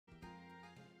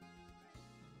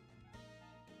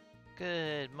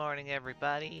Good morning,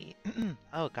 everybody.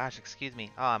 Oh gosh, excuse me.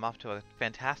 Oh, I'm off to a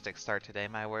fantastic start today,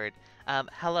 my word.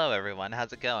 Hello everyone,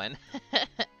 how's it going?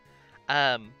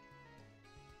 Um,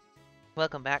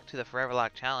 Welcome back to the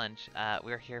Foreverlocke challenge.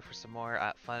 We're here for some more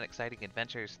fun, exciting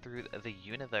adventures through the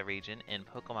Unova region in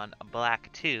Pokemon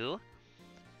Black 2.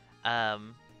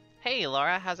 Um, hey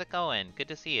Laura, how's it going? Good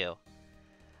to see you.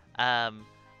 Um,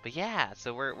 but yeah,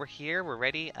 so we're here, we're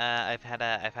ready. I've had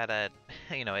a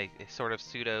a sort of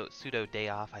pseudo day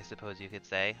off, I suppose you could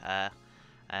say.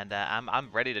 And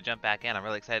I'm ready to jump back in. I'm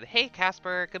really excited. Hey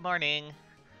Casper, good morning.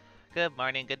 Good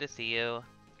morning. Good to see you.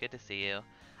 Good to see you.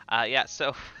 Yeah.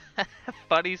 So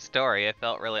funny story. I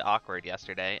felt really awkward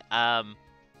yesterday.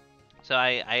 So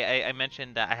I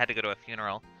mentioned that I had to go to a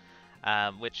funeral.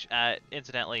 Which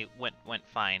incidentally went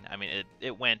fine. I mean,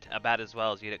 it went about as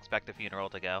well as you'd expect a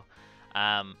funeral to go.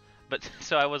 But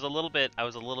so I was a little bit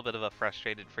of a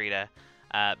frustrated Frida,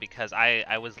 because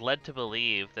I was led to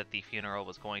believe that the funeral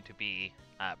was going to be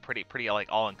pretty like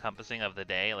all encompassing of the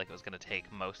day, like it was going to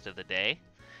take most of the day.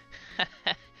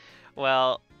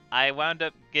 Well, I wound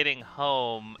up getting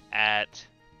home at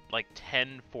like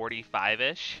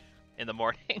 10:45ish in the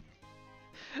morning.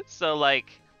 So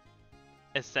like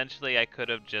essentially I could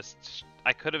have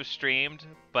streamed,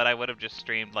 but I would have just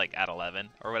streamed like at 11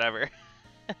 or whatever.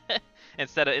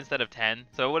 instead of 10.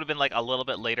 So it would have been like a little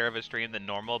bit later of a stream than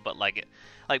normal, but like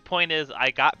point is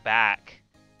I got back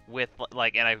with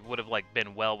like, and I would have like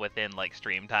been well within like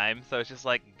stream time. So it's just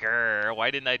like, grr,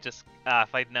 why didn't I just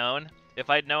if I'd known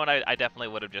I definitely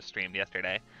would have just streamed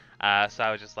yesterday. So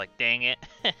I was just like, dang it.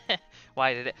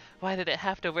 Why did it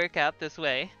have to work out this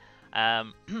way?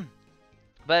 Um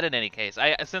But in any case,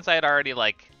 since I'd already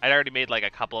made like a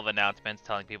couple of announcements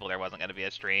telling people there wasn't going to be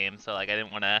a stream, so like I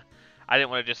didn't want to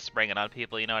just spring it on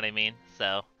people, you know what I mean?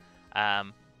 So,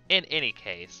 in any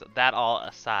case, that all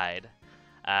aside,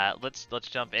 let's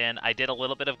jump in. I did a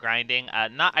little bit of grinding.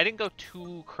 I didn't go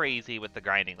too crazy with the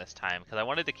grinding this time because I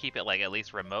wanted to keep it like at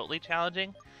least remotely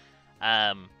challenging.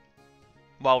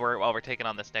 While we're taking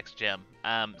on this next gym.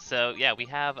 So yeah, we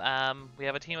have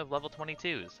a team of level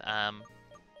 22s.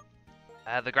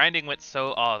 The grinding went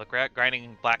so... Oh, the grinding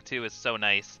in Black 2 is so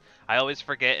nice. I always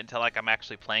forget until like I'm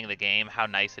actually playing the game how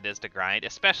nice it is to grind,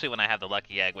 especially when I have the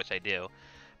Lucky Egg, which I do.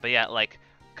 But yeah, like,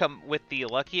 with the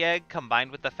Lucky Egg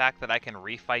combined with the fact that I can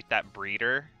refight that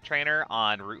Breeder trainer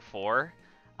on Route 4,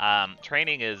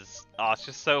 training is... Oh,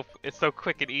 it's so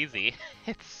quick and easy.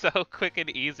 It's so quick and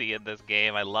easy in this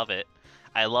game. I love it.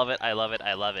 I love it, I love it,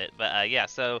 I love it. But yeah,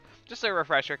 so just a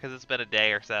refresher because it's been a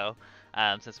day or so.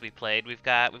 Since we played, we've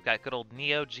got good old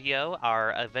Neo Geo,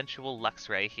 our eventual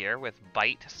Luxray here with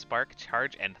Bite, Spark,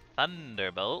 Charge, and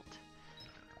Thunderbolt.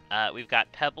 We've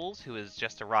got Pebbles, who is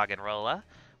just a Roggenrola,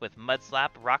 with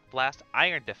Mudslap, Rock Blast,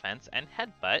 Iron Defense, and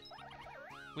Headbutt.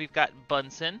 We've got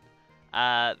Bunsen,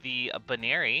 the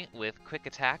Baneri, with Quick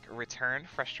Attack, Return,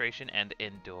 Frustration, and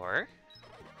Endure.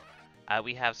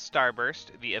 We have Starburst,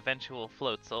 the eventual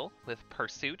Floatzel, with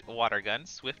Pursuit, Water Gun,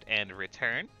 Swift, and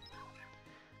Return.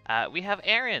 We have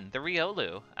Aaron, the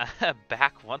Riolu,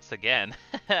 back once again.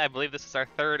 I believe this is our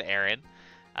third Aaron.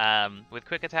 With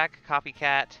Quick Attack,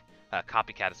 Copycat.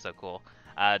 Copycat is so cool.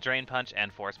 Drain Punch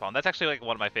and Force Palm. That's actually like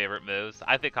one of my favorite moves.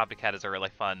 I think Copycat is a really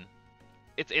fun.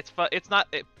 It's fun. It's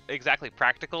not exactly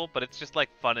practical, but it's just like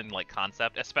fun in like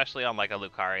concept, especially on like a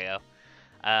Lucario.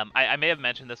 I may have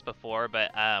mentioned this before,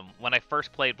 but when I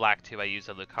first played Black 2, I used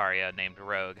a Lucario named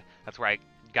Rogue. That's where I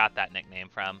got that nickname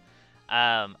from.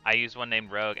 I used one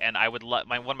named Rogue, and I would one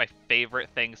of my favorite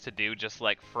things to do, just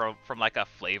like from like a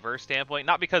flavor standpoint,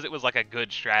 not because it was like a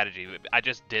good strategy, but I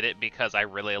just did it because I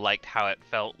really liked how it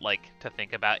felt like to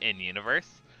think about in universe.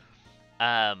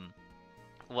 It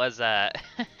was so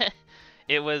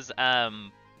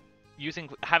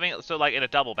like in a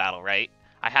double battle, right?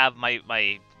 I have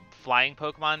my flying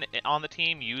Pokemon on the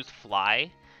team use Fly,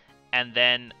 and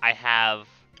then I have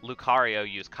Lucario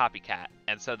use Copycat,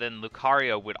 and so then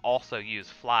Lucario would also use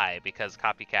Fly because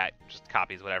Copycat just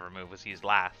copies whatever move was used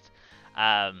last.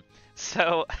 But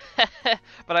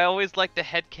I always liked the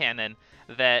headcanon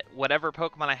that whatever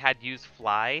Pokemon I had use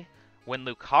Fly, when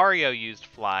Lucario used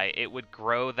Fly, it would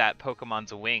grow that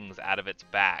Pokemon's wings out of its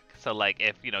back. So like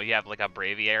if you have like a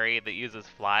Braviary that uses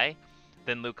Fly,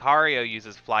 then Lucario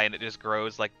uses Fly and it just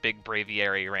grows like big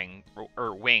Braviary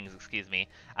wings, excuse me,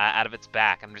 out of its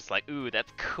back. I'm just like, ooh,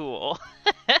 that's cool.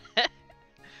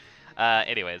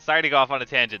 Anyways, sorry to go off on a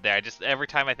tangent there. Just every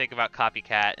time I think about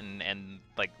Copycat and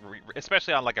like,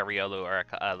 especially on like a Riolu or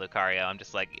a Lucario, I'm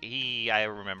just like, I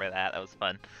remember that. That was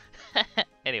fun.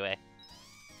 Anyway,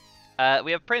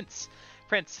 we have Prince,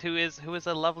 who is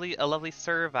a lovely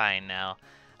Servine now.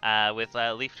 with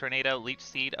Leaf Tornado, Leech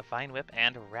Seed, a Vine Whip,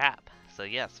 and Wrap. So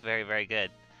yes, very, very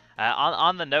good.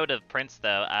 On the note of prints,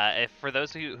 though, if for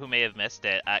those who may have missed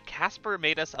it, Casper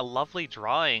made us a lovely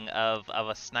drawing of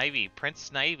a Snivy,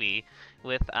 Prince Snivy,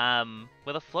 with a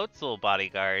Floatzel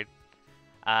bodyguard,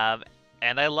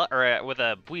 and I love, or with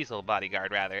a Buizel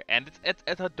bodyguard rather, and it's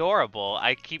adorable.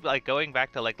 I keep like going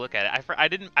back to like look at it.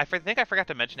 I think I forgot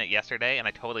to mention it yesterday, and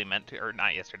I totally meant to, or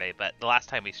not yesterday, but the last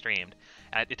time we streamed,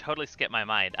 and it totally skipped my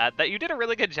mind. That you did a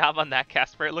really good job on that,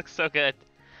 Casper. It looks so good.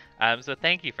 So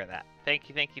thank you for that. Thank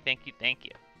you.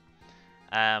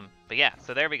 But yeah,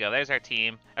 so there we go. There's our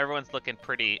team. Everyone's looking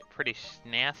pretty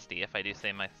nasty, if I do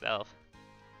say myself.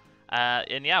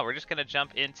 And yeah, we're just gonna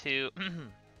jump into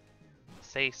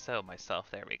say so myself.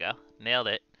 There we go. Nailed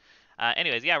it.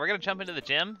 Anyways, yeah, we're gonna jump into the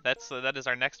gym. That is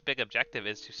our next big objective,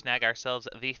 is to snag ourselves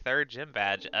the 3rd gym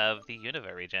badge of the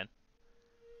Unova region.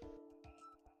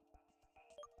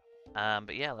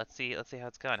 But yeah, let's see how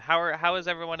it's going. How is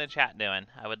everyone in chat doing?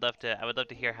 I would love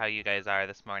to hear how you guys are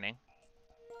this morning.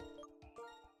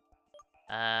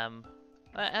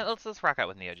 Let's rock out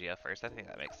with Neo Geo first. I think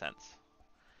that makes sense.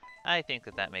 I think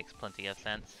that makes plenty of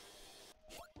sense.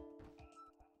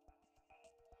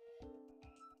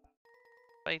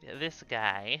 Fight this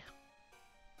guy.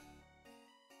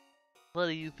 What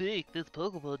do you think? This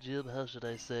Pokemon gym, how should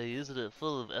I say, isn't it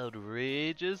full of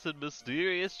outrageous and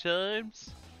mysterious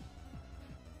chimes?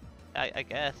 I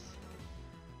guess.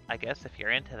 I guess if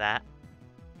you're into that.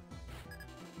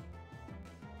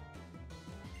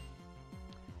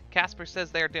 Casper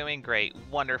says they're doing great.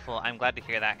 Wonderful. I'm glad to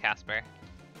hear that, Casper.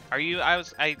 Are you?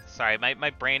 Sorry, my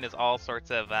brain is all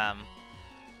sorts of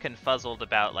confuzzled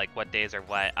about like what days are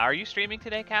what. Are you streaming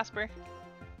today, Casper?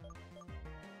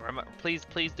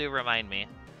 Please do remind me,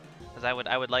 because I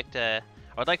would like to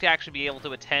actually be able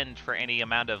to attend for any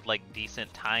amount of like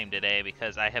decent time today,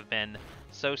 because I have been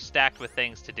so stacked with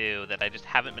things to do that I just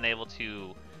haven't been able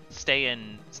to stay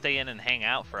in and hang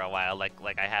out for a while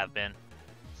like I have been.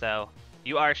 So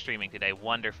you are streaming today.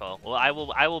 Wonderful. Well, I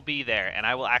will be there, and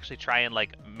I will actually try and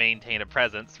like maintain a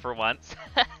presence for once,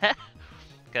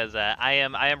 because I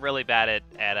am really bad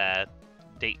at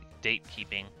date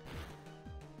keeping,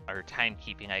 or time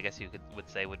keeping, I guess you would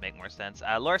say would make more sense.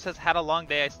 Laura says, had a long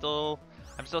day.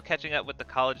 I'm still catching up with the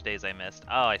college days I missed.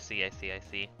 Oh, I see.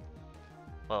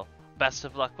 Well, best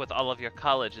of luck with all of your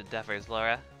college endeavors,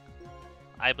 Laura.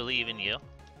 I believe in you.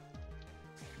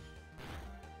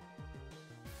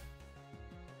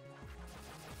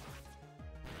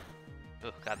 Oh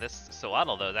god, this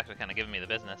Swaddle though is actually kind of giving me the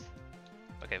business.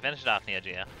 Okay, finish it off, Neo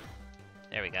Geo.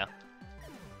 There we go.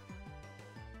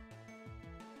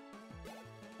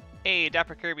 Hey,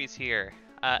 Dapper Kirby's here.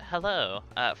 Hello.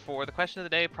 For the question of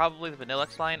the day, probably the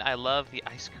Vanillux line. I love the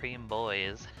ice cream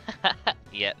boys.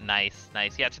 Yeah, nice.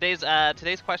 Yeah,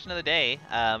 today's question of the day,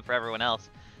 for everyone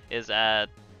else, is let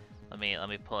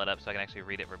me pull it up so I can actually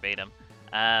read it verbatim.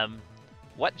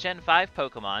 What Gen 5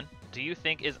 Pokemon do you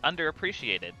think is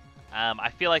underappreciated? I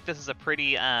feel like this is a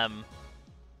pretty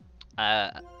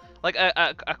like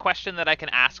a question that I can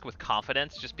ask with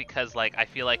confidence, just because like I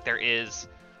feel like there is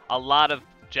a lot of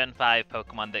Gen 5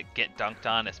 Pokemon that get dunked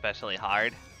on especially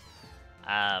hard.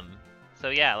 So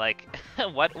yeah, like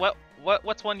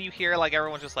what's one you hear like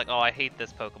everyone's just like, oh, I hate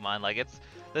this Pokemon, like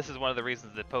this is one of the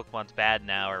reasons that Pokemon's bad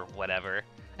now or whatever.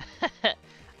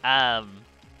 Yeah,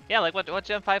 like what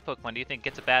Gen 5 Pokemon do you think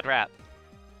gets a bad rap?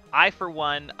 I, for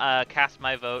one, cast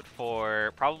my vote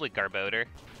for probably Garbodor,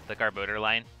 the Garbodor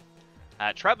line.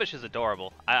 Trubbish is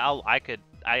adorable. I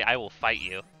will fight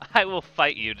you. I will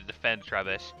fight you to defend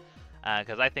Trubbish,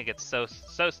 because I think it's so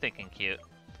stinking cute.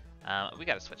 We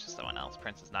gotta switch to someone else.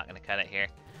 Prince is not gonna cut it here.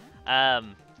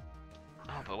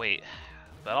 Oh, but wait.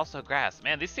 But also grass.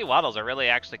 Man, these Sewaddles are really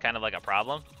actually kind of like a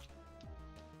problem.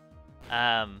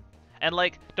 And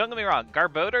like, don't get me wrong,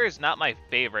 Garbodor is not my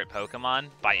favorite Pokemon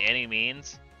by any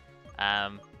means.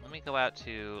 Let me go out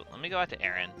to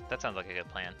Aaron. That sounds like a good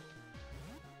plan.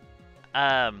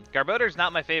 Garbodor's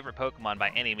not my favorite Pokemon by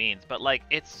any means, but like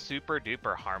it's super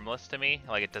duper harmless to me.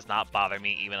 Like it does not bother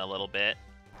me even a little bit.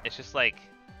 It's just like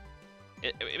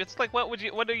it's like what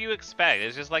do you expect?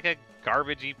 It's just like a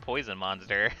garbagey poison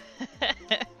monster.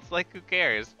 It's like, who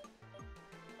cares?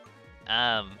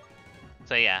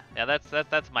 So yeah,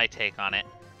 that's my take on it.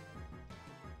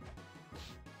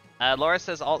 Laura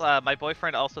says, my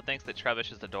boyfriend also thinks that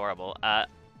Trubbish is adorable.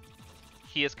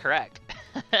 He is correct.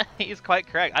 He's quite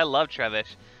correct. I love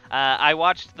Trubbish. I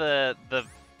watched the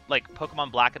like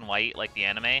Pokemon Black and White, like the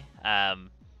anime.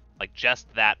 Like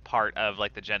just that part of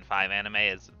like the Gen 5 anime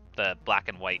is the Black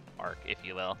and White arc, if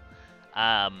you will.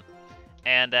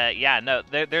 And yeah, no,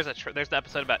 there's an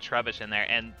episode about Trubbish in there,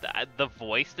 and the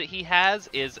voice that he has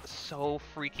is so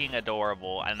freaking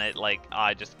adorable, and it like, oh,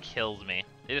 it just kills me.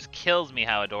 It just kills me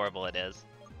how adorable it is.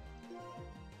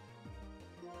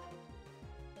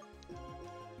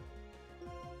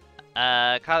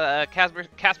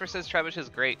 Casper says Trubbish is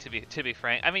great. To be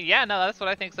frank, I mean, yeah, no, that's what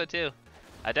I think so too.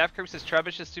 Daft Kirby says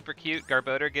Trubbish is super cute.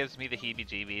 Garbodor gives me the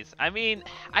heebie-jeebies. I mean,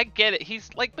 I get it. He's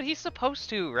like, but he's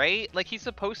supposed to, right? Like, he's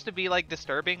supposed to be like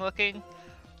disturbing looking.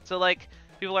 So like,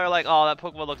 people are like, oh, that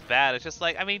Pokemon looks bad. It's just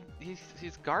like, I mean,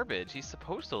 he's garbage. He's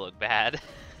supposed to look bad.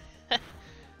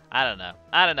 I don't know.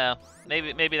 I don't know.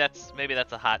 Maybe that's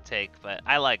a hot take, but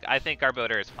I think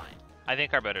Garbodor is fine. I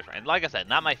think Garbodor is fine. Like I said,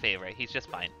 not my favorite. He's just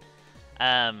fine.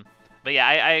 But yeah,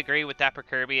 I agree with Dapper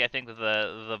Kirby. I think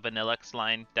the Vanillix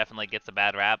line definitely gets a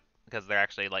bad rap because they're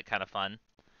actually like kind of fun.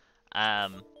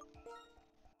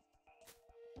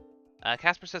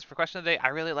 Casper says for question of the day, I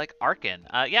really like Arkin.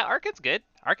 Yeah, Arkin's good.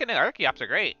 Arkin and Archeops are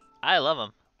great. I love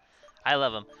them. I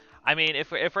love them. I mean, if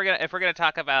we're gonna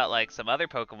talk about like some other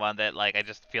Pokemon that like I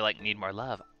just feel like need more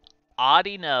love,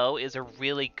 Audino is a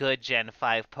really good Gen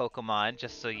 5 Pokemon.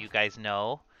 Just so you guys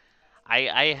know.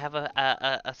 I have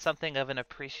a something of an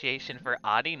appreciation for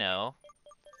Audino,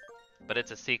 but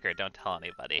it's a secret. Don't tell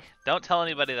anybody. Don't tell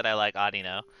anybody that I like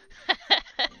Audino.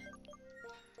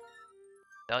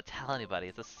 Don't tell anybody.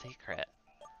 It's a secret.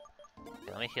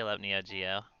 Okay, let me heal up Neo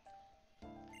Geo.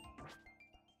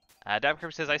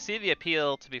 Dabkerb says, I see the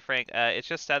appeal, to be frank. It's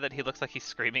just sad that he looks like he's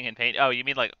screaming in pain. Oh, you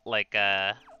mean like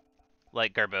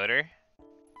Garbodor?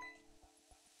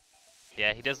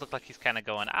 Yeah, he does look like he's kind of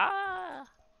going, ah!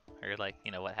 Or like,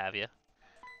 you know, what have you.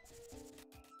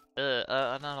 No,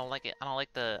 I don't like it. I don't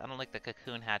like the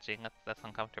cocoon hatching. That's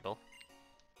uncomfortable.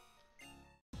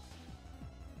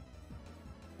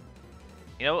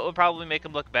 You know what would probably make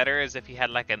him look better is if he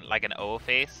had like an O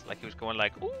face, like he was going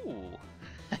like, ooh.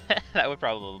 That would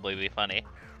probably be funny.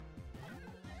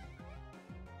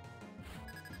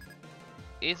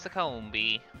 It's a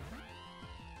Combi.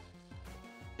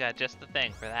 Got just the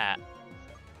thing for that.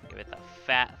 Give it the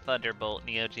fat Thunderbolt,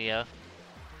 Neo Geo.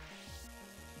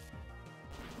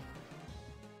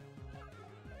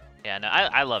 Yeah, no,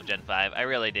 I love Gen 5. I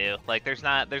really do. Like, there's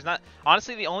not,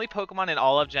 honestly, the only Pokemon in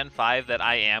all of Gen 5 that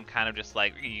I am kind of just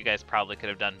like, you guys probably could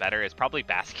have done better is probably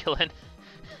Basculin.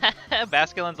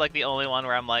 Basculin's like the only one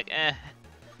where I'm like, eh,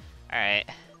 alright.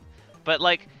 But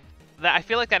like, I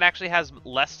feel like that actually has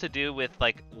less to do with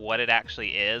like what it actually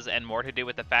is and more to do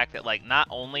with the fact that like, not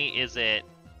only is it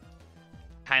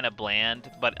kind of bland,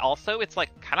 but also it's like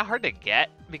kind of hard to get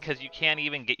because you can't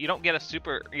even get, you don't get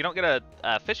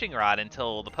a fishing rod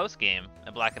until the post game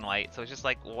in Black and White. So it's just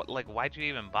like, why'd you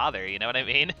even bother? You know what I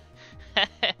mean?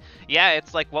 Yeah,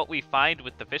 it's like what we find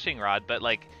with the fishing rod, but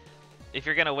like, if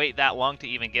you're gonna wait that long to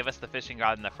even give us the fishing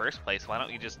rod in the first place, why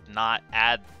don't you just not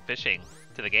add fishing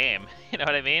to the game? You know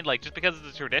what I mean? Like, just because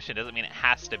it's a tradition doesn't mean it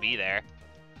has to be there.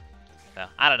 So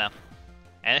I don't know.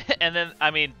 And then, I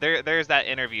mean, there's that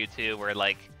interview too where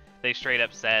like they straight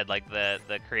up said, like the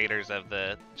creators of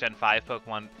the Gen 5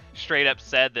 Pokemon straight up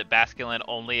said that Basculin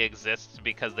only exists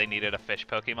because they needed a fish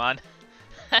Pokemon.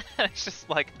 It's just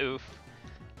like, oof.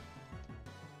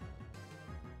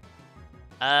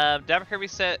 Dapper Kirby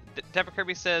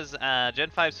says Gen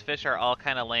 5's fish are all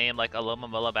kind of lame, like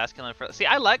Alomomola, Basculin, Frillish. See,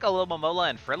 I like Alomomola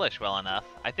and Frillish well enough.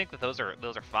 I think that those are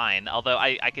fine. Although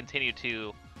I continue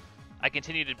to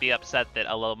be upset that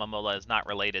Alomomola is not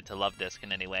related to Love Disc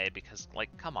in any way because,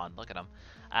 like, come on, look at him.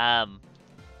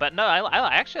 But no,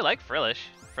 I actually like Frillish.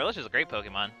 Frillish is a great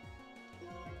Pokemon.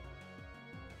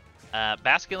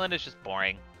 Basculin is just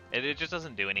boring. It just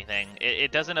doesn't do anything.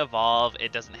 It doesn't evolve.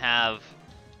 It doesn't have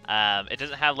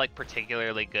like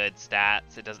particularly good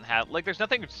stats. It doesn't have like, there's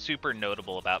nothing super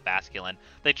notable about Basculin.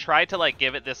 They tried to like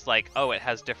give it this like, oh, it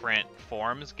has different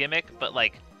forms gimmick, but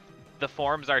like the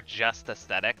forms are just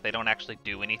aesthetic. They don't actually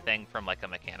do anything from like a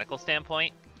mechanical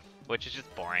standpoint, which is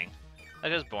just boring.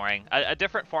 It's just boring. A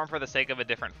different form for the sake of a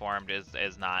different form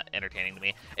is not entertaining to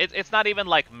me. It's not even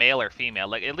like male or female.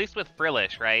 Like, at least with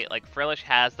Frillish, right? Like, Frillish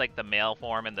has like the male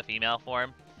form and the female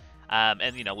form.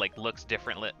 And, you know, like, looks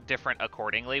different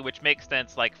accordingly, which makes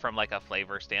sense, like, from, like, a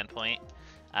flavor standpoint.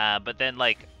 But then,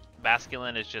 like,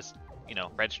 Basculin is just, you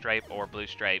know, red stripe or blue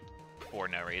stripe for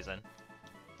no reason.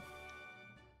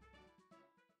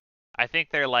 I think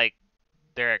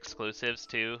they're exclusives,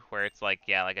 too, where it's, like,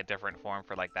 yeah, like, a different form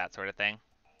for, like, that sort of thing.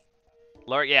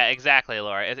 Laura, yeah, exactly,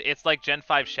 Laura. It's like Gen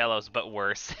 5 Shellos, but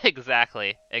worse.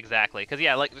 Exactly. Because,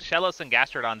 yeah, like, Shellos and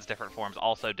Gastrodon's different forms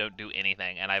also don't do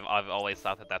anything, and I've always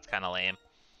thought that that's kind of lame.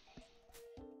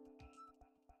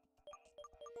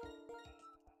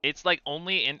 it's like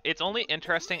it's only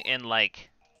interesting in like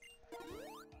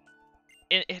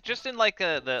just in like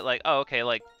the like, oh, okay,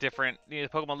 like different, you know,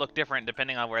 Pokemon look different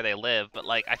depending on where they live, but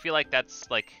like I feel like that's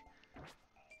like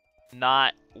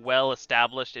not well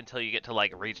established until you get to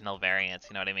like regional variants,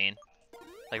 you know what I mean?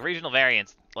 Like regional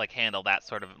variants like handle that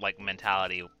sort of like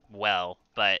mentality well,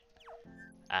 but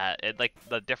like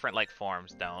the different like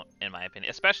forms don't, in my opinion.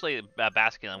 Especially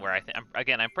Basculin, where I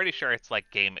think I'm pretty sure it's like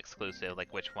game exclusive,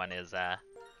 like which one is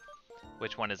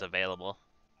available,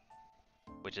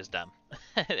 which is dumb.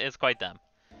 It's quite dumb.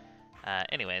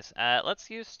 Anyways, let's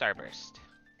use Starburst.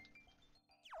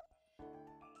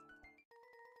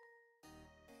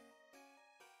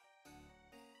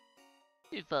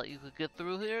 You thought you could get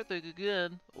through here? Think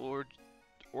again, or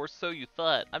so you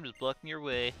thought. I'm just blocking your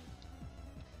way.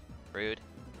 Rude.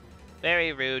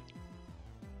 Very rude.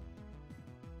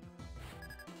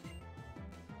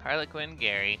 Harlequin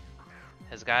Gary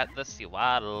has got the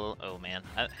Sewaddle. Oh man,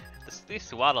 these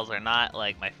Sewaddles are not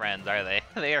like my friends, are they?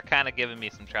 They are kind of giving me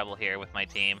some trouble here with my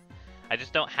team. I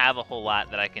just don't have a whole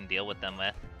lot that I can deal with them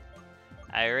with.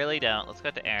 I really don't. Let's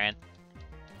go to Aaron.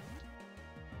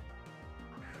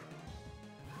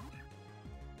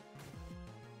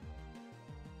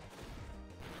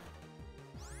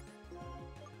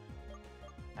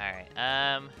 Alright,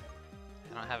 I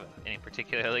don't have any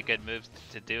particularly good moves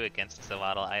to do against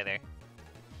Sewaddle either.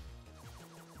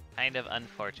 Kind of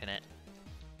unfortunate.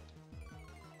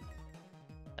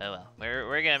 Oh well,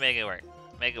 we're gonna make it work.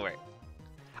 Make it work.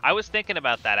 I was thinking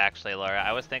about that actually, Laura.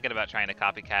 I was thinking about trying to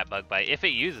copycat Bug Bite. If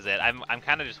it uses it, I'm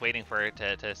kind of just waiting for it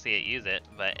to see it use it,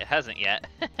 but it hasn't yet.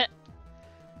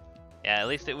 Yeah, at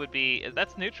least it would be.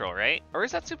 That's neutral, right? Or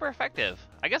is that super effective?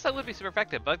 I guess that would be super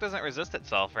effective. Bug doesn't resist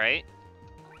itself, right?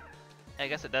 I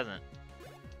guess it doesn't.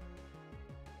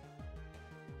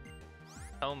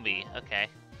 Homeby, okay.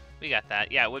 We got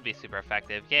that. Yeah, it would be super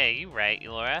effective. Yeah, you right,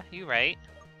 Laura. You right.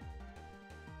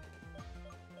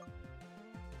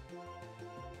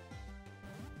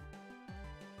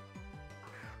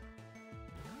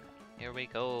 Here we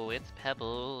go, it's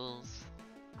Pebbles.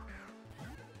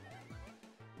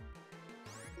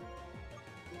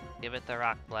 Give it the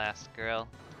Rock Blast, girl.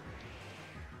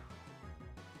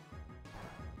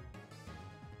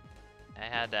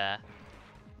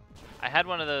 I had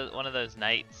one of those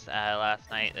nights last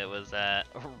night that was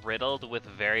riddled with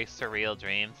very surreal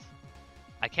dreams.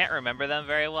 I can't remember them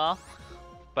very well,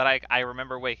 but I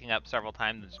remember waking up several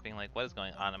times and just being like, what is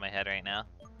going on in my head right now?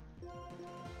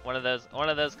 One of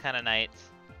those kind of nights.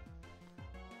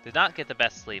 Did not get the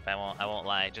best sleep, I won't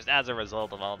lie, just as a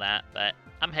result of all that, but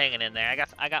I'm hanging in there.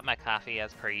 I got my coffee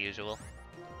as per usual.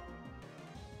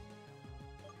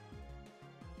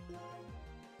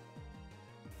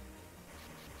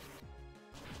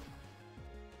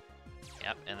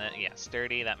 Yep, and then yeah,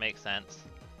 sturdy, that makes sense.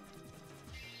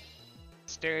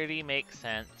 Sturdy makes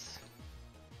sense.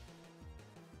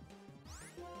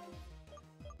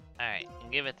 Alright,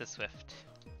 give it the Swift.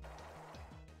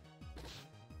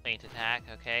 Faint attack,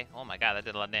 okay. Oh my god, that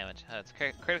did a lot of damage. It's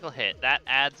a critical hit. That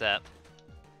adds up.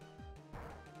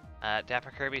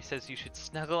 Dapper Kirby says you should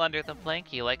snuggle under the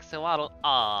blankie like Sewaddle.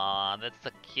 Aww, that's so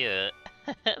cute.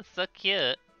 So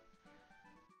cute.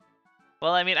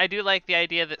 Well, I mean, I do like the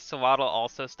idea that Sewaddle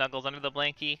also snuggles under the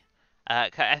blankie.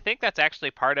 I think that's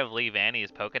actually part of Lee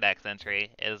Vanny's Pokedex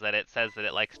entry, is that it says that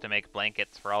it likes to make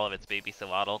blankets for all of its baby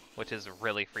Sewaddle, which is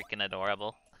really freaking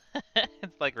adorable.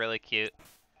 It's like really cute.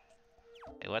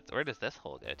 Wait, where does this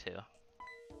hole go to?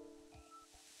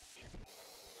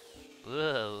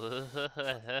 Whoa,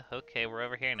 okay, we're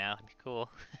over here now. Cool.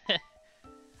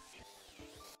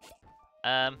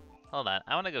 Hold on.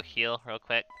 I want to go heal real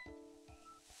quick.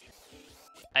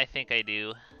 I think I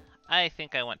do. I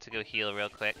think I want to go heal real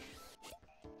quick,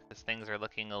 because things are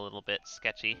looking a little bit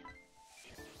sketchy.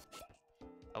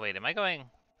 Oh wait, am I going...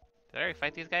 Did I already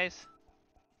fight these guys?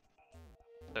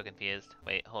 So confused.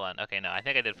 Wait, hold on. Okay, no, I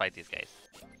think I did fight these guys.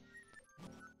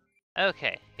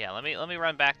 Okay, yeah, let me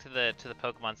run back to the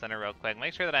Pokemon Center real quick.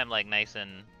 Make sure that I'm like nice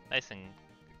and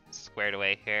squared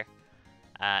away here,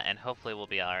 and hopefully we'll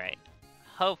be all right.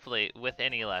 Hopefully, with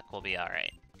any luck, we'll be all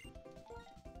right.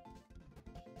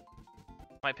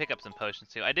 Might pick up some potions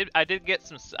too. I did get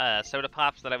some soda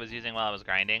pops that I was using while I was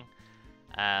grinding,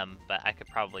 but I could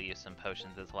probably use some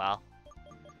potions as well.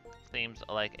 Seems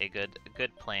like a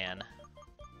good plan.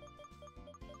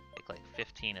 Take like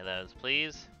 15 of those,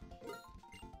 please.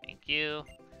 Thank you.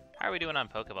 How are we doing on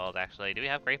Pokeballs, actually? Do we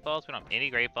have Great Balls? We don't have any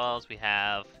Great Balls. We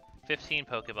have 15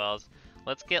 Pokeballs.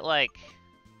 Let's get like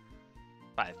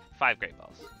five Great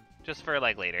Balls, just for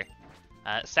like later.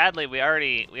 Sadly, we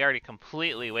already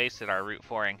completely wasted our Route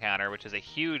 4 encounter, which is a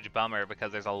huge bummer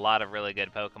because there's a lot of really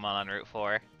good Pokemon on Route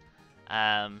 4.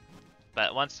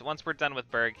 But once we're done with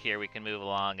Berg here, we can move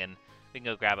along and we can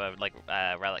go grab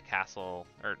a Relic Castle,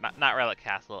 or not Relic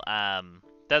Castle,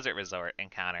 Desert Resort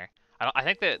encounter. I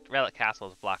think that Relic Castle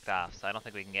is blocked off, so I don't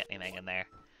think we can get anything in there.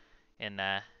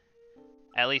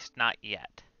 At least not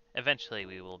yet. Eventually,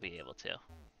 we will be able to.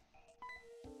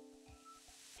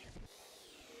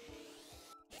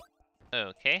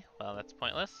 Okay, well that's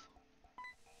pointless.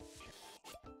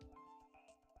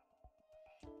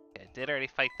 Okay, I did already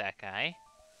fight that guy.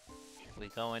 We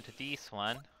go into this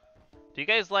one. Do you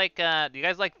guys like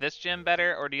this gym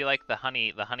better, or do you like the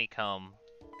honeycomb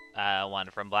one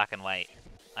from Black and White?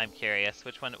 I'm curious.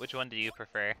 Which one do you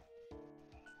prefer?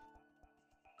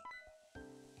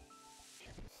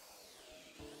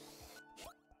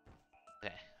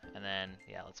 Okay, and then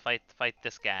yeah, let's fight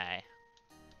this guy.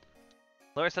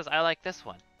 Laura says I like this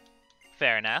one.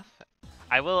 Fair enough.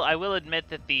 I will admit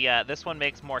that the this one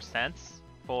makes more sense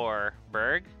for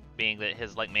Berg, being that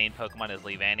his main Pokemon is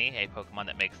Leavanny, a Pokemon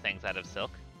that makes things out of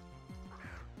silk.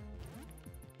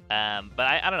 But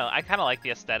I don't know. I kind of like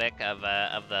the aesthetic of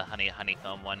the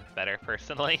honeycomb one better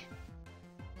personally.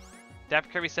 Dapper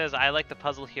Kirby says I like the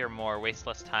puzzle here more. Waste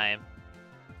less time.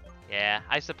 Yeah,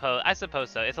 I suppose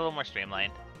so. It's a little more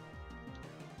streamlined.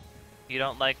 You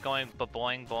don't like going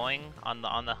boing boing on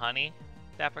the honey,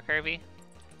 Dapper Kirby?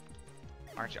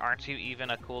 Aren't you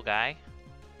even a cool guy?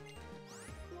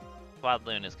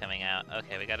 Swadloon is coming out.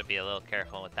 Okay, we gotta be a little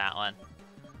careful with that one.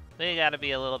 We gotta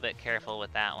be a little bit careful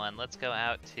with that one. Let's go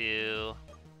out to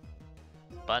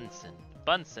Bunsen.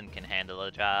 Bunsen can handle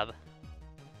a job.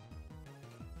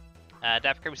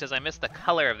 Dapper Kirby says I miss the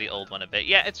color of the old one a bit.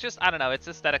 Yeah, it's just, I don't know, it's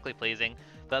aesthetically pleasing.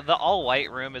 The all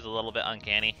white room is a little bit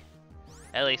uncanny.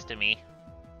 At least to me.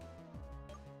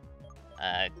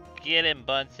 Get him,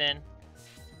 Bunsen.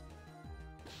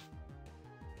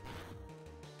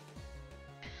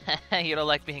 You don't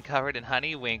like being covered in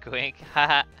honey? Wink, wink.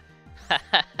 Haha.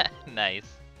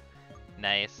 Nice.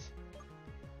 Nice.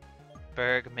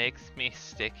 Berg makes me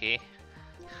sticky.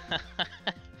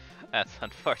 That's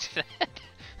unfortunate.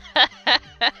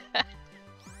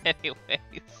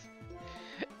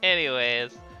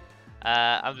 Anyways.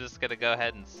 I'm just gonna go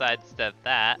ahead and sidestep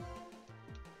that.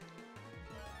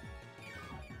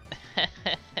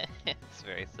 It's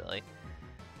very silly.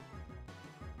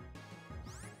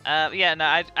 Yeah, no,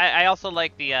 I also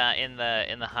like the in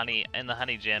the honey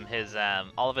gym, his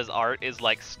all of his art is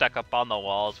like stuck up on the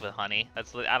walls with honey.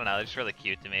 That's, I don't know, it's really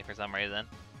cute to me for some reason.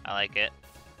 I like it.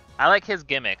 I like his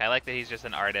gimmick. I like that he's just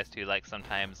an artist who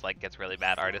sometimes gets really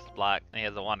bad artist block and he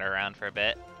has to wander around for a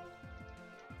bit.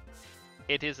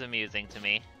 It is amusing to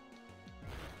me.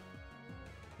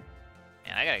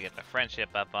 Man, I gotta get the friendship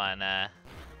up on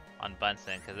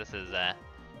Bunsen, because this is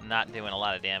not doing a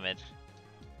lot of damage.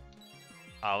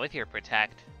 Oh, with your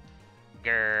protect.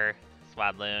 Grr,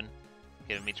 Swadloon.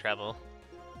 Giving me trouble.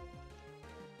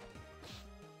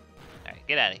 Alright,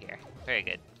 get out of here. Very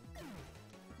good.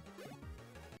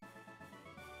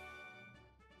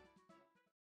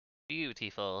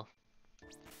 Beautiful.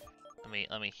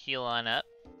 Let me heal on up.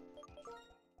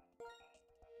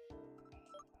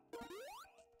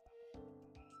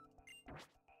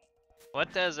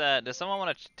 What does someone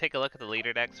want to take a look at the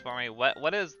leader decks for me?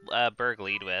 What does Berg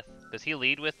lead with? Does he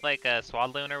lead with a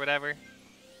Swadloon or whatever? If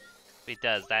he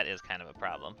does, that is kind of a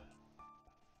problem.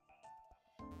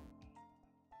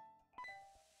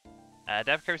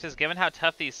 Dev Kirby says, given how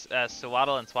tough these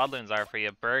Sewaddle and Swadloons are for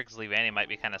you, Berg's Leavanny might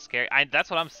be kind of scary. That's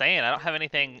what I'm saying. I don't have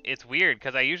anything. It's weird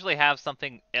because I usually have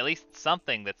something, at least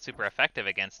something that's super effective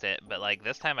against it, but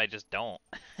this time I just don't.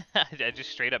 I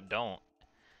just straight up don't.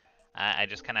 I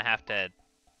just kind of have to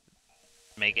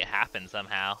make it happen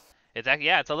somehow.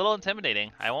 It's a little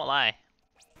intimidating. I won't lie.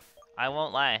 I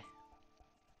won't lie.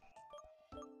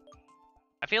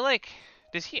 I feel like,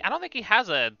 does he? I don't think he has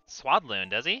a Swadloon,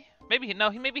 does he? Maybe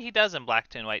maybe he does in Black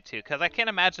 2 and White 2, because I can't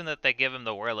imagine that they give him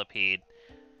the Whirlipede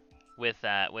with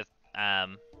oh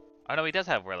no, he does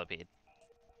have Whirlipede.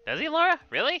 Does he, Laura?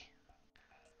 Really?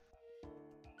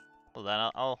 Hold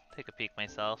on, I'll take a peek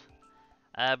myself.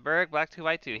 Berg, Black 2,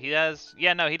 White 2. He does.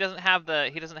 Yeah, no, he doesn't have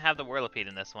the Whirlipede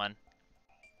in this one.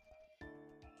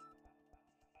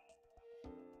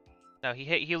 No,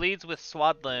 he leads with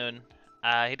Swadloon.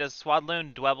 He does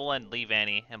Swadloon, Dwebble, and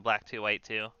Leavanny in Black 2, White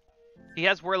 2. He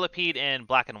has Whirlipede in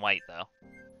Black and White though.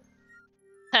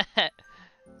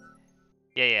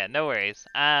 Yeah, no worries.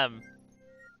 Yeah.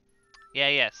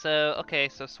 So okay,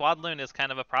 so Swadloon is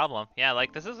kind of a problem. Yeah,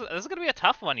 this is gonna be a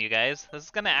tough one, you guys. This is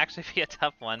gonna actually be a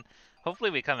tough one. Hopefully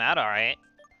we come out all right.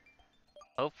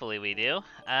 Hopefully we do.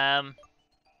 I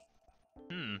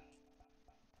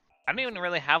don't even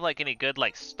really have like any good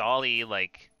like stally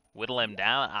like whittle him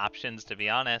down options, to be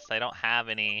honest. I don't have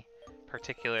any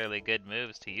particularly good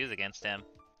moves to use against him.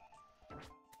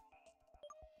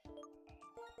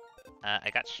 I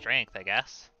got strength, I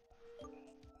guess.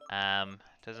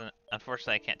 Doesn't,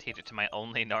 unfortunately I can't teach it to my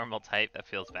only normal type. That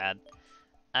feels bad.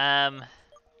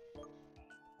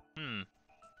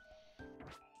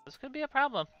 This could be a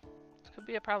problem. This could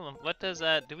be a problem. What does,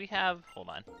 do we have, hold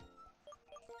on.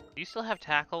 Do you still have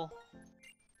tackle?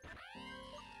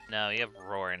 No, you have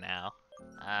roar now.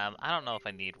 I don't know if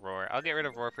I need roar. I'll get rid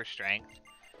of roar for strength.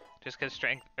 Just because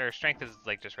strength is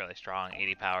like just really strong.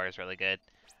 80 power is really good.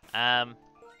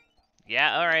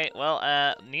 Yeah, alright.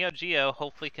 Well, Neo Geo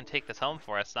hopefully can take this home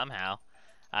for us somehow.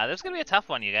 This is gonna be a tough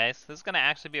one, you guys. This is gonna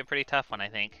actually be a pretty tough one, I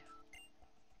think.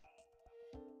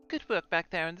 Good work back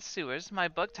there in the sewers. My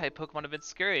bug-type Pokemon have been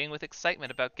scurrying with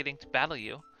excitement about getting to battle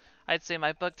you. I'd say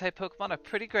my bug-type Pokemon are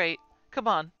pretty great. Come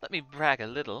on, let me brag a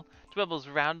little. Dwebble's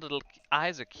round little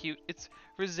eyes are cute. It's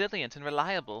resilient and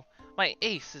reliable. My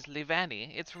ace is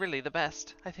Leavanny. It's really the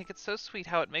best. I think it's so sweet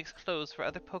how it makes clothes for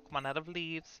other Pokemon out of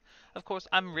leaves. Of course,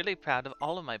 I'm really proud of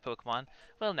all of my Pokemon.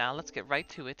 Well, now let's get right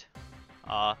to it.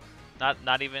 Aw,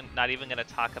 not even gonna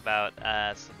talk about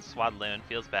Swadloon.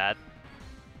 Feels bad.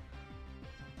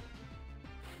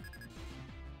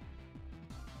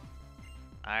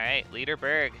 Alright, Leader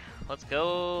Berg. Let's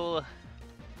go.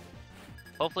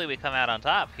 Hopefully we come out on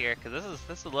top here, because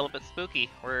this is a little bit spooky.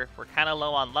 We're kind of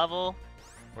low on level.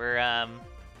 We're yeah,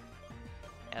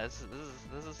 this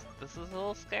is a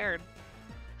little scared.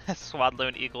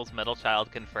 Swadloon equals middle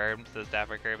child confirmed, says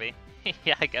Dapper Kirby.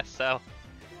 Yeah, I guess so.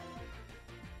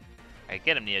 Alright,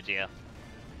 get him, Neo Geo.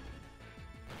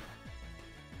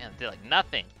 Man, it did like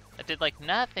nothing. It did like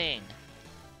nothing.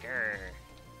 Grr.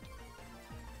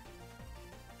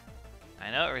 I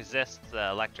know it resists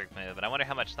the electric move, but I wonder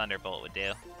how much Thunderbolt would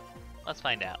do. Let's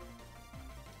find out.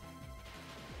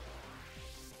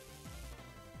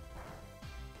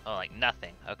 Oh, like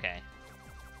nothing. Okay.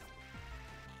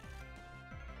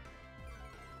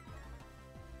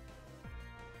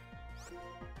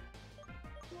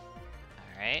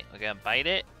 Alright, we're gonna bite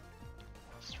it.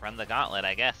 Just run the gauntlet,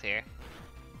 I guess, here.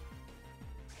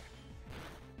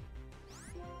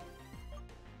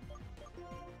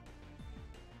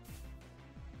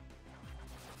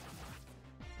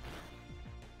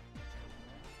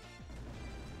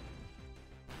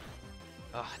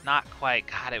 Oh, not quite.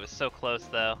 God, it was so close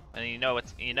though. And you know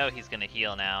he's gonna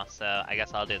heal now, so I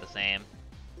guess I'll do the same.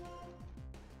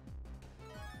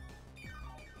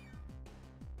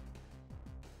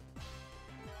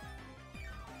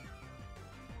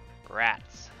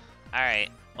 Grats.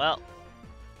 Alright, well,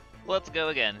 let's go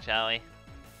again, shall we?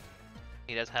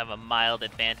 He does have a mild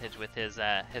advantage with his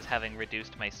having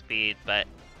reduced my speed, but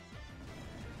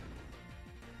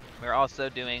we're also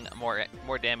doing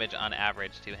more damage on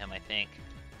average to him, I think.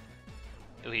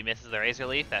 Ooh, he misses the Razor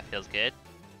Leaf. That feels good.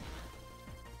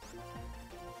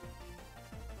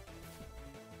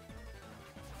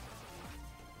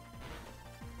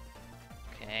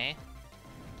 Okay.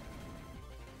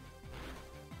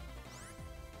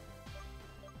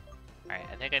 Alright,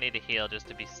 I think I need to heal just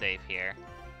to be safe here.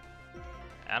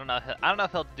 I don't know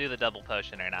if he'll do the double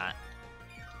potion or not.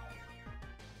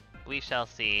 We shall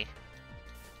see.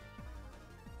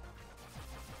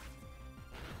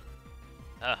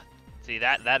 Ugh. See,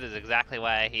 that is exactly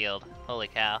why I healed. Holy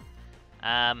cow.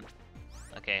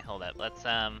 Okay, hold up. Let's,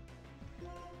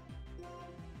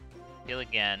 heal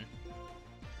again.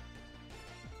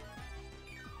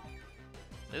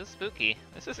 This is spooky.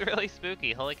 This is really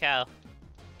spooky. Holy cow.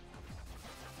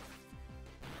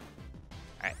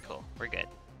 Alright, cool. We're good.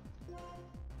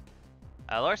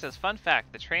 Laura says, fun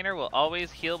fact, the trainer will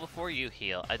always heal before you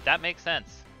heal. That makes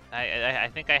sense.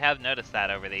 I think I have noticed that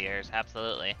over the years.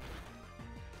 Absolutely.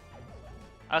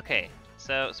 Okay,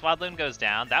 so Swadloon goes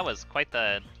down. That was quite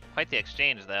the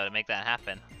exchange though to make that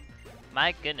happen.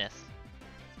 My goodness.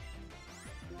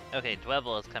 Okay,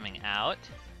 Dwebble is coming out.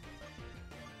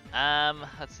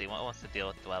 Let's see, what wants to deal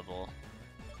with Dwebble?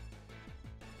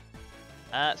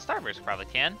 Starburst probably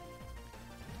can.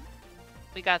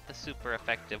 We got the super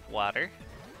effective water.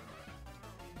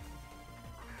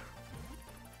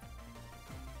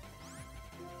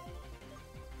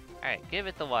 Alright, give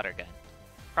it the water gun.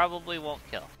 Probably won't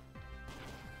kill.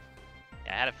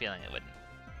 Yeah, I had a feeling it wouldn't.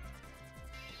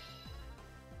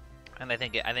 And I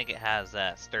think it has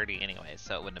sturdy anyways,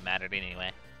 so it wouldn't have mattered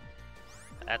anyway.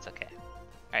 But that's okay.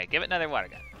 Alright, give it another water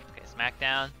gun. Okay,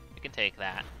 Smackdown. You can take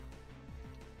that.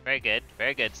 Very good,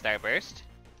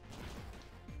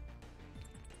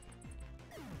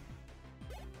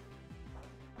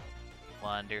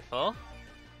 Wonderful.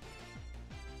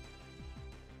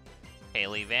 Okay,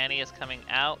 Leavanny is coming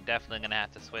out. Definitely gonna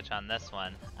have to switch on this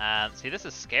one. See, this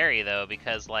is scary though,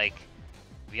 because like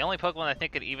the only Pokemon I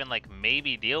think could even like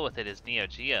maybe deal with it is Neo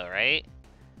Geo, right?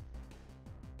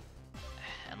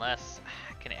 Unless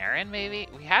can Aaron maybe?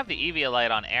 We have the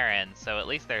Eviolite on Aaron, so at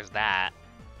least there's that.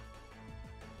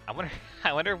 I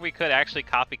wonder if we could actually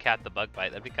copycat the Bug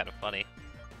Bite. That'd be kind of funny.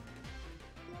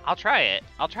 I'll try it.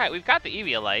 I'll try it. We've got the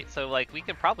Eviolite, so like we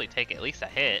could probably take at least a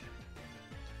hit.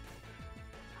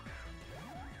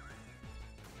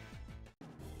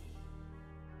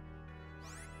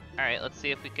 All right, let's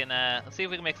see if we can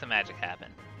make some magic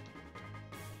happen.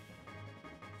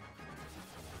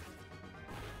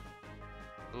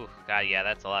 Ooh, god, yeah,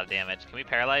 that's a lot of damage. Can we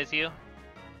paralyze you?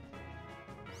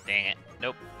 Dang it.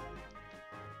 Nope.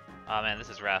 Oh man, this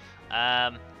is rough.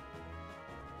 Yeah,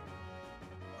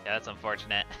 that's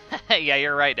unfortunate. Yeah,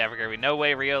 you're right, Devagirby. No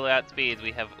way Riolu outspeeds.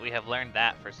 We have learned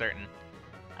that for certain.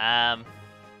 I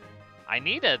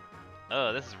need a...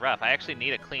 Oh, this is rough. I actually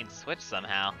need a clean switch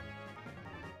somehow.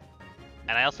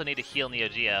 And I also need to heal Neo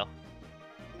Geo.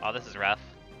 Oh, this is rough.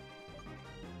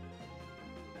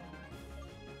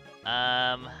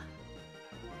 Can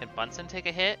Bunsen take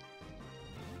a hit?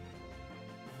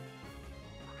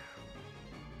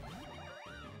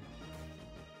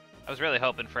 I was really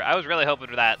hoping for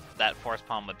that Force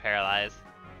Palm would paralyze.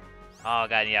 Oh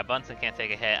god, yeah, Bunsen can't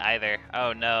take a hit either.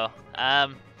 Oh no.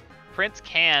 Prince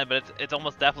can, but it's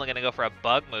almost definitely gonna go for a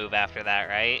bug move after that,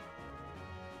 right?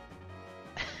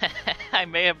 I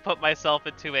may have put myself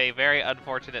into a very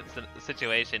unfortunate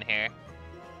situation here.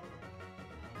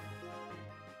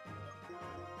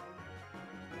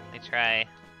 Let me try.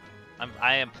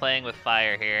 I am playing with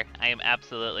fire here. I am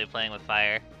absolutely playing with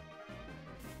fire.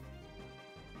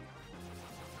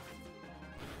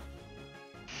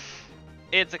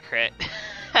 It's a crit.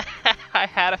 I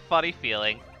had a funny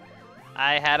feeling.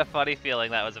 I had a funny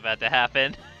feeling that was about to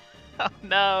happen. Oh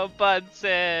no,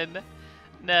 Bunsen!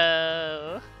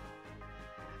 No!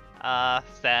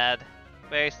 Sad.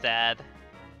 Very sad.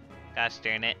 Gosh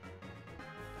darn it.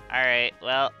 Alright,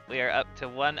 well, we are up to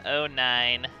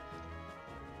 109.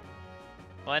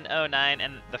 109,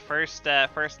 and the first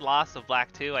loss of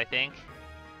Black 2, I think.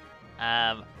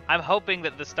 I'm hoping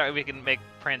that we can make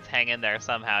Prince hang in there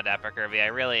somehow, Dapper Kirby. I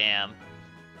really am.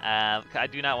 I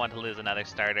do not want to lose another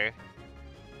starter.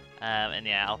 And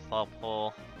yeah, I'll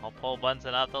pull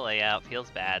Bunsen off the layout. Feels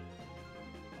bad.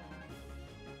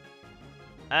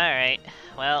 Alright,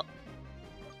 well,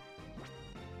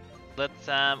 let's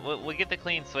we'll get the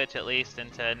clean switch at least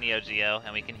into Neo Geo,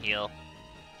 and we can heal.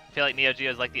 I feel like Neo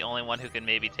Geo is like the only one who can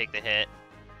maybe take the hit.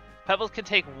 Pebbles can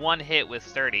take one hit with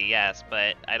Sturdy, yes,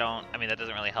 but I mean, that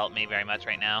doesn't really help me very much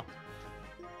right now.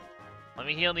 Let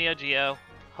me heal Neo Geo.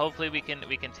 Hopefully we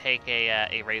can take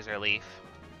a Razor Leaf.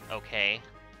 Okay.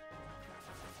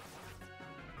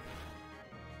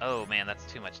 Oh man, that's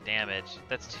too much damage.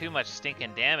 That's too much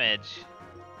stinking damage.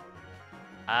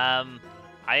 I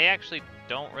actually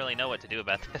don't really know what to do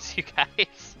about this, you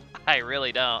guys. I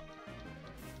really don't.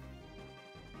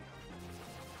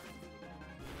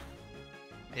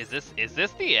 Is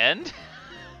this the end?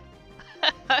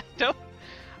 I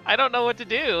don't know what to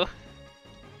do.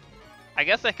 I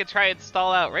guess I could try and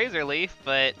stall out Razor Leaf,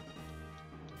 but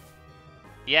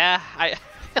yeah, I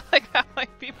feel like that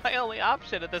might be my only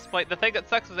option at this point. The thing that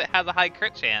sucks is it has a high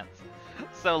crit chance.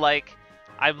 So like,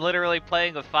 I'm literally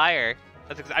playing with fire.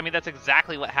 I mean, that's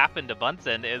exactly what happened to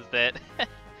Bunsen, is that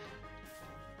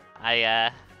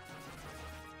I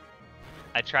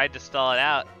tried to stall it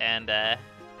out, and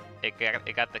it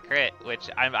got the crit, which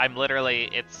I'm literally,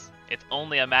 it's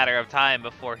only a matter of time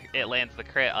before it lands the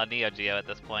crit on Neo Geo at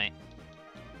this point.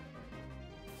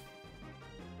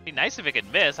 It'd be nice if it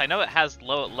could miss. I know it has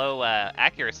low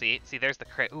accuracy. See, there's the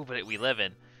crit. Ooh, but we live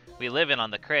in on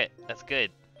the crit. That's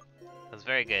good. That's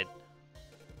very good.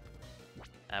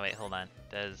 Wait, hold on.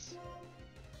 I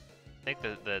think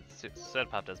the Soda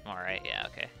Pop does more, right? Yeah,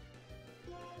 okay.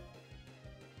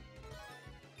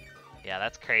 Yeah,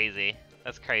 that's crazy.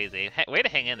 That's crazy. Hey, way to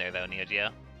hang in there, though, Neo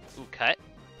Geo. Ooh, cut.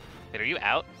 Wait, are you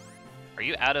out? Are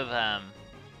you out of, I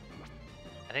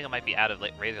think it might be out of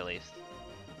Razor Leafs.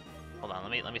 Hold on,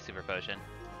 let me Super Potion.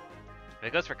 If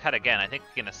it goes for cut again, I think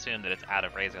we can assume that it's out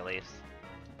of Razor Leafs.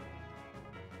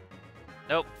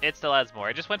 Nope, it still has more.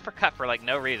 It just went for cut for, like,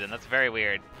 no reason. That's very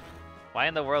weird. Why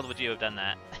in the world would you have done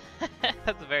that?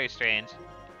 That's very strange.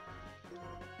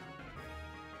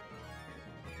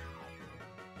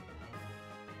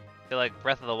 I feel like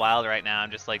Breath of the Wild right now.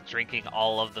 I'm just, like, drinking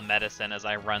all of the medicine as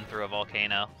I run through a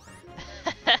volcano.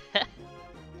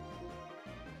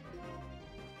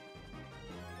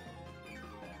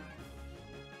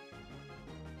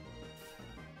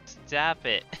 Stop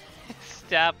it.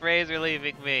 Stop razor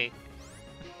leaving me.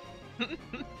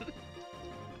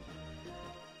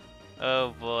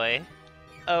 Oh boy.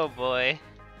 Oh boy.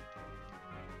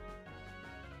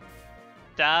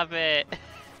 Stop it.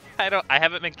 I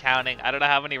haven't been counting. I don't know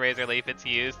how many razor leaf it's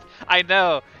used. I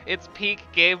know. It's peak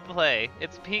gameplay.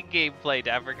 It's peak gameplay,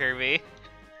 Dapper Kirby.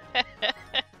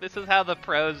 This is how the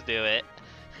pros do it.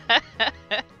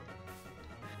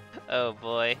 Oh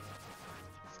boy.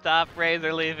 Stop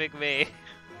razor leaving me.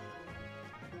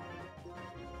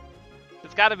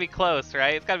 It's gotta be close,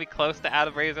 right? It's gotta be close to out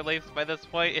of razor leaves by this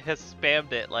point. It has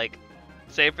spammed it, like,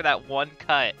 save for that one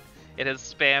cut. It has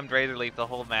spammed razor leaf the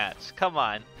whole match. Come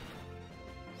on.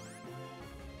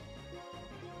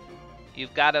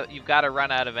 You've gotta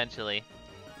run out eventually.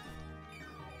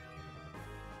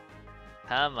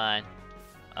 Come on.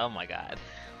 Oh my god.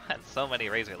 That's so many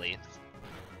razor leaves.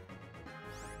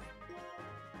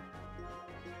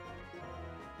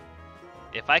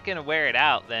 If I can wear it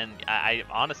out, then I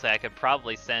honestly I could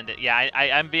probably send it. Yeah,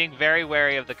 I'm being very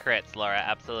wary of the crits, Laura.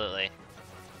 Absolutely.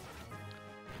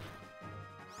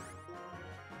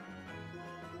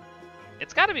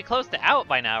 It's got to be close to out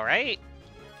by now, right?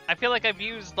 I feel like I've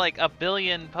used like 1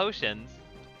 billion potions.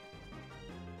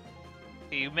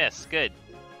 You miss. Good.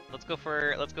 Let's go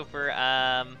for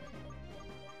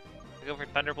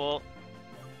Thunderbolt.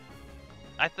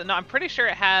 No, I'm pretty sure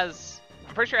it has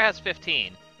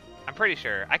 15. I'm pretty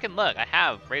sure. I can look. I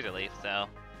have Razor Leaf, so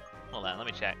hold on, let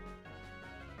me check.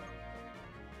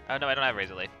 Oh no, I don't have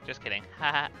Razor Leaf. Just kidding.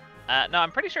 Haha. No,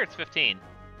 I'm pretty sure it's 15.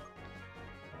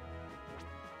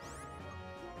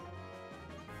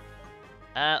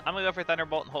 I'm gonna go for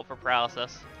Thunderbolt and hope for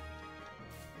Paralysis.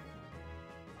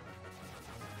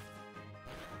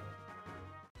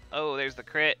 Oh, there's the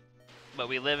crit, but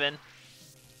we live in.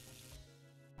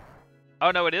 Oh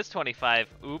no, it is 25.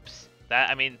 Oops.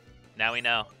 I mean, now we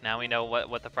know. Now we know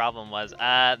what the problem was.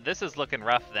 This is looking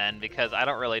rough then, because I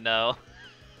don't really know.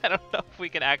 I don't know if we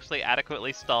can actually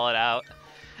adequately stall it out.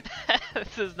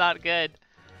 This is not good.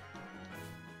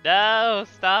 No,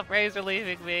 stop razor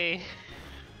leaving me.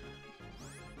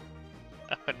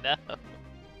 Oh no.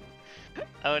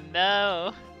 Oh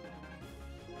no.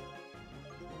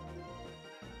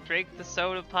 Drink the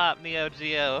soda pop, Neo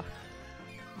Geo.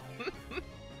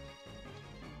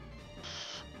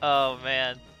 Oh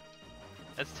man.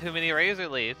 That's too many razor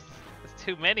leaves. That's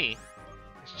too many.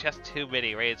 There's just too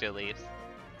many razor leaves.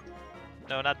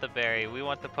 No, not the berry. We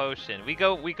want the potion. We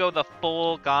go the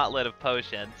full gauntlet of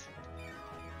potions.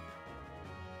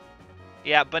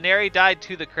 Yeah, Baneri died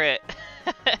to the crit.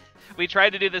 We tried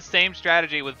to do the same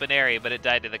strategy with Baneri, but it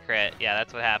died to the crit. Yeah,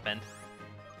 that's what happened.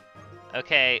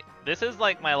 Okay, this is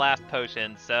like my last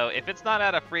potion, so if it's not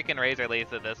out of freaking razor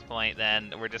leaves at this point,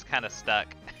 then we're just kind of stuck.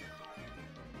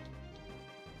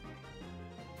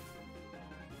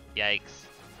 Yikes.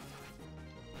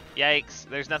 Yikes,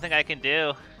 there's nothing I can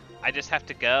do. I just have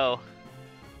to go.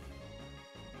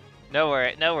 No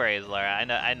worries, Laura.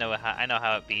 I know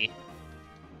how it be.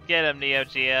 Get him, Neo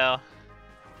Geo.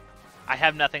 I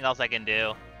have nothing else I can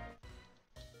do.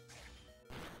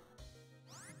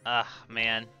 Ugh,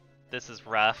 man. This is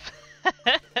rough.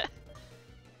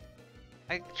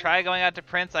 I could try going out to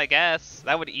Prince, I guess.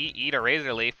 That would eat a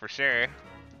razor leaf for sure.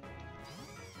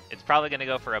 It's probably gonna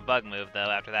go for a bug move though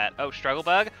after that. Oh, struggle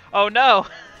bug? Oh no!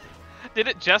 Did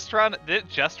it just run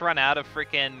out of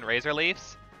freaking razor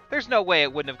leaves? There's no way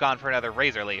it wouldn't have gone for another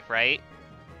razor leaf, right?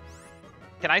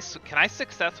 Can I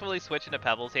successfully switch into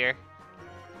pebbles here?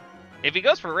 If he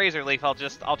goes for razor leaf, I'll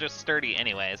just sturdy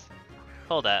anyways.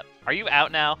 Hold up. Are you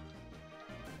out now?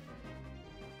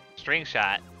 String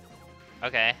shot.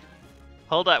 Okay.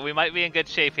 Hold up. We might be in good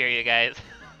shape here, you guys.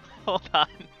 Hold on.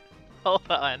 Hold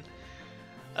on.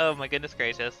 Oh my goodness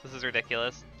gracious. This is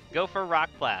ridiculous. Go for rock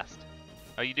blast.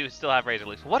 Oh, you do still have razor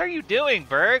leaves. What are you doing,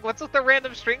 Berg? What's with the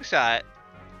random string shot?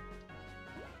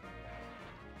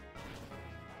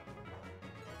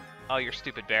 Oh, you're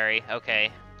stupid, Barry.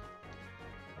 Okay.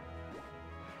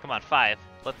 Come on, 5.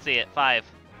 Let's see it. 5.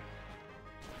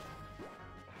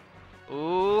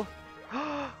 Ooh.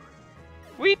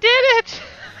 We did it!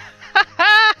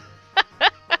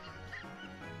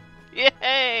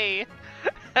 Yay!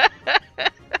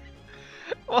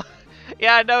 Well,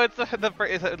 yeah, I know it's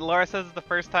Laura says it's the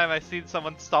first time I've seen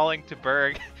someone stalling to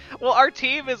Berg. Well, our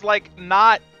team is like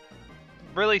not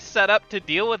really set up to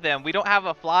deal with them. We don't have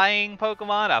a flying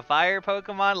Pokemon, a fire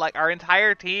Pokemon. Like our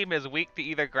entire team is weak to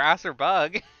either grass or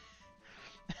bug.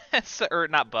 So, or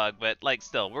not bug, but like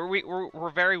still, we're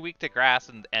very weak to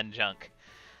grass and junk.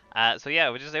 So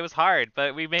yeah, it was hard,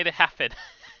 but we made it happen.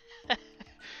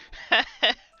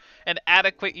 An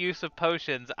adequate use of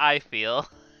potions, I feel.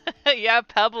 Yeah,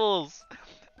 Pebbles.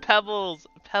 Pebbles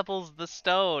the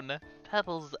stone.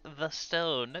 Pebbles the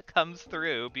stone comes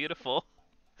through. Beautiful.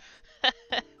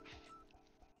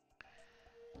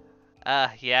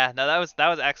 Yeah, no, that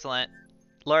was excellent.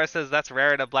 Laura says that's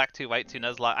rare in a black 2 white 2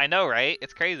 Nuzlocke. I know, right?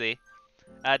 It's crazy.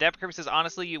 Dapper Kirby says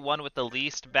honestly you won with the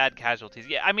least bad casualties.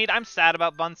 Yeah, I mean I'm sad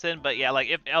about Bunsen, but yeah, like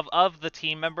if of the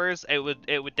team members, it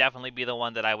would definitely be the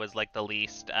one that I was like the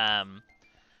least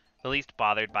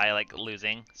bothered by like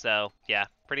losing. So yeah,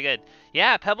 pretty good.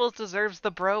 Yeah, Pebbles deserves the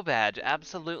bro badge.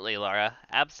 Absolutely, Laura.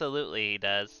 Absolutely he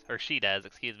does, or she does.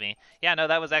 Excuse me. Yeah, no,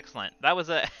 that was excellent. That was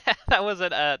a that was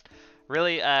a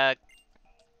really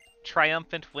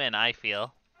triumphant win. I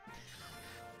feel.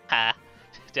 Ha.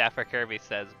 Dapper Kirby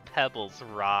says Pebbles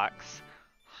rocks.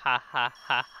 Ha ha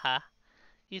ha ha.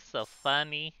 He's so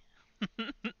funny.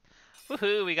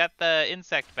 Woohoo! We got the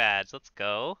insect badge. Let's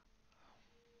go.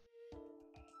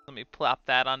 Let me plop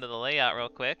that onto the layout real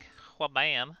quick.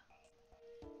 Wha-bam.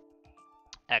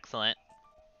 Excellent.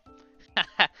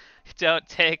 Don't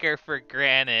take her for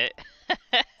granted.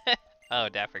 Oh,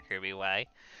 Dapper Kirby, why?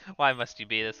 Why must you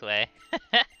be this way?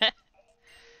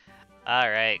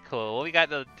 Alright, cool. Well, we got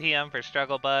the TM for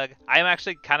Struggle Bug. I'm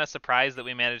actually kind of surprised that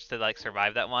we managed to like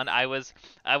survive that one. I was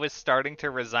starting to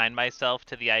resign myself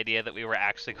to the idea that we were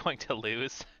actually going to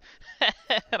lose.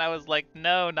 And I was like,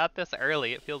 no, not this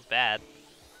early. It feels bad.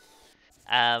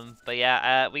 But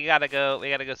yeah, we gotta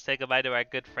go say goodbye to our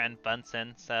good friend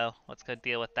Bunsen. So let's go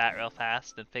deal with that real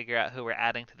fast and figure out who we're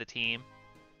adding to the team.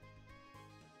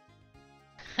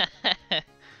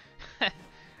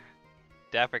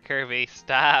 Dapper Kirby,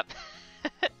 stop.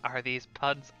 Are these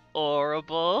puns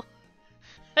horrible?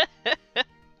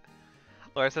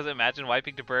 Laura says, imagine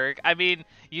wiping to Berg. I mean,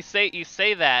 you say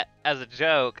that as a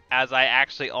joke, as I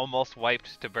actually almost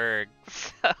wiped to Berg.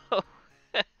 So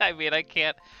I mean, I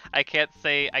can't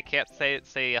say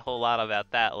a whole lot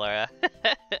about that, Laura.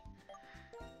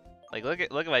 Like, look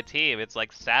at my team. It's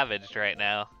like savaged right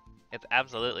now. It's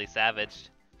absolutely savaged.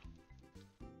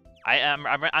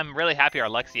 I'm really happy our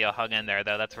Luxio hung in there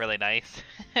though. That's really nice.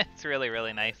 It's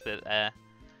really nice that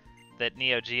that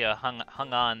Neo Geo hung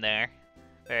on there.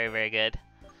 Very good.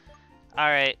 All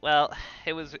right. Well,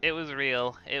 it was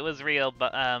real. It was real,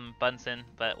 but Bunsen.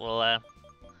 But we'll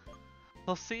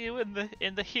see you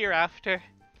in the hereafter.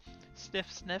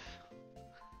 Sniff sniff.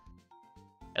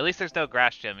 At least there's no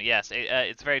grass gym. Yes,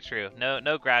 it's very true.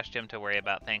 No grass gym to worry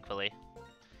about, thankfully.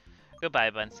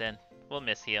 Goodbye, Bunsen. We'll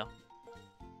miss you.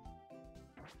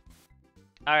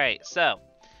 Alright, so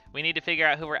we need to figure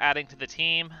out who we're adding to the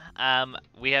team.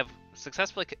 We have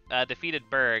successfully defeated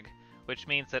Berg, which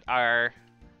means that our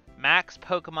max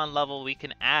Pokemon level we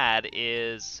can add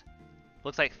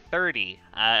looks like 30.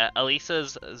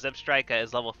 Elisa's Zebstrika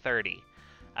is level 30.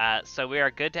 So we are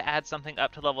good to add something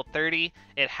up to level 30.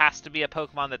 It has to be a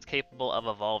Pokemon that's capable of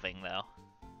evolving, though.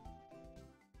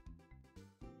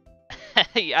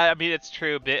 Yeah, I mean, it's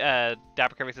true.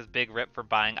 Dapper Kirby says big rip for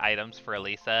buying items for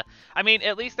Elisa. I mean,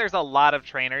 at least there's a lot of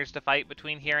trainers to fight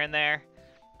between here and there.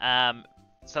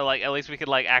 So, like, at least we could,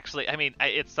 like, actually... I mean,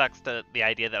 it sucks to the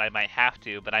idea that I might have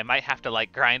to, but I might have to,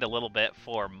 like, grind a little bit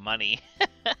for money.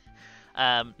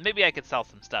 Maybe I could sell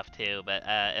some stuff, too, but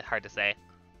it's hard to say.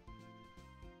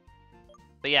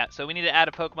 But yeah, so we need to add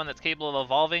a Pokemon that's capable of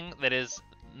evolving that is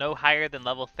no higher than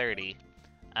level 30.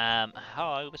 Oh,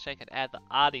 I wish I could add the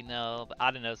Audino, but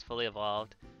Audino's fully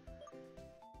evolved.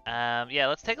 Yeah,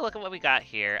 let's take a look at what we got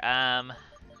here.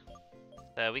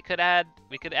 So we could add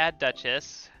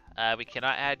Duchess. We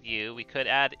cannot add you. We could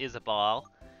add Isabelle.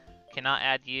 Cannot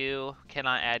add you.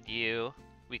 Cannot add you.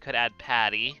 We could add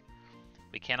Patty.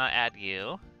 We cannot add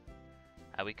you.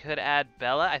 We could add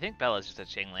Bella. I think Bella's just a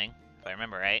Chingling, if I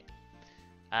remember right.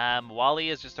 Wally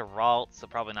is just a Ralt, so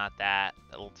probably not that.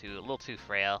 A little too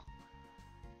frail.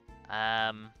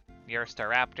 You're a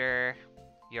Staraptor.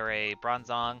 You're a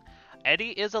Bronzong.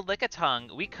 Eddie is a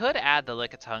Lickitung. We could add the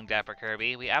Lickitung, Dapper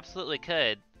Kirby. We absolutely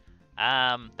could.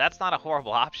 That's not a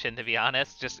horrible option, to be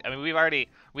honest. I mean,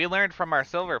 we learned from our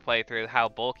Silver playthrough how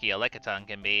bulky a Lickitung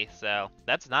can be, so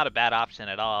that's not a bad option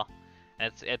at all.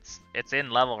 And it's in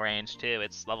level range too.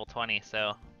 It's level 20,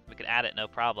 so we could add it no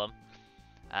problem.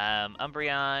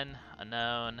 Umbreon,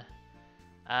 unknown.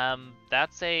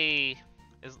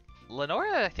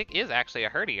 Lenora, I think, is actually a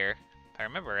Herdier, if I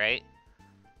remember right.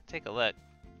 Take a look,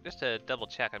 just to double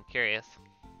check. I'm curious.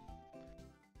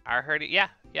 Our Herdier,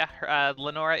 yeah.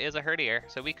 Lenora is a Herdier,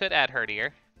 so we could add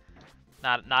Herdier.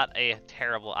 Not a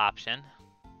terrible option.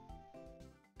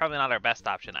 Probably not our best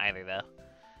option either, though.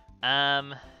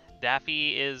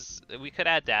 Daffy is. We could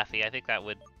add Daffy. I think that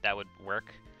would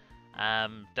work.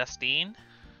 Dustine.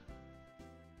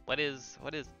 What is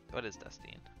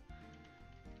Dustine?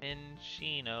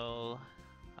 Minccino.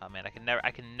 Oh man,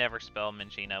 I can never spell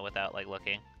Minccino without like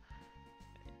looking.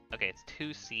 Okay, it's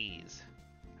 2 C's.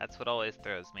 That's what always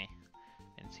throws me.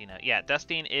 Minccino. Yeah,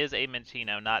 Dustine is a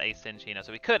Minccino, not a Cinccino,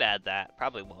 so we could add that.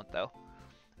 Probably won't though.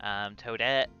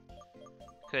 Toadette.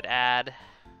 Could add.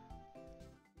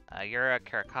 Yura,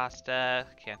 Caracosta.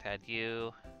 Can't add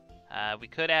you. We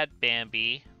could add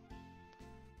Bambi.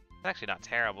 It's actually not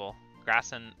terrible.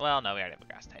 Grassin. Well, no, we already have a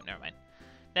grass type. Never mind.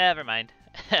 Never mind.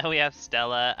 We have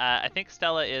Stella. I think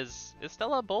Stella is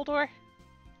Stella a Boldore?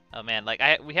 Oh man, like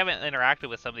we haven't interacted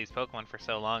with some of these Pokemon for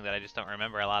so long that I just don't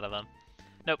remember a lot of them.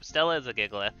 Nope, Stella is a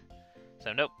Gigalith.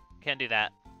 So nope, can't do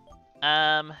that.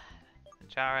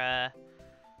 Jara.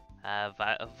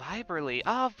 Viberly.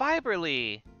 Oh,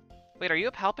 Viberly! Wait, are you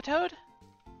a Palpitoad?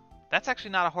 That's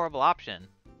actually not a horrible option.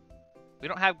 We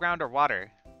don't have ground or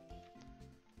water.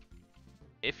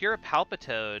 If you're a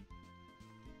Palpitoad,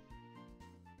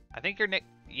 I think you're Nick.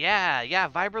 Yeah,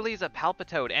 Viberly's a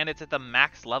Palpitoad, and it's at the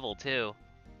max level too.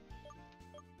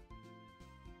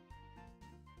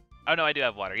 Oh no, I do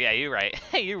have water. Yeah, you're right.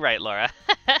 You're right, Laura.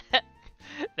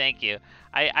 Thank you.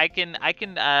 I can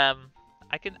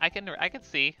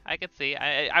see.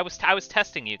 I was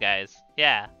testing you guys.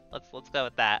 Yeah, let's go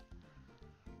with that.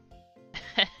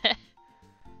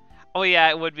 Oh yeah,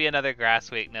 it would be another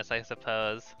grass weakness, I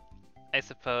suppose.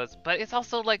 But it's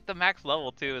also like the max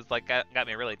level too is like got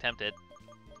me really tempted.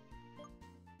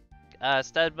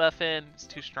 Stud Muffin is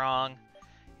too strong.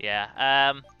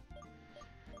 Yeah.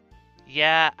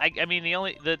 Yeah, I mean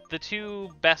the two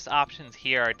best options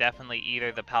here are definitely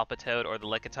either the Palpitoad or the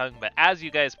Lickitung, but as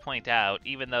you guys point out,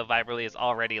 even though Viberly is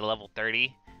already level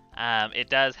 30, it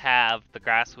does have the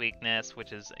grass weakness,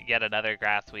 which is yet another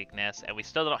grass weakness, and we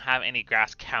still don't have any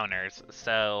grass counters,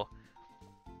 so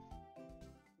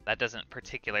that doesn't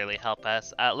particularly help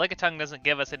us. Lickitung doesn't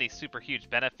give us any super huge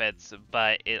benefits,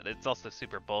 but it's also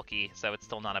super bulky, so it's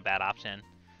still not a bad option.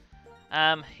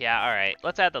 Yeah, alright,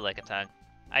 let's add the Lickitung.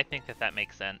 I think that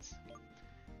makes sense.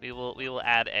 We will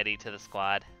add Eddie to the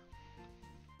squad.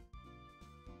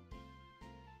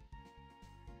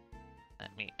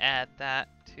 Let me add that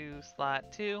to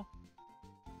slot 2.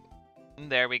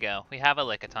 There we go. We have a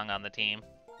Lickitung on the team.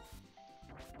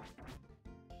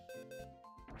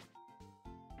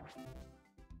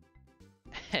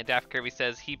 Daft Kirby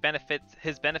says his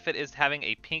benefit is having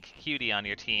a pink cutie on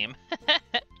your team.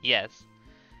 Yes.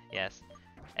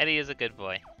 Eddie is a good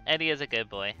boy.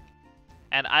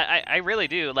 And I really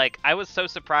do, like, I was so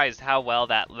surprised how well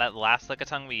that last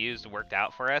Lickitung we used worked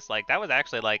out for us. Like, that was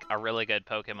actually, like, a really good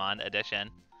Pokemon addition.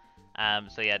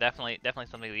 So yeah, definitely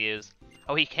something to use.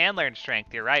 Oh, he can learn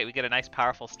Strength, you're right. We get a nice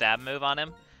powerful stab move on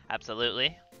him.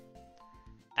 Absolutely.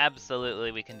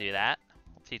 Absolutely, we can do that.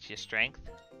 We'll teach you Strength.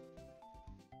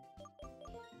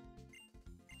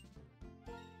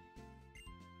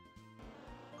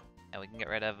 And we can get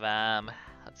rid of,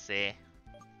 let's see.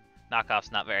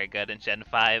 Knockoff's not very good in Gen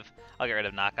 5. I'll get rid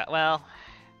of Knockoff. Well,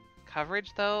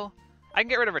 coverage though? I can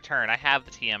get rid of Return. I have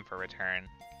the TM for Return.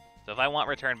 So if I want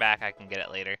Return back, I can get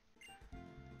it later.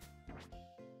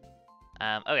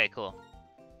 Okay, cool.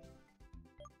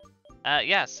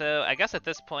 Yeah, so I guess at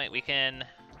this point we can...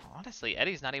 Honestly,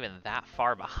 Eddie's not even that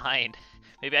far behind.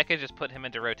 Maybe I could just put him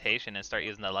into rotation and start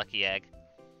using the Lucky Egg.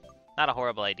 Not a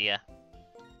horrible idea.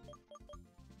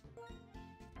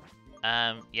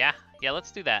 Yeah,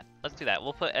 let's do that.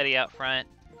 We'll put Eddie out front,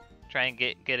 try and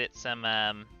get it some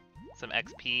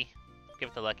XP, give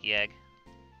it the Lucky Egg.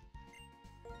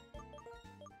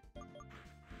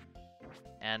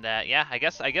 And yeah, I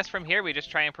guess from here we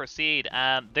just try and proceed.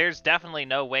 There's definitely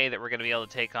no way that we're gonna be able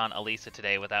to take on Elisa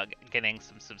today without getting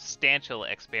some substantial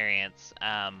experience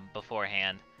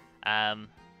beforehand.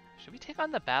 Should we take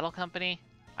on the Battle Company?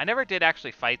 I never did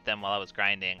actually fight them while I was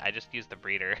grinding. I just used the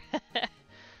breeder.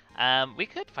 We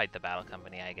could fight the Battle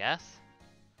Company, I guess.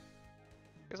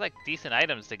 There's like decent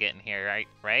items to get in here,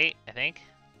 right? I think.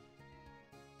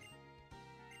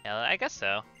 Yeah, I guess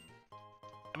so.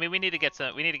 I mean, we need to get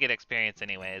experience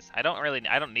anyways. I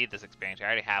don't need this experience. I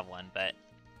already have one, but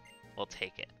we'll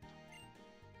take it.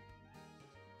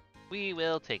 We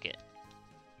will take it.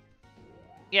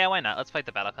 Yeah, why not? Let's fight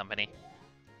the Battle Company.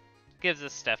 Gives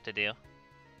us stuff to do.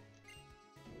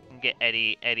 And get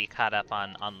Eddie caught up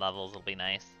on levels will be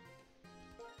nice.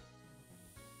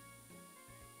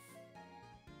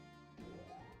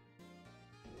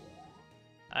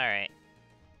 Alright.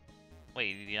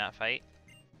 Wait, did you not fight?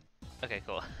 Okay,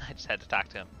 cool. I just had to talk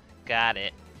to him. Got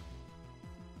it.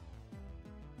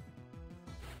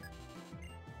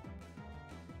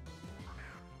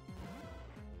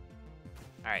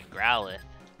 Alright,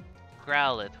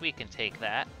 Growlithe. We can take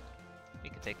that. We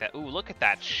can take that. Ooh, look at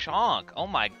that chonk. Oh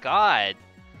my god.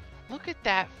 Look at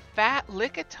that fat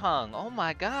Lickitung. Oh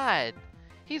my god.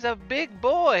 He's a big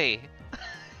boy.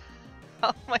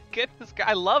 Oh my goodness,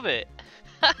 I love it.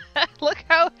 Look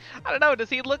how, I don't know, does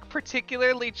he look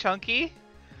particularly chunky?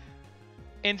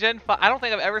 In Gen 5, I don't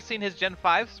think I've ever seen his Gen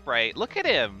 5 sprite. Look at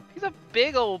him. He's a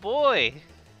big old boy.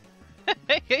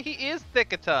 He is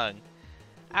Thickatung.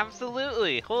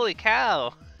 Absolutely. Holy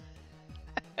cow.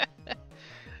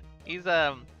 He's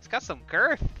got some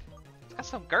girth. He's got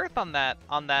some girth on that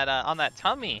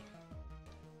tummy.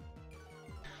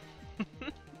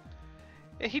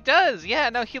 He does. Yeah,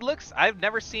 no, he looks, I have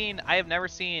never seen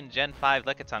Gen 5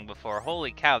 Lickitung before.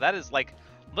 Holy cow. That is like,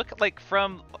 look, like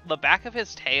from the back of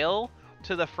his tail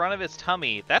to the front of his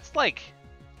tummy. That's like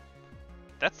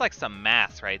some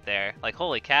mass right there. Like,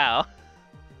 holy cow.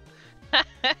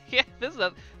 Yeah, this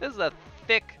is a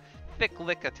thick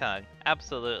Lickitung.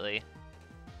 Absolutely.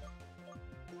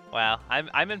 Wow,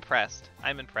 I'm impressed.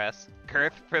 I'm impressed.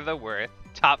 Girth for the worth.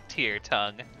 Top tier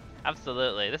tongue.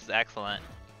 Absolutely. This is excellent.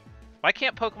 Why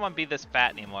can't Pokemon be this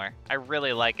fat anymore? I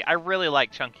really like it. I really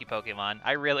like chunky Pokemon.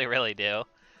 I really, really do.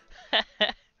 Oh,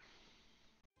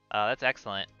 that's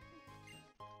excellent.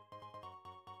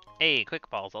 Hey, quick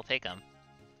balls. I'll take them.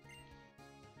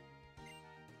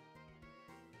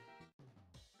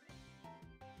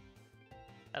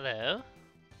 Hello?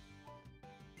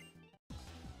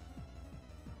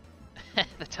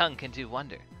 The tongue can do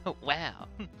wonder. Oh, wow.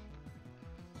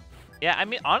 Yeah, I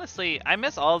mean, honestly, I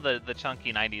miss all the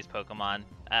chunky 90s Pokemon,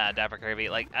 Dapper Kirby.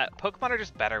 Like, Pokemon are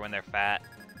just better when they're fat.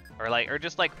 Or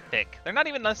just, like, thick. They're not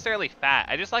even necessarily fat.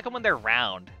 I just like them when they're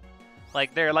round.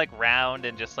 Like, they're, like, round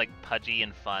and just, like, pudgy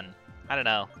and fun. I don't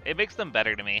know. It makes them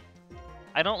better to me.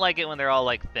 I don't like it when they're all,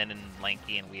 like, thin and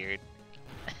lanky and weird.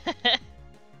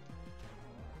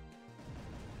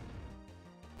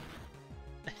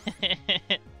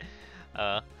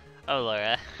 Oh,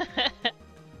 Laura.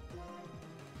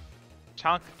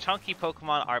 Chunky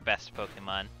Pokemon are best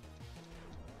Pokemon.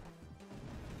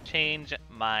 Change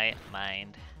my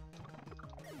mind.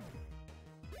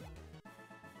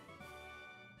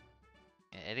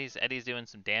 Yeah, Eddie's doing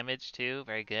some damage too.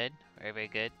 Very good. Very, very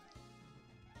good.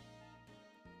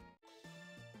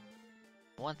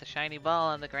 Want the shiny ball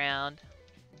on the ground.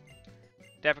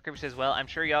 Dapper Kirby says, well, I'm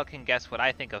sure y'all can guess what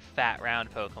I think of fat,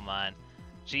 round Pokemon.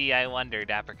 Gee, I wonder,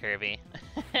 Dapper Kirby.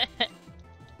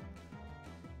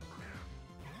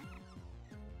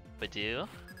 Badoo? Oh,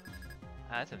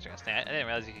 that's interesting. I didn't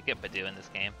realize you could get Badoo in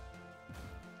this game.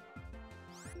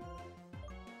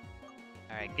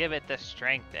 Alright, give it the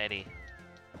strength, Eddie.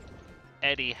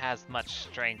 Eddie has much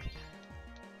strength.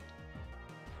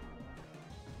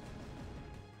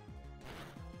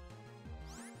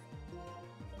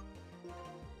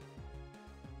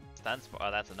 Stun Spore.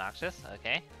 Oh, that's obnoxious.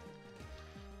 Okay.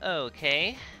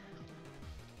 Okay.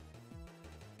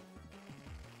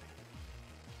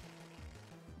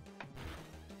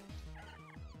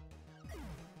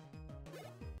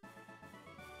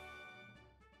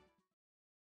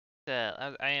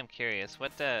 I am curious.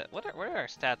 What are our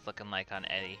stats looking like on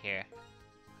Eddie here?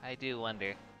 I do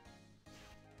wonder.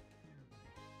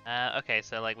 Okay,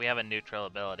 so like we have a neutral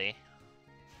ability,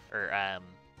 or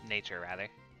nature rather.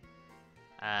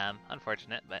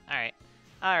 Unfortunate, but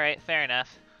alright, fair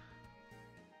enough.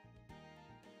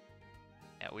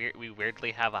 Yeah, we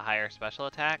weirdly have a higher special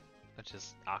attack, which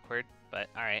is awkward, but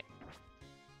alright.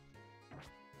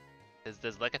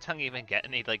 Does Lickitung even get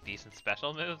any like decent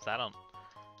special moves? I don't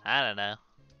know.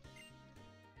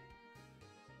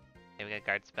 Okay, we got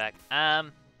guard spec. I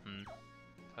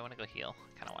want to go heal.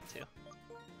 I kind of want to.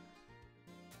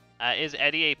 Is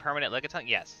Eddie a permanent Lickitung?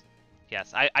 Yes.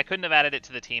 Yes. I couldn't have added it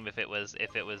to the team if it was the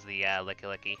Licky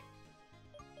Licky.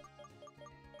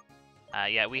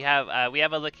 Yeah, we have a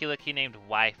Licky Licky named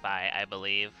Wi-Fi, I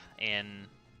believe. I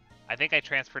think I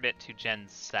transferred it to Gen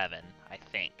 7. I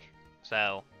think.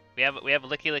 So we have a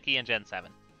Licky Licky in Gen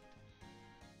 7.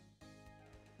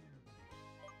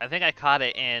 I think I caught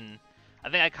it in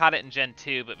Gen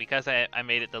 2, but because I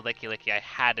made it the Licky Licky, I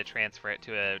had to transfer it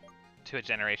to a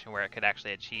generation where it could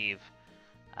actually achieve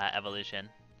evolution.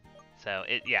 So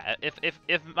yeah,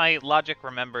 if my logic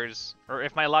remembers, or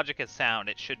if my logic is sound,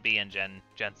 it should be in Gen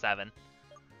 7.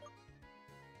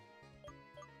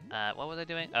 What was I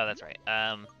doing? Oh, that's right.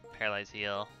 Paralyze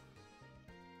heal.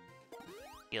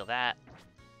 Heal that.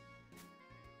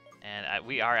 And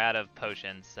we are out of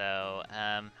potions, so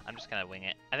I'm just gonna wing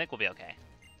it. I think we'll be okay.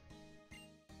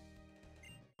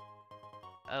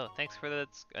 Oh, thanks for the...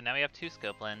 Now we have 2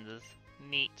 scope lenses.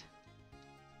 Neat.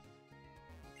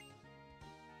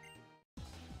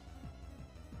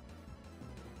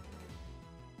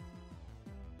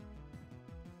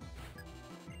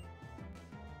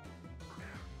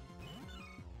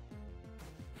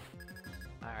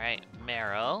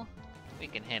 Meryl. We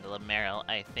can handle a Meryl,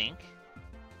 I think.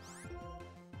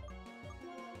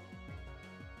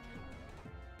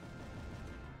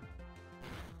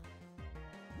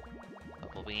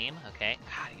 Bubble Beam, okay.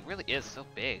 God, he really is so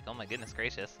big. Oh my goodness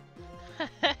gracious.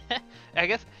 I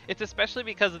guess it's especially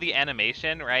because of the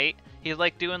animation, right? He's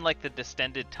like doing like the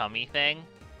distended tummy thing.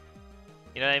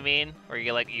 You know what I mean? Where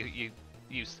you like you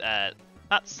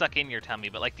not suck in your tummy,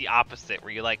 but like the opposite,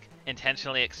 where you like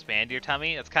intentionally expand your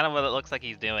tummy. That's kind of what it looks like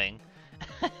he's doing.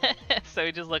 So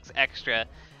he just looks extra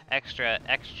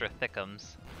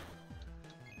thickums.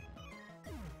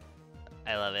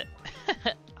 I love it.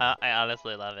 I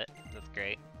honestly love it. That's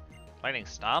great. Lightning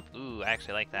Stomp? Ooh, I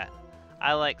actually like that.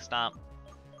 I like Stomp.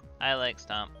 I like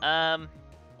Stomp. Yeah,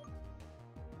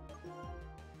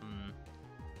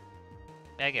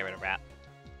 get rid of Wrap.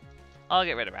 I'll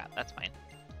get rid of Wrap. That's fine.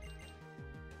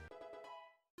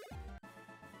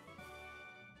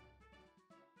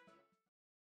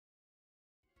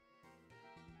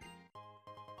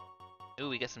 Ooh,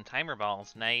 we get some timer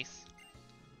balls. Nice.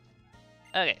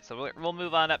 Okay, so we'll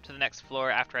move on up to the next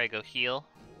floor after I go heal.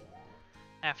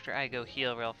 After I go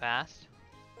heal real fast.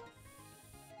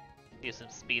 Do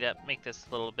some speed up, make this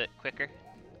a little bit quicker.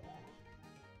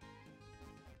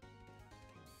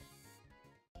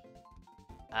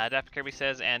 Dr. Kirby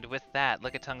says, and with that,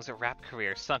 Lickitung's rap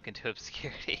career sunk into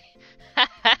obscurity.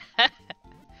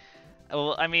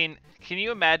 Well, I mean, can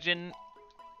you imagine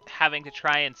having to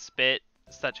try and spit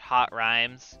such hot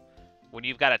rhymes when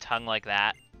you've got a tongue like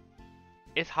that?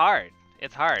 It's hard.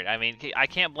 It's hard. I mean, I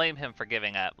can't blame him for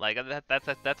giving up. Like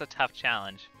that's a tough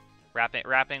challenge.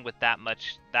 Rapping with that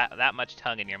much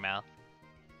tongue in your mouth.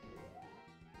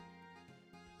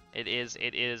 It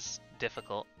is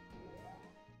difficult.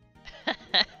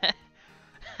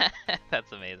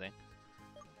 That's amazing.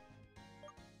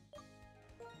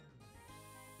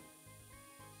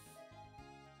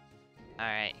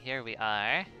 Alright, here we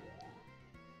are.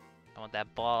 I want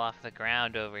that ball off the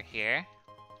ground over here.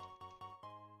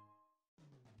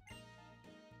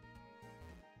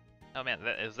 Oh man,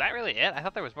 is that really it? I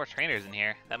thought there was more trainers in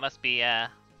here. That must be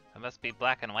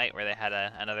Black and White where they had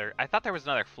another... I thought there was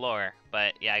another floor,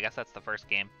 but yeah, I guess that's the first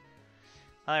game.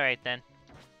 Alright then.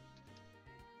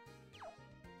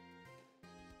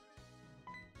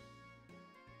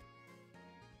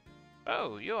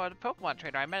 Oh, you are the Pokemon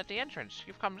trainer I met at the entrance.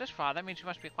 You've come this far, that means you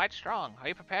must be quite strong. Are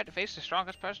you prepared to face the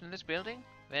strongest person in this building?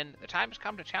 Then the time has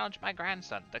come to challenge my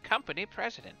grandson, the company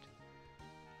president.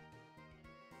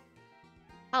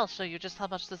 I'll show you just how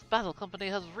much this battle company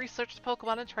has researched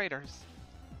Pokemon and trainers.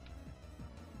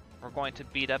 We're going to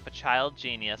beat up a child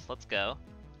genius. Let's go.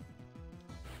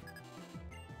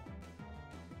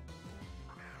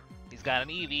 He's got an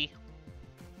Eevee.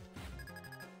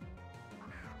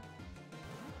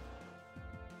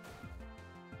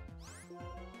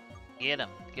 Get him.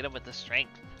 Get him with the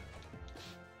strength.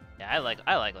 Yeah, I like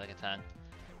Lickitung.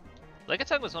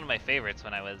 Lickitung was one of my favorites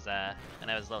when I was a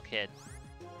little kid.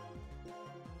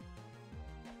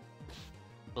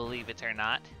 Believe it or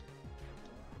not.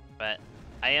 But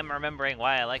I am remembering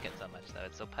why I like it so much, though.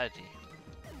 It's so pudgy.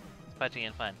 It's pudgy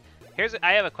and fun.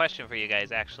 I have a question for you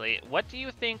guys, actually. What do you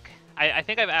think... I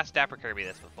think I've asked Dapper Kirby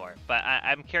this before, but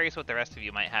I'm curious what the rest of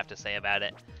you might have to say about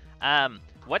it.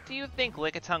 What do you think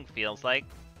Lickitung feels like?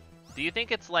 Do you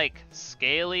think it's, like,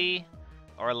 scaly,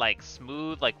 or, like,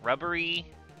 smooth, like, rubbery?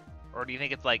 Or do you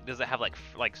think it's like, does it have like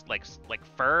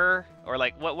fur? Or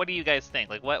like, what do you guys think?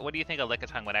 Like, what do you think a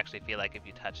Lickitung would actually feel like if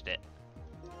you touched it?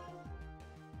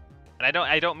 And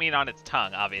I don't mean on its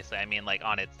tongue, obviously. I mean like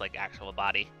on its like actual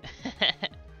body.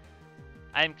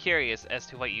 I'm curious as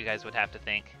to what you guys would have to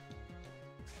think.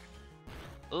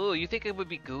 Ooh, you think it would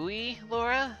be gooey,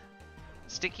 Laura?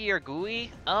 Sticky or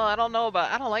gooey? Oh, I don't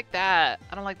like that.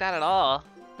 I don't like that at all.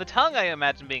 The tongue I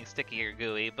imagine being sticky or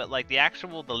gooey, but like the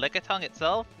Lickitung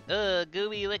itself? Ugh,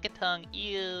 gooey Lickitung,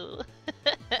 ew.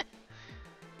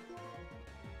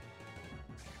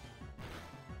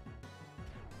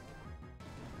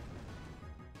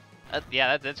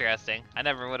 Yeah, that's interesting. I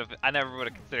never would have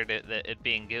considered it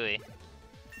being gooey.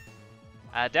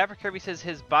 Dapper Kirby says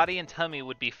his body and tummy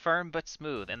would be firm but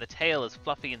smooth, and the tail is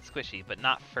fluffy and squishy, but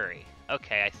not furry.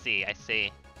 Okay, I see.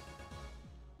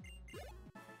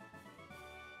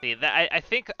 See, that I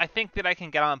think that I can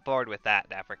get on board with that,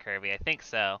 Dapper Kirby. I think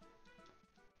so.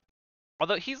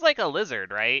 Although he's like a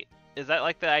lizard, right? Is that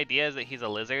like the idea? Is that he's a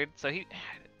lizard? So he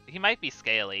might be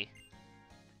scaly.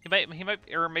 He might,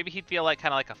 or maybe he'd feel like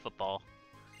kind of like a football,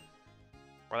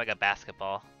 or like a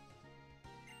basketball.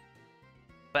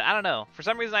 But I don't know. For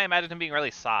some reason, I imagine him being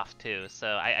really soft too. So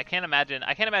I can't imagine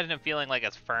him feeling like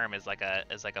as firm as like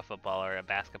a football or a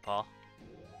basketball.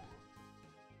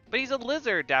 But he's a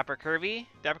lizard, Dapper Kirby.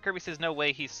 Dapper Kirby says no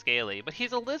way he's scaly, but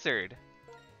he's a lizard.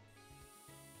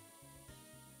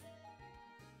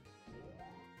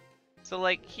 So,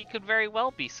 like, he could very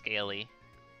well be scaly.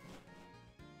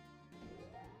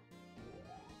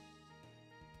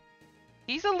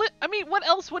 He's I mean, what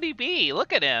else would he be?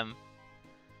 Look at him.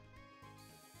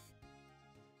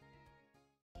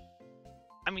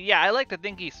 I mean, yeah, I like to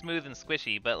think he's smooth and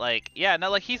squishy, but like, yeah, no,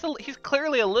 like he's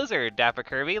clearly a lizard, Dapper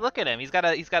Kirby. Look at him. He's got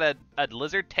a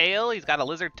lizard tail. He's got a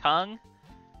lizard tongue.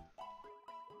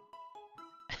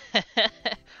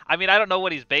 I mean, I don't know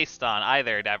what he's based on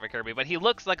either, Dapper Kirby, but he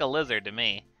looks like a lizard to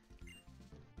me.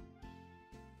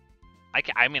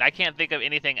 I mean, I can't think of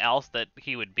anything else that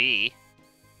he would be.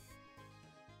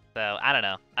 So, I don't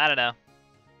know. I don't know.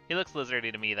 He looks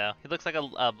lizardy to me, though. He looks like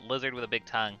a lizard with a big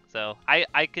tongue. So,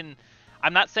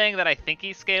 I'm not saying that I think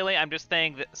he's scaly. I'm just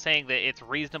saying that it's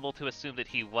reasonable to assume that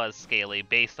he was scaly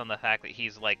based on the fact that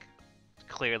he's, like,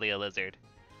 clearly a lizard.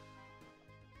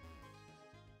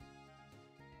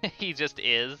 He just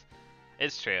is.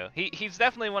 It's true. He's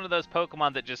definitely one of those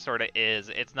Pokemon that just sort of is.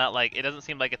 It's not like, it doesn't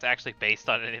seem like it's actually based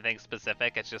on anything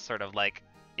specific. It's just sort of like,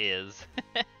 is.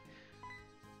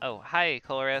 Oh, hi,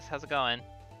 Colores. How's it going?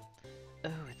 Oh,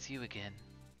 it's you again.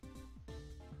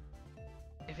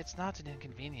 If it's not an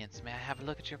inconvenience, may I have a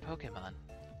look at your Pokemon?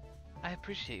 I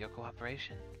appreciate your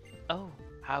cooperation. Oh,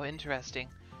 how interesting.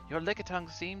 Your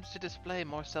Lickitung seems to display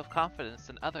more self-confidence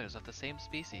than others of the same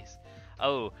species.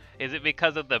 Oh, is it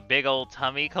because of the big old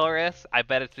tummy, Colores? I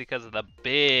bet it's because of the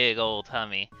big old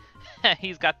tummy.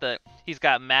 He's got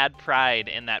mad pride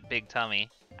in that big tummy.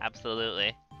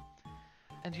 Absolutely.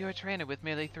 And you're a trainer with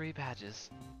merely 3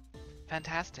 badges.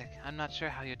 Fantastic. I'm not sure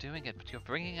how you're doing it, but you're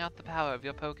bringing out the power of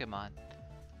your Pokemon.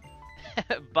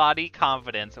 Body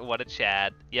confidence. What a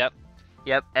Chad. Yep.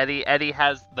 Yep. Eddie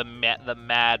has the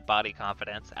mad body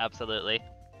confidence. Absolutely.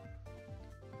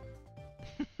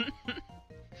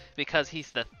 Because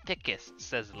he's the thickest,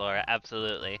 says Laura.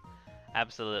 Absolutely.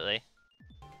 Absolutely.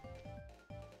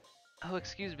 Oh,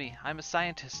 excuse me. I'm a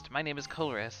scientist. My name is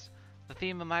Colores. The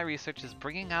theme of my research is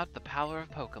bringing out the power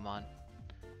of Pokemon.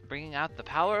 Bringing out the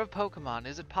power of Pokemon.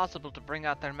 Is it possible to bring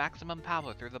out their maximum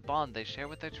power through the bond they share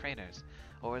with their trainers?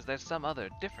 Or is there some other,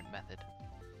 different method?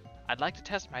 I'd like to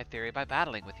test my theory by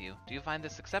battling with you. Do you find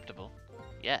this acceptable?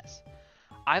 Yes.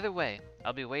 Either way,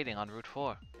 I'll be waiting on Route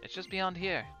 4. It's just beyond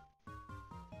here.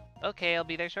 Okay, I'll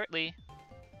be there shortly.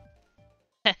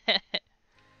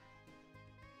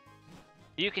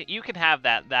 You can have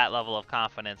that level of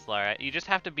confidence, Laura. You just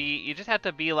have to be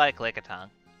like Lickitung.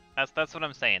 That's what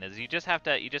I'm saying. Is you just have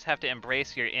to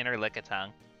embrace your inner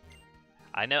Lickitung.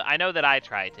 I know that I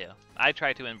try to. I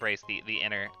try to embrace the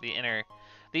inner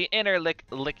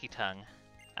Lickitung.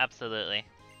 Absolutely.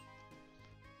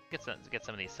 Get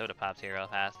some of these soda pops here real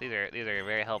fast. These are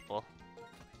very helpful.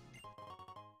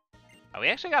 Oh, we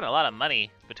actually got a lot of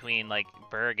money between like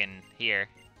Berg and here.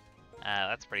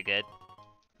 That's pretty good.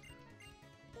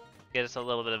 Get us a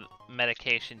little bit of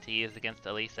medication to use against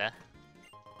Elisa.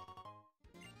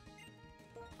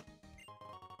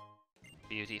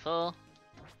 Beautiful.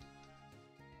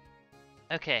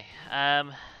 Okay,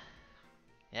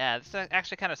 yeah, this is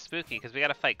actually kind of spooky because we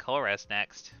gotta fight Colress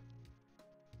next.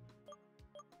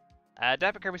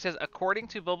 Dapper Kirby says, according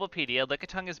to Bulbapedia,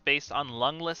 Lickitung is based on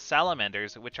lungless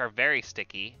salamanders, which are very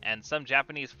sticky, and some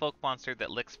Japanese folk monster that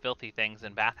licks filthy things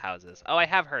in bathhouses. Oh, I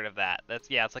have heard of that.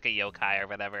 Yeah, it's like a yokai or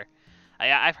whatever.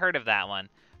 I've heard of that one.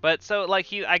 But so,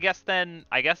 like, I guess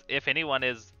if anyone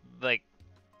is like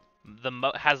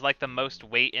has like the most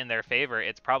weight in their favor,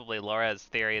 it's probably Laura's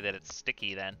theory that it's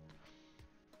sticky then.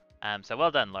 So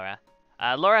well done, Laura.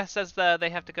 Laura says they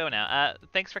have to go now.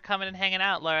 Thanks for coming and hanging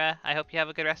out, Laura. I hope you have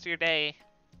a good rest of your day.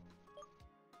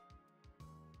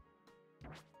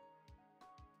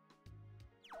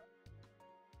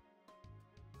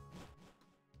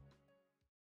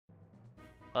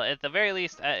 Well, at the very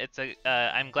least,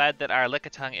 I'm glad that our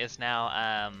Lickitung is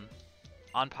now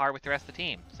on par with the rest of the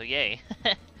team. So yay.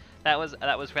 That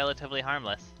was relatively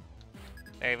harmless.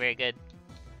 Very, very good.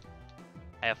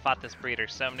 I have fought this breeder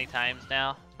so many times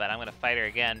now, but I'm gonna fight her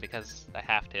again because I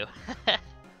have to.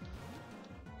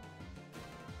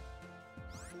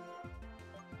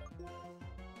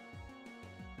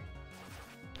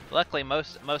 Luckily,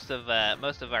 most of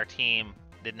our team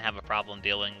didn't have a problem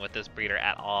dealing with this breeder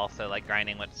at all, so like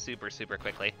grinding went super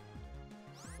quickly.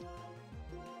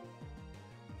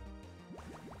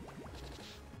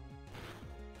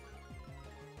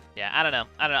 Yeah, I don't know.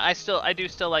 I do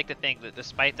still like to think that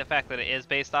despite the fact that it is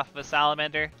based off of a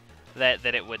salamander, that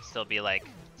it would still be like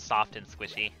soft and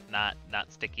squishy, not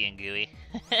sticky and gooey.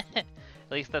 At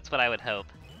least that's what I would hope.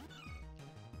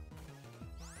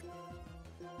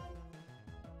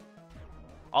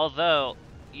 Although,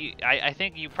 I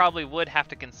think you probably would have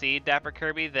to concede, Dapper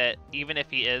Kirby, that even if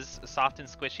he is soft and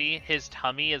squishy, his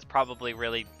tummy is probably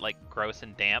really, like, gross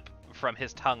and damp from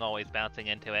his tongue always bouncing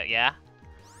into it, yeah?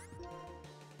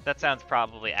 That sounds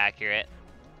probably accurate.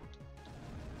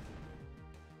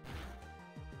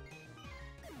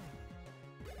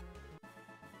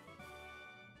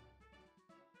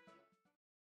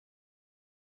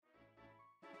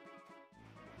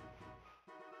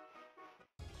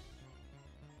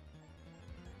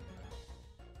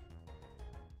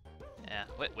 Yeah,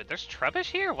 wait, there's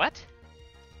Trubbish here? What?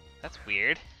 That's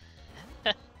weird.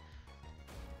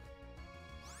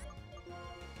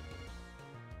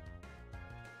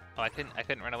 Oh, I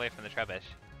couldn't run away from the Trubbish.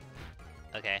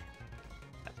 Okay.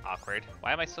 That's awkward.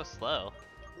 Why am I so slow?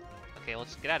 Okay, well,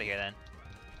 just get out of here then.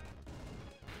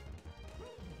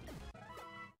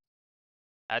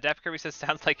 Dapper Kirby says,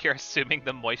 sounds like you're assuming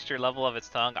the moisture level of its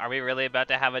tongue. Are we really about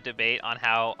to have a debate on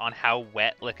how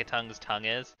wet Lickitungu's tongue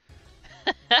is?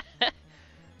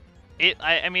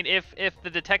 I mean, if the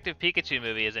Detective Pikachu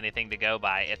movie is anything to go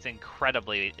by, it's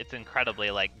incredibly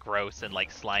like gross and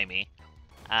like slimy.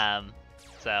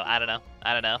 So I don't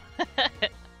know.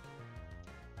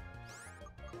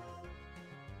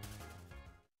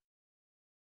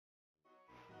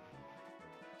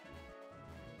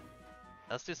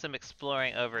 Let's do some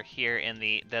exploring over here in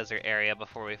the desert area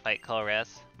before we fight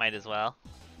Colress. Might as well.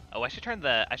 Oh, I should turn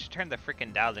the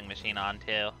freaking dowsing machine on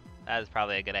too. That is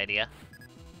probably a good idea.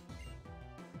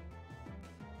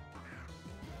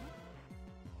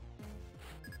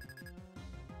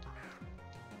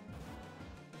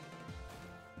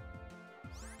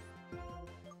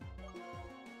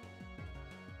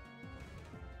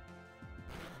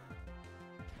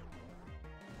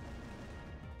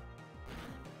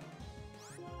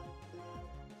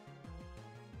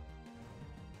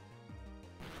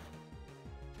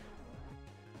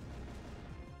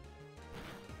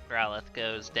 Growlithe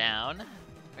goes down.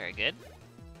 Very good.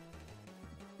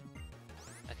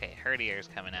 Okay, Hertier's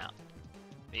coming out.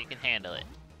 But you can handle it.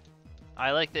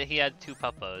 I like that he had two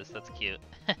Puppos. That's cute.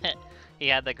 He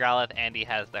had the Growlithe and he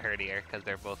has the Hertier because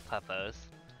they're both Puppos.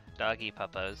 Doggy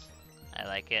Puppos. I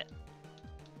like it.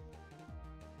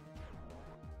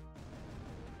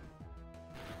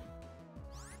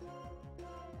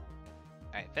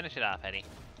 Alright, finish it off, Eddie.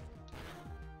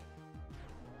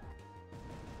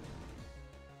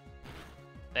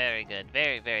 Very good.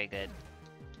 Very, very good.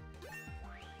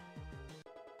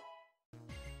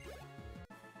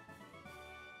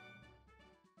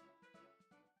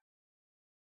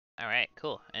 Alright,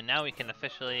 cool. And now we can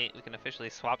officially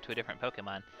swap to a different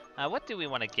Pokemon. What do we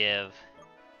want to give?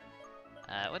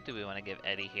 What do we want to give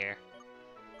Eddie here?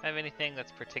 Have anything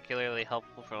that's particularly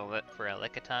helpful for a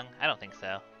Lickitung? I don't think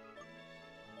so.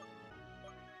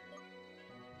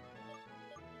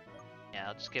 Yeah,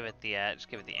 I'll just give it the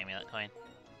amulet coin.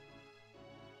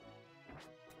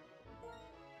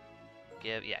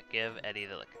 Give Eddie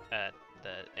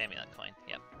the amulet coin.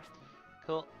 Yep.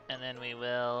 Cool. And then we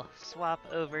will swap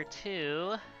over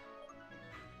to,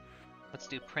 let's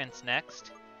do Prince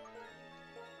next.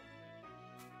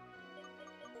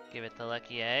 Give it the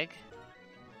lucky egg.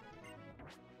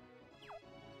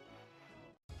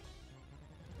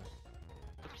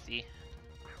 Oopsie.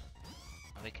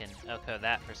 We can OHKO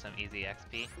that for some easy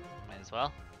XP. Might as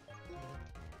well.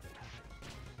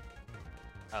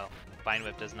 Oh, Vine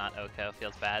Whip does not OHKO.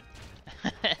 Feels bad.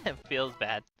 Feels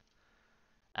bad.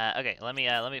 Okay, let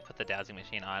me put the dowsing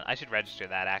machine on. I should register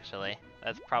that actually.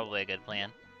 That's probably a good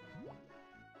plan.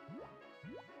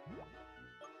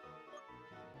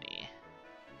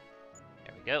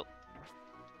 There we go.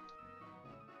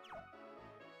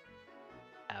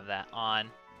 Have that on,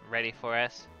 ready for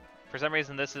us. For some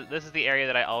reason, this is the area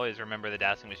that I always remember the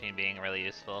dowsing machine being really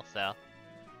useful. So,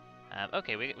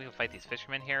 okay, we can fight these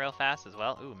fishermen here real fast as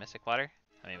well. Ooh, Mystic Water.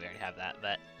 I mean, we already have that,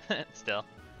 but still.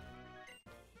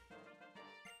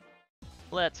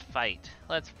 Let's fight.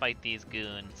 Let's fight these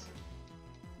goons.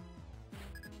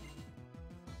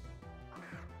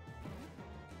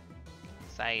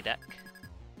 Psyduck.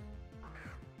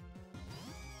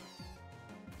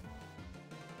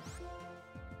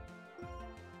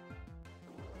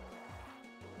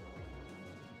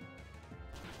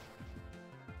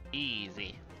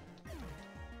 Easy.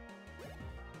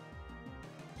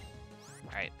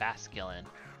 Alright, Basculin.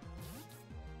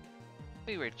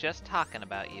 We were just talking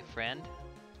about you, friend.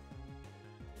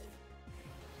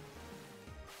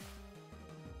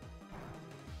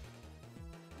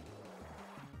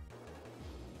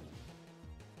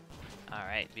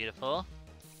 Alright, beautiful.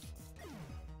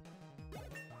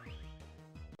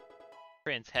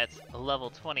 Prince hits level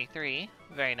 23.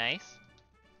 Very nice.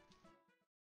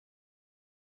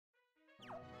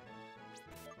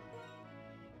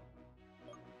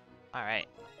 Alright.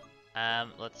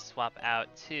 Let's swap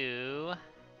out to...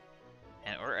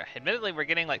 And admittedly, we're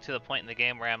getting like to the point in the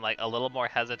game where I'm like a little more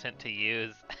hesitant to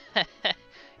use,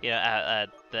 the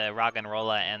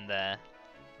Roggenrola and the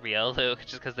Riolu,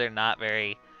 just because they are not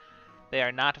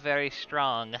very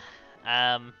strong.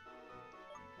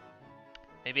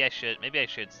 Maybe I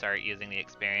should start using the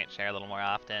experience share a little more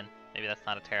often. Maybe that's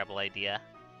not a terrible idea.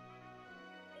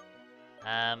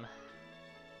 Yeah.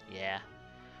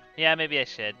 Yeah, maybe I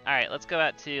should. All right, let's go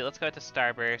out to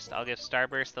Starburst. I'll give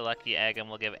Starburst the lucky egg, and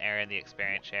we'll give Aaron the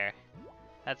experience share.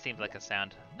 That seems like a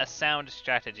sound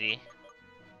strategy.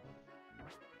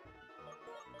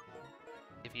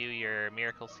 Give you your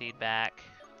Miracle Seed back.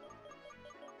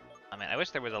 Oh man, I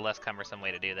wish there was a less cumbersome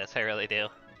way to do this. I really do.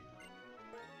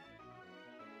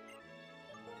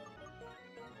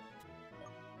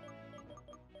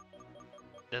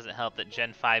 Doesn't help that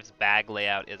Gen 5's bag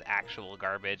layout is actual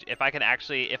garbage. If I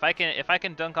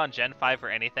can dunk on Gen 5 for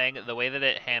anything, the way that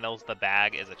it handles the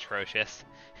bag is atrocious.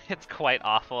 It's quite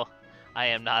awful. I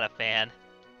am not a fan.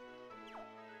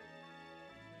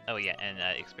 Oh yeah, and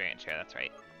experience share, that's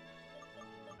right.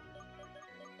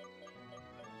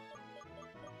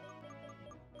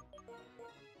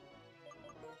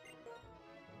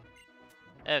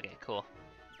 Okay, cool.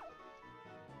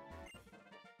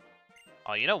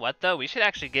 Oh, you know what though? We should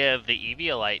actually give the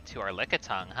Eviolite to our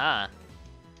Lickitung, huh?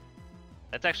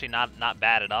 That's actually not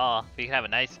bad at all. We can have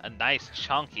a nice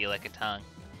chunky Lickitung.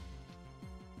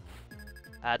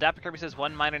 Dapper Kirby says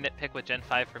one minor nitpick with Gen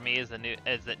 5 for me is that new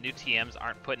TMs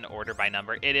aren't put in order by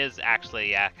number. It is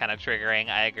actually, yeah, kind of triggering.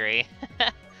 I agree.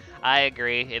 I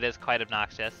agree. It is quite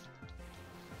obnoxious.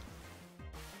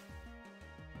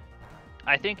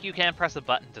 I think you can press a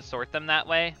button to sort them that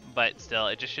way, but still,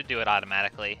 it just should do it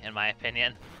automatically, in my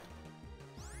opinion.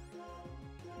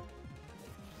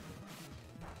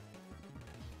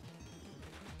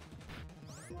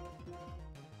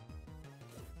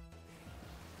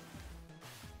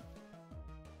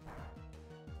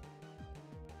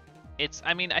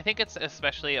 I think it's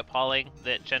especially appalling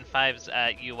that Gen 5's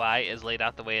UI is laid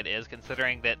out the way it is,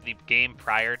 considering that the game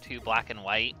prior to Black and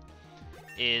White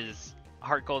is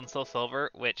Heart Gold and Soul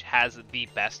Silver, which has the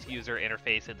best user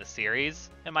interface in the series,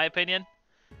 in my opinion.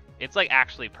 It's like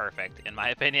actually perfect, in my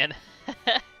opinion.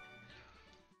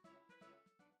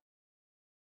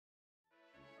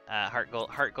 Heart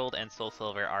Gold and Soul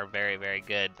Silver are very, very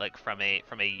good, like from a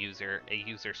user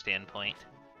standpoint.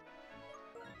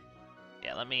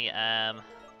 Yeah, let me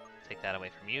take that away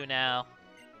from you now.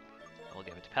 We'll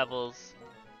give it to Pebbles.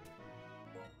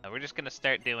 We're just gonna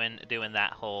start doing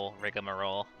that whole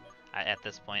rigmarole at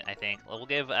this point, I think. We'll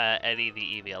give Eddie the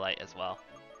Eviolite as well.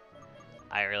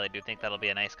 I really do think that'll be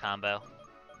a nice combo.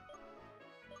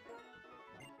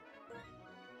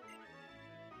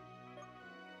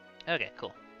 Okay,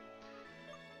 cool.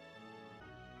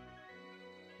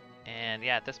 And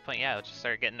yeah, at this point, yeah, let's just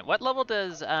start getting. What level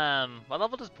does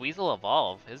Weasel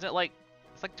evolve? Isn't it like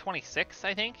it's like 26,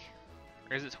 I think,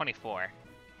 or is it 24? It'd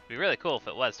be really cool if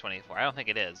it was 24. I don't think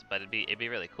it is, but it'd be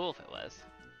really cool if it was.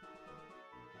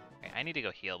 Okay, I need to go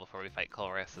heal before we fight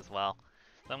Colress as well,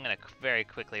 so I'm gonna very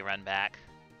quickly run back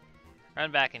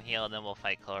and heal, and then we'll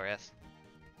fight Colress.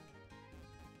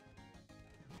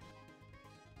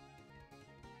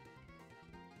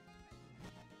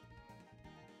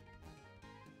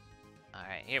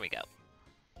 Alright, here we go.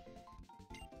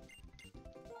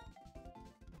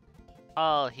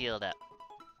 All healed up.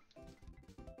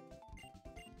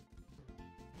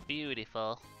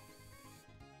 Beautiful.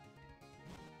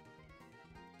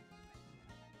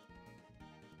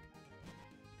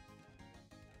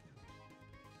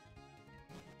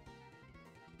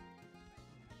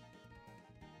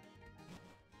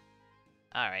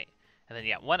 Alright. And then,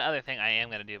 yeah, one other thing I am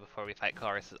going to do before we fight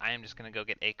Colress is I am just going to go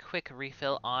get a quick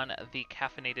refill on the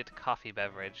caffeinated coffee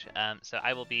beverage. So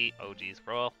I will be... Oh, geez,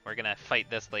 bro. We're going to fight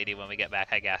this lady when we get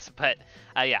back, I guess. But,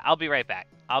 yeah, I'll be right back.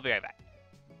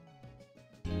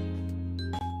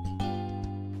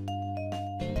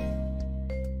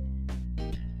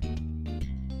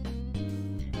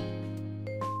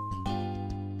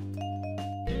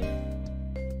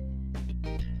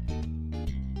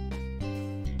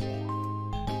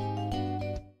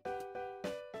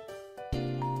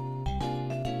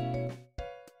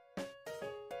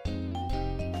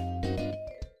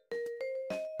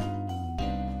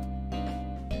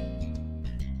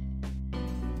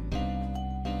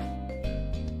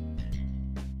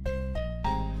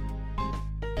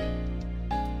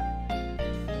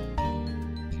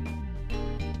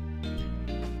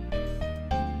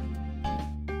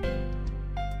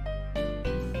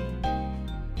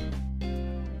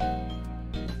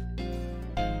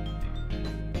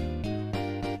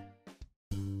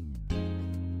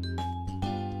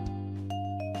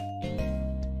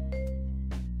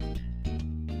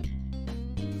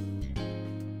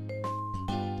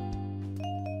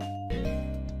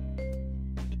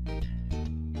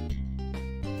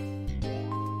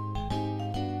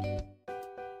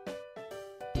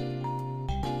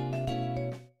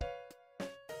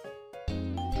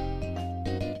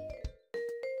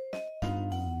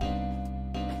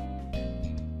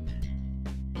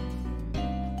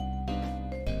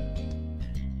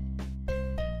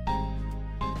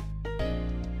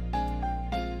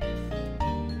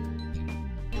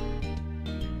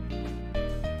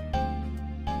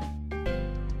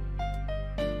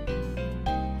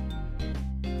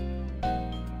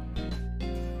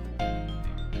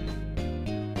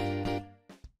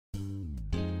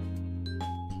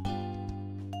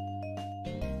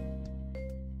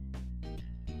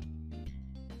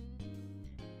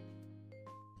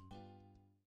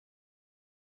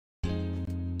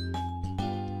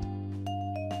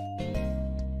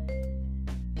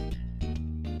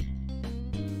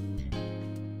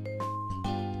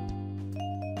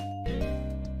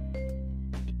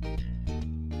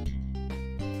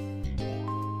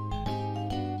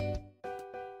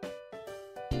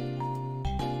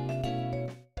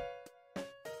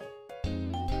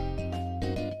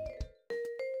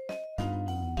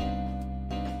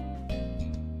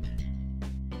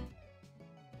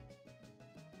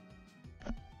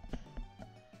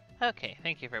 Okay,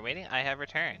 thank you for waiting. I have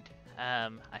returned. I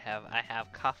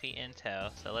have coffee in tow,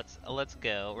 so let's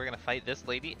go. We're gonna fight this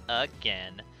lady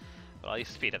again, but I'll use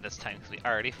speed at this time because we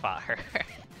already fought her.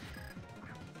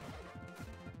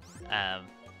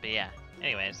 But yeah.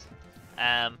 Anyways,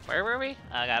 where were we?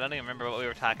 I don't even remember what we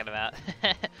were talking about.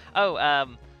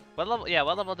 Oh, what level? Yeah,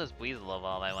 what level does Weasel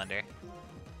evolve? I wonder.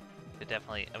 Could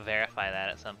definitely verify that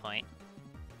at some point.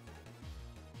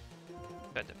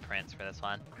 Go to Prince for this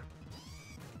one.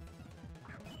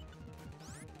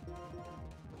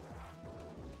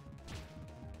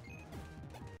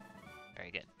 Very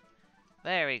good.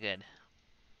 Very good.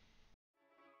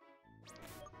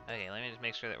 Okay, let me just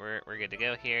make sure that we're good to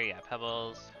go here. Yeah,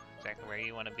 Pebbles, exactly where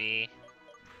you want to be.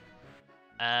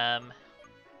 Yeah.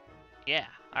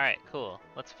 All right, cool.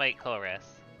 Let's fight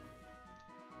Chorus.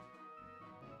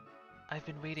 I've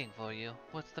been waiting for you.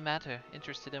 What's the matter?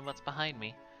 Interested in what's behind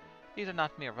me? These are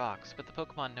not mere rocks, but the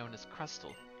Pokemon known as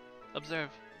Crustal. Observe.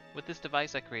 With this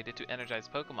device I created to energize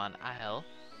Pokemon, I'll...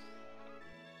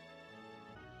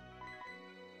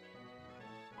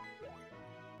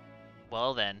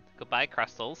 Well then, goodbye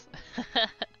Crustals.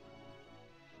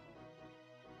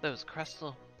 Those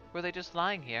Crustal, were they just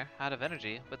lying here, out of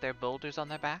energy, with their boulders on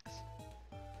their backs?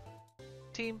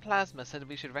 Team Plasma said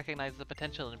we should recognize the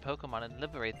potential in Pokemon and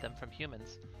liberate them from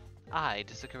humans. I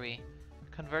disagree.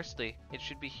 Conversely, it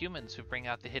should be humans who bring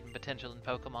out the hidden potential in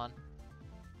Pokemon.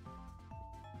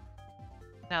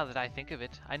 Now that I think of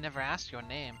it, I never asked your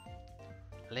name.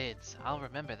 Lids, I'll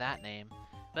remember that name.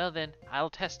 Well then, I'll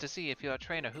test to see if you're a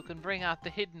trainer who can bring out the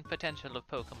hidden potential of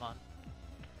Pokemon.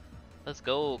 Let's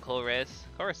go, Chorus.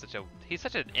 Chorus he's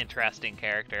such an interesting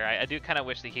character. I do kind of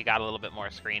wish that he got a little bit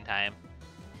more screen time,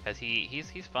 because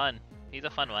he's fun. He's a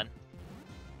fun one.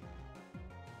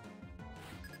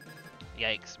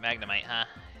 Yikes, Magnemite, huh?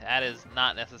 That is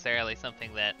not necessarily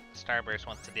something that Starburst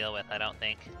wants to deal with, I don't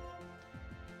think.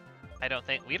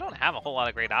 We don't have a whole lot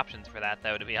of great options for that,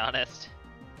 though, to be honest.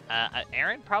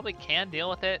 Aaron probably can deal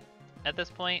with it at this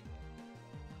point.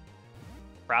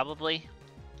 Probably.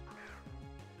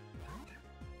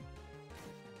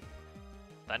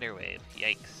 Thunder Wave,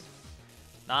 yikes.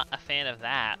 Not a fan of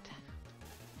that.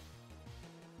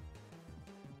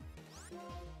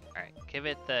 Alright, give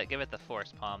it the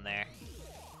Force Palm there.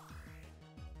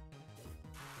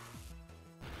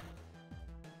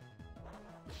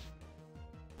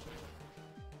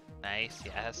 Nice,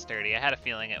 yeah, it's sturdy. I had a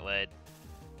feeling it would.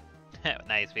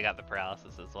 Nice, we got the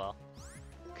paralysis as well.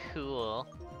 Cool.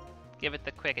 Give it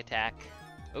the quick attack.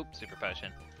 Oops, super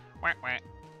potion. Wah, wah.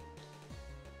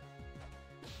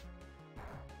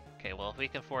 Okay, well if we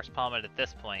can force palm it at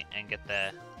this point and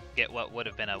get what would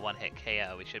have been a one-hit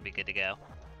KO, we should be good to go.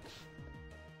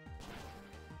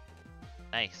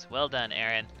 Nice, well done,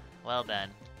 Aaron. Well done.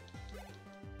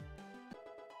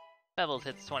 Pebbles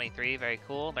hits 23, very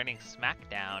cool. Learning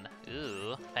Smackdown.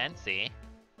 Ooh, fancy.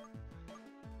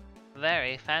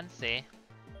 Very fancy.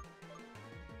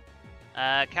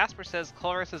 Casper says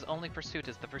Chorus's only pursuit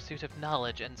is the pursuit of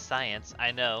knowledge and science.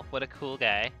 I know, what a cool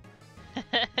guy.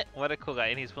 What a cool guy,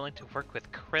 and he's willing to work with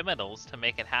criminals to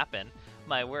make it happen.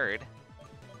 My word.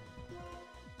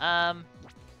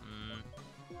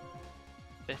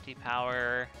 50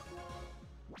 power.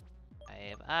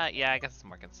 Yeah, I guess it's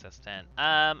more consistent.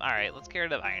 Alright, let's get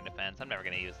rid of Iron Defense. I'm never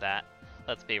gonna use that.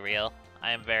 Let's be real.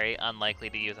 I am very unlikely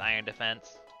to use Iron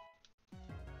Defense.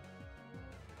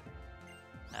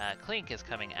 Clink is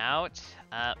coming out.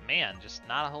 Man, just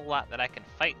not a whole lot that I can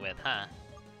fight with, huh?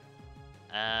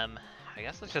 I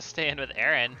guess let's just stay in with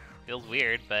Aaron. Feels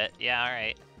weird, but yeah,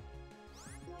 alright.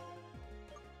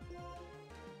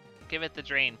 Give it the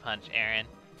Drain Punch, Aaron.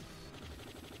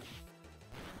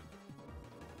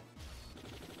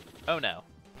 Oh no.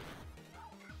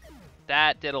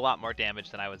 That did a lot more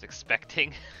damage than I was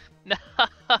expecting.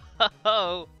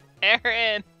 No!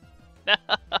 Aaron! No!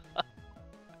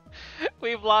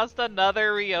 We've lost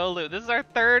another Riolu. This is our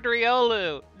third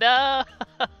Riolu! No!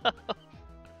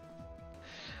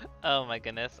 Oh my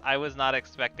goodness. I was not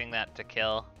expecting that to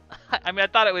kill. I mean, I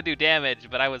thought it would do damage,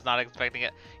 but I was not expecting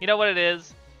it. You know what it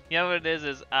is? You know what it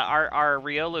is our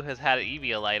Riolu has had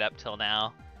Eviolite up till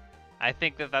now. I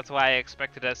think that's why I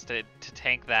expected us to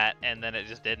tank that, and then it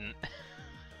just didn't.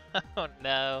 Oh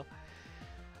no.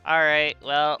 Alright,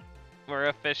 well, we're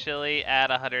officially at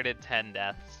 110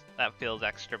 deaths. That feels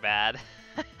extra bad.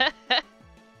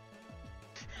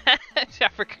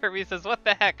 Jeffrey Kirby says, what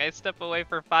the heck? I step away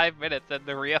for 5 minutes and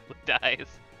the Riolu dies.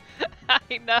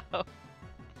 I know.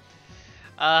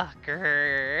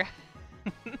 Grr.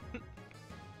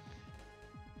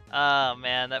 Oh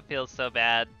man, that feels so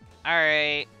bad.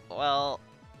 Alright, well,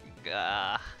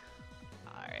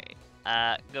 alright.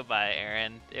 Goodbye,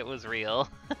 Aaron. It was real.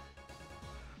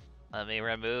 Let me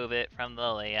remove it from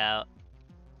the layout.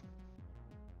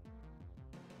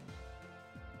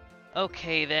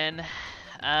 Okay then.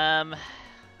 Man,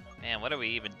 what do we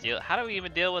even deal? How do we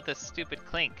even deal with this stupid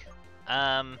Clink?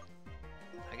 I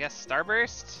guess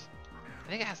Starburst? I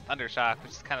think it has Thundershock,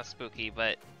 which is kind of spooky,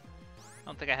 but I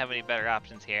don't think I have any better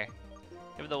options here.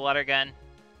 Give it the water gun.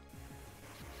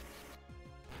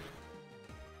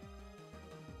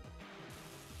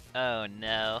 Oh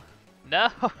no. No!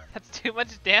 That's too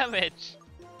much damage!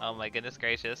 Oh my goodness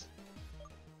gracious.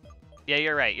 Yeah,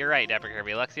 you're right, Dapper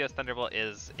Kirby. Luxio's Thunderbolt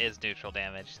is neutral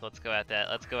damage. Let's go at that.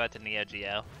 Let's go out to Neo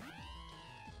Geo.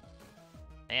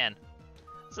 Man.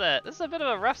 This is a bit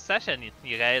of a rough session,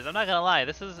 you guys. I'm not gonna lie.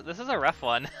 This is a rough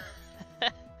one.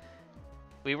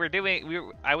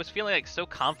 I was feeling like so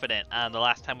confident the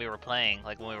last time we were playing,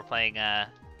 like when we were playing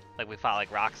like we fought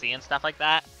like Roxy and stuff like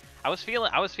that. I was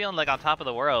feeling like on top of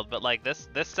the world, but like this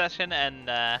session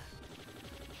and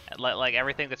like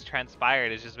everything that's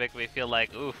transpired is just making me feel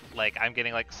like oof, like I'm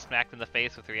getting like smacked in the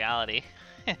face with reality.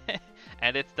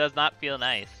 And it does not feel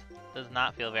nice. Does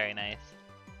not feel very nice.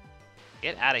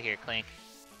 Get out of here, Clink.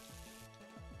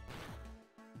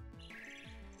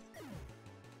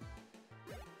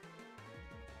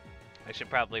 I should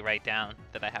probably write down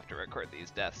that I have to record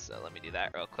these deaths, so let me do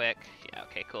that real quick. Yeah,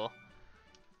 okay, cool.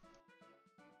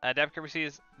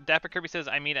 Dapper Kirby says,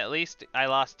 I mean, at least I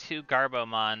lost 2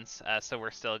 Garbomons, so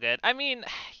we're still good. I mean,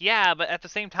 yeah, but at the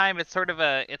same time, it's sort of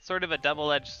a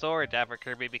double-edged sword, Dapper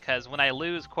Kirby, because when I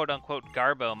lose quote-unquote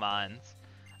Garbomons,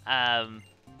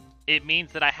 it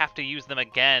means that I have to use them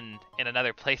again in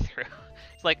another playthrough.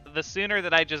 It's like the sooner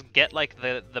that I just get like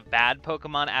the bad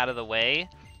Pokemon out of the way,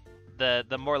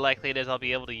 the more likely it is I'll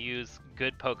be able to use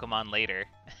good Pokemon later.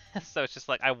 So it's just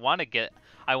like I want to get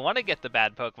the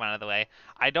bad Pokemon out of the way.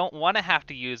 I don't want to have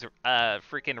to use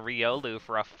freaking Riolu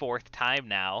for a 4th time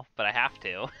now, but I have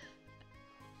to.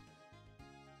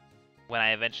 When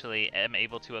I eventually am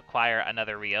able to acquire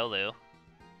another Riolu.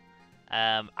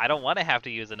 I don't want to have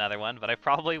to use another one, but I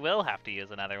probably will have to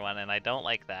use another one, and I don't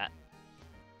like that.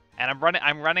 And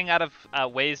I'm running out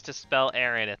of ways to spell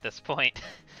Aaron at this point.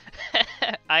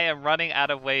 I am running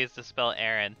out of ways to spell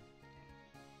Aaron.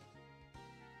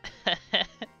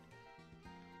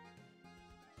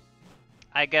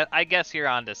 I guess you're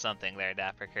onto something there,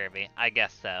 Dapper Kirby. I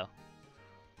guess so.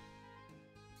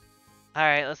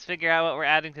 Alright, let's figure out what we're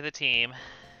adding to the team.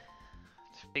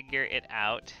 Let's figure it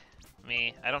out.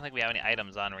 I don't think we have any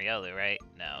items on Riolu, right?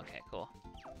 No, okay, cool.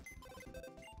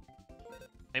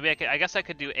 Maybe I guess I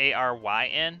could do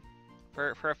ARYN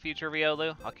for a future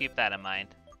Riolu. I'll keep that in mind.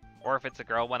 Or if it's a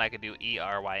girl one, I could do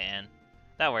ERYN.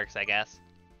 That works, I guess.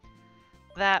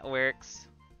 That works.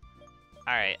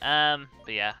 Alright,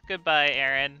 but yeah, goodbye,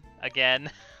 Aaron,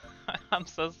 again. I'm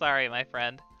so sorry, my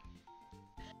friend.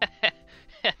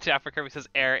 Dapper Kirby says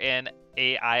Aaron,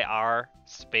 AIR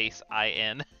space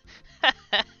IN.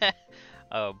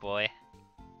 Oh boy.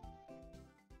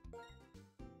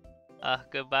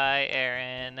 Goodbye,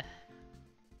 Aaron.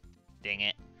 Dang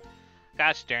it.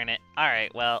 Gosh darn it.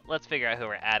 Alright, well, let's figure out who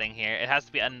we're adding here. It has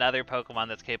to be another Pokemon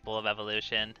that's capable of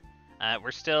evolution.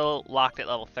 We're still locked at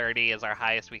level 30 as our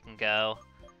highest we can go.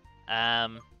 I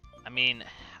mean,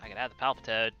 I could add the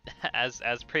Palpitoad.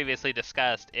 As previously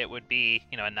discussed, it would be,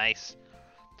 you know, a nice,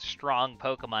 strong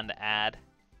Pokemon to add.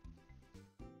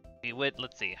 We would,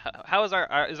 let's see, how is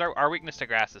our weakness to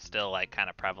grass is still like kind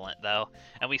of prevalent though,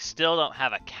 and we still don't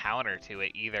have a counter to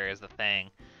it either is the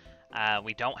thing.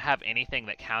 We don't have anything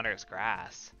that counters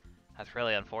grass. That's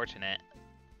really unfortunate.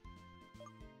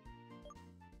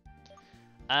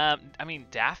 I mean,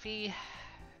 Daffy's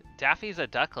a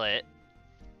Ducklet.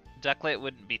 Ducklet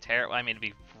wouldn't be terrible. I mean, it'd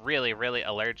be really, really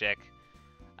allergic.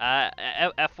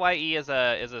 FYE is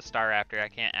a Staraptor. I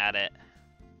can't add it.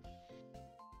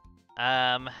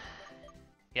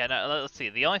 Yeah, no, let's see.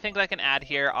 The only things I can add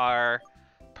here are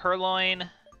Purloin,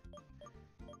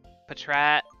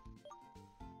 Patrat,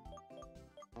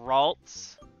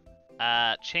 Ralts,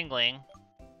 Chingling,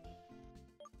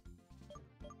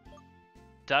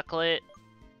 Ducklet,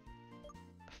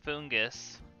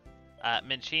 Fungus,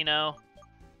 Minchino,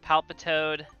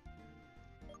 Palpitoad,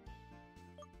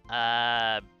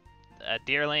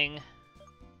 Deerling,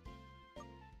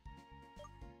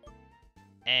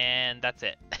 and that's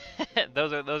it.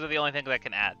 those are the only things I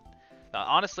can add.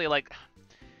 Honestly, like,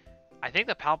 I think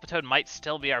the Palpitoad might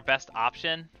still be our best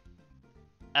option,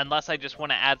 unless I just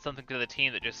want to add something to the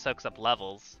team that just soaks up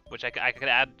levels, which I could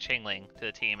add Chingling to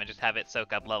the team and just have it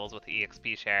soak up levels with the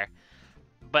EXP share.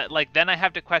 But like, then I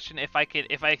have to question if I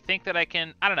think that I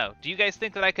can. I don't know. Do you guys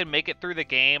think that I could make it through the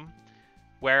game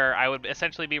where I would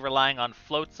essentially be relying on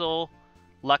Floatzel,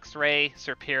 Luxray,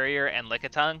 Serperior, and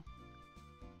Lickitung.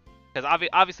 Because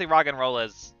obviously Roggenrola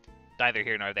is neither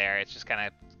here nor there. It's just kind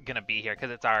of gonna be here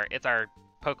because it's our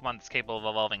Pokemon that's capable of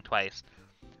evolving twice.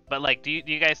 But like, do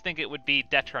you guys think it would be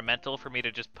detrimental for me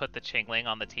to just put the Chingling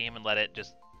on the team and let it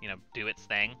just, you know, do its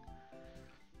thing?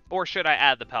 Or should I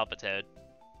add the Palpitoad?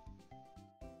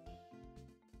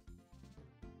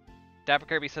 Dapper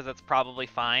Kirby says it's probably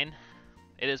fine.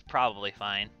 It is probably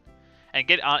fine.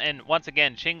 And once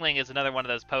again, Chingling is another one of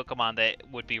those Pokemon that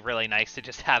would be really nice to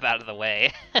just have out of the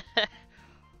way.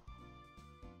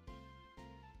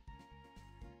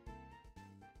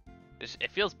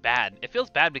 It feels bad. It feels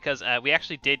bad because we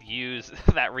actually did use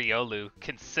that Riolu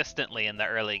consistently in the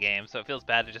early game, so it feels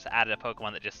bad to just add a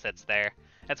Pokemon that just sits there.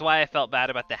 That's why I felt bad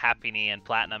about the Happy Knee and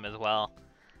Platinum as well.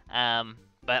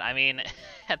 But I mean,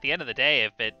 at the end of the day,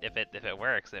 if it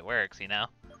works, it works, you know.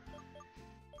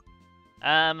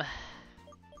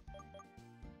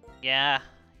 Yeah,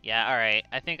 all right.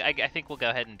 I think we'll go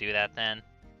ahead and do that then.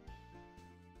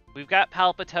 We've got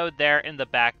Palpitoad there in the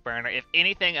back burner. If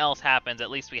anything else happens,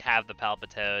 at least we have the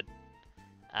Palpitoad.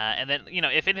 And then, you know,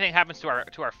 if anything happens to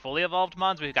our fully evolved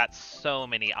mons, we've got so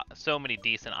many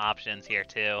decent options here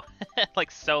too.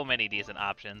 Like so many decent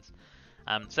options.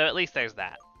 So at least there's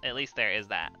that. At least there is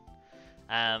that.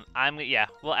 Yeah,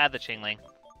 we'll add the Chingling.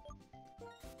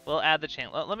 We'll add the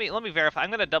Chingling. Let me verify. I'm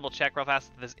gonna double check real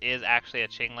fast that this is actually a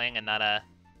Chingling and not a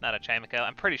Chimico.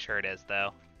 I'm pretty sure it is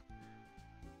though.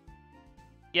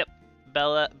 Yep,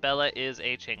 Bella is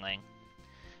a Chingling.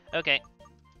 Okay,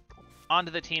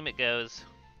 onto the team it goes.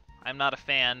 I'm not a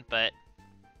fan, but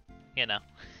you know,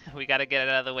 we gotta get it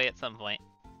out of the way at some point.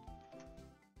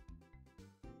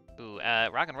 Ooh,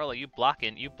 Roggenrola, you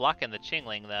blocking the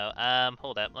Chingling though.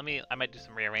 Hold up, I might do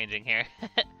some rearranging here.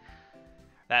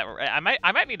 I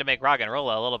might need to make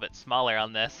Roggenrola a little bit smaller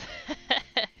on this.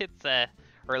 It's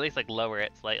or at least like lower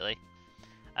it slightly.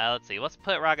 Let's see. Let's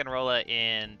put Roggenrola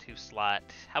into slot.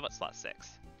 How about slot 6?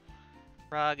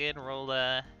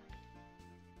 Roggenrola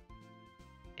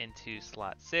into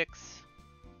slot 6.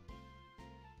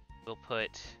 We'll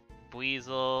put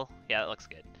Buizel. Yeah, that looks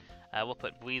good. We'll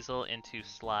put Buizel into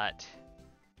slot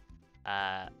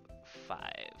 5.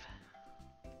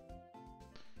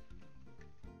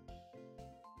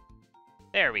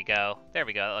 There we go. There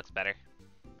we go. That looks better.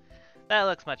 That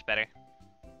looks much better.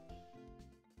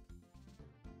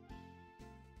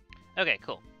 Okay,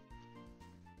 cool.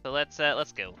 So let's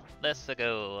go. Let's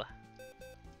go.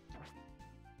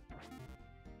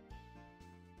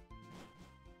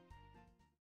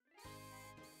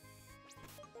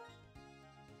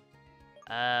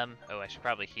 Oh, I should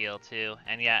probably heal too.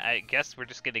 And yeah, I guess we're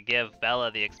just gonna give Bella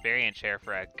the experience share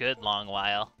for a good long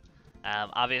while.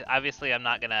 Obviously I'm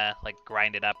not gonna like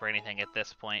grind it up or anything at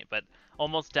this point, but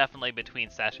almost definitely between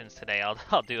sessions today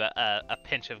I'll do a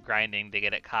pinch of grinding to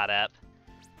get it caught up.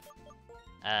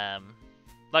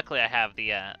 Luckily I have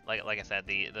the like I said,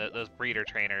 those breeder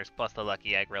trainers plus the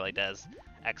lucky egg really does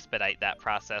expedite that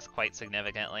process quite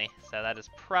significantly. So that is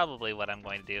probably what I'm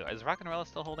going to do. Is Roggenrola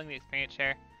still holding the experience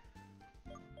share?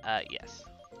 Yes.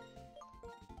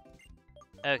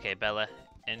 Okay, Bella,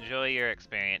 enjoy your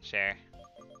experience share.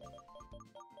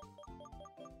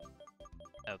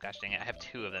 Oh gosh dang it, I have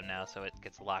 2 of them now, so it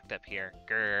gets locked up here.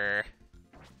 Grrr.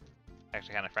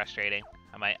 Actually kind of frustrating.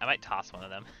 I might toss one of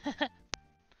them.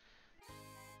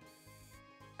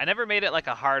 I never made it like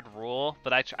a hard rule,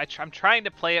 but I'm trying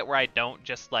to play it where I don't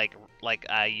just like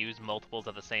use multiples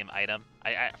of the same item.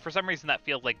 For some reason that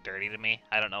feels like dirty to me.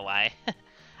 I don't know why.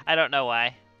 I don't know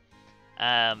why.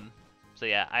 So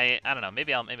yeah, I don't know.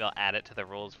 Maybe I'll add it to the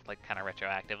rules like kind of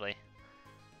retroactively.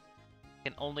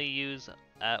 Can only use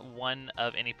one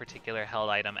of any particular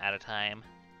held item at a time.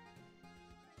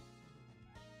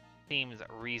 Seems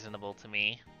reasonable to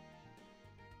me.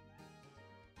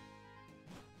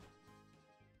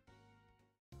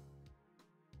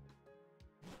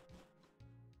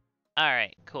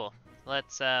 Alright, cool.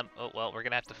 Let's, oh, well, we're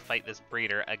gonna have to fight this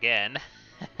breeder again.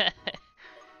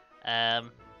 Yeah,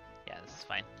 this is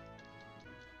fine.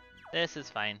 This is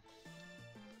fine.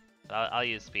 So I'll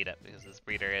use speed up because this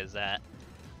breeder is,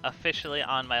 officially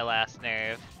on my last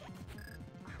nerve.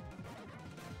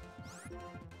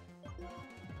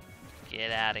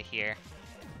 Get out of here.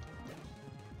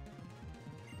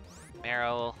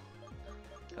 Meryl,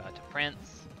 go out to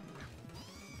Prince.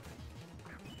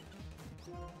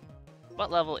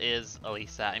 What level is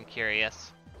Elisa? I'm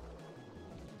curious.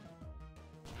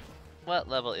 What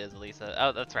level is Elisa?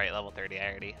 Oh, that's right, level 30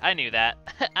 already. I knew that.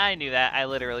 I knew that. I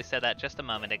literally said that just a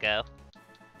moment ago.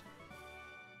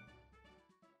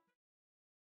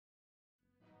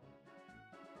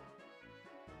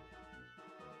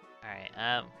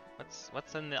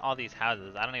 what's in all these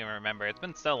houses? I don't even remember. It's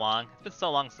been so long. It's been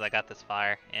so long since I got this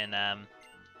far in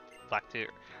Black 2.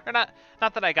 Or not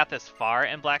that I got this far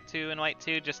in Black 2 and White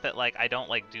 2, just that like I don't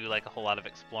like do like a whole lot of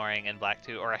exploring in Black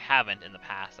 2, or I haven't in the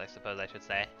past, I suppose I should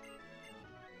say.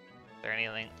 Is there any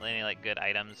like good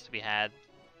items to be had?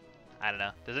 I don't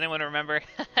know. Does anyone remember?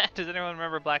 Does anyone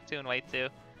remember Black 2 and White 2?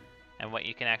 And what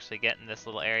you can actually get in this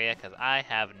little area? Because I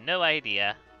have no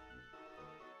idea.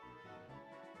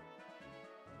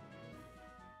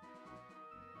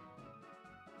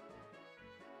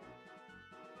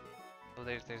 Oh,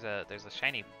 there's a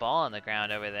shiny ball on the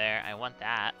ground over there. I want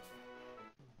that.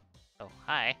 Oh,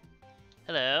 hi.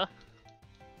 Hello.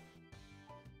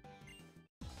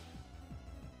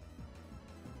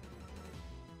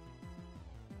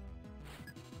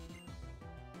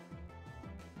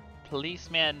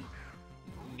 Policeman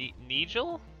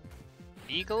Nigel?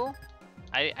 Eagle?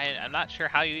 I'm not sure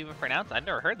how you even pronounce it. I've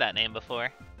never heard that name before.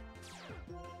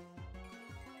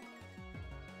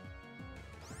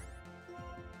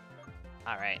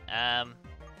 Alright,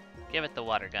 give it the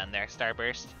water gun there,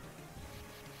 Starburst.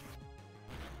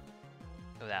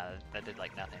 Oh, that did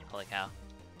like nothing. Holy cow.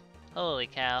 Holy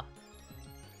cow.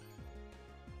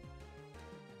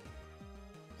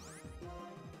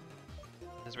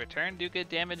 Does return do good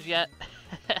damage yet?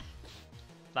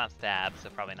 It's not stab, so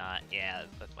probably not. Yeah,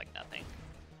 that's like nothing.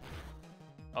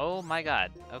 Oh my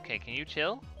god. Okay, can you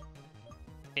chill?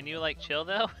 Can you like chill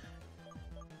though?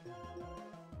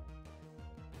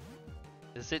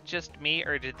 Is it just me,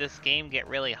 or did this game get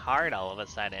really hard all of a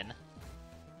sudden?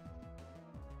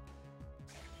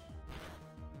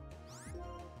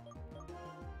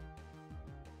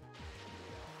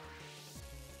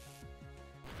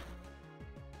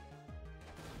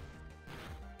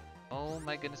 Oh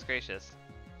my goodness gracious.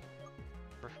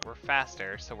 We're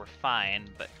faster, so we're fine,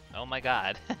 but oh my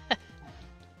god.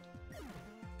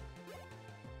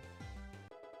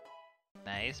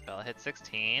 Nice, Bella hit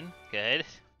 16. Good.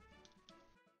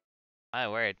 My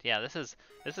word, yeah, this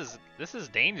is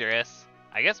dangerous.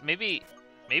 I guess maybe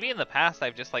in the past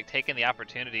I've just like taken the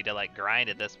opportunity to like grind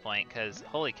at this point, because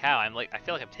holy cow, I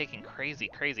feel like I'm taking crazy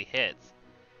hits.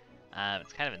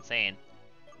 It's kind of insane.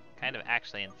 Kind of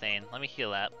actually insane. Let me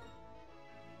heal up.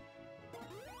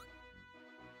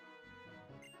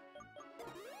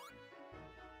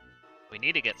 We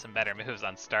need to get some better moves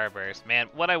on Starburst. Man,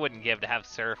 what I wouldn't give to have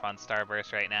Surf on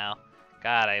Starburst right now.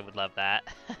 God, I would love that.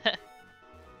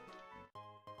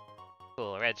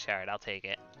 Cool, red shard, I'll take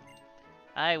it.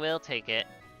 I will take it.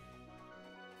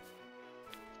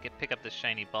 Pick up this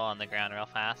shiny ball on the ground real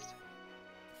fast.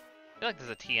 I feel like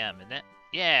there's a TM, isn't it?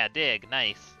 Yeah, dig,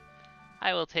 nice.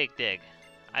 I will take dig.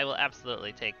 I will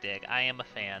absolutely take dig. I am a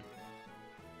fan.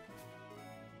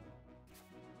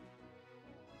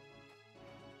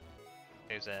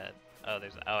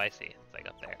 Oh, I see. It's like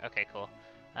up there. Okay, cool.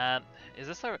 Is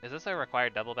this a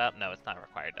required double battle? No, it's not a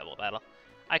required double battle.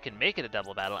 I can make it a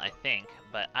double battle, I think,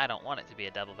 but I don't want it to be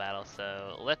a double battle,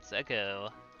 so let's go.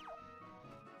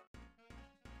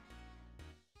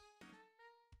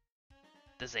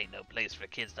 This ain't no place for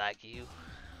kids like you.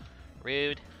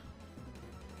 Rude.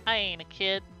 I ain't a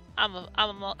kid. I'm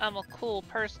a cool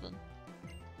person.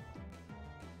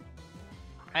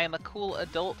 I am a cool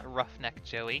adult, Roughneck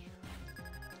Joey.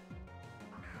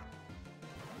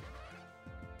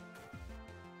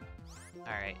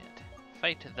 Alright.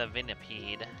 Fight the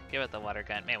Venipede. Give it the water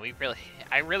gun. Man,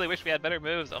 I really wish we had better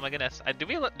moves. Oh my goodness. Do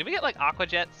we get like Aqua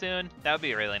Jet soon? That would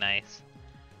be really nice.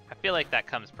 I feel like that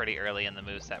comes pretty early in the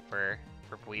moveset for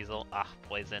Weasel. Ah,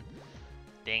 poison.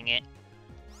 Dang it.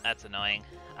 That's annoying.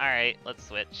 Alright, let's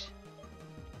switch.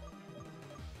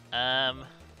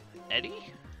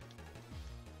 Eddie?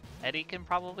 Eddie can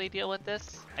probably deal with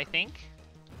this, I think.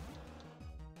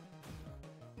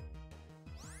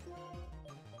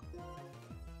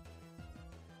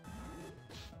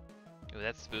 Ooh,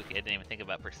 that's spooky. I didn't even think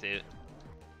about Pursuit.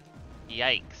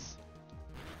 Yikes.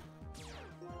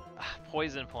 Ah,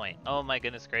 poison point. Oh my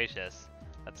goodness gracious.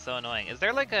 That's so annoying. Is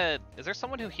there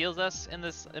someone who heals us in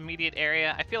this immediate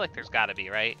area? I feel like there's gotta be,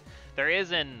 right? There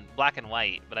is in Black and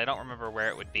White, but I don't remember where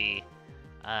it would be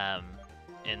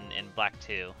in Black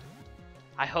 2.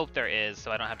 I hope there is,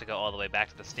 so I don't have to go all the way back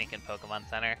to the stinking Pokemon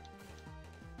Center.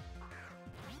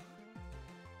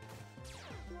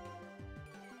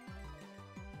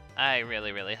 I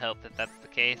really hope that that's the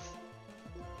case.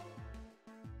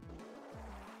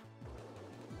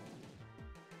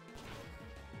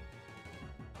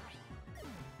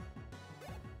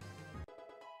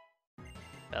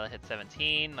 Bella hit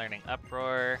 17, learning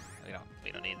Uproar.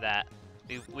 We don't need that.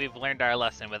 We've learned our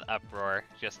lesson with Uproar,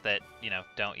 just that,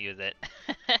 don't use it.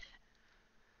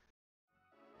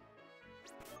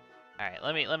 Alright,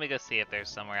 let me go see if there's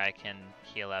somewhere I can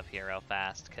heal up here real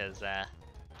fast, because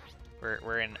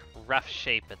we're in rough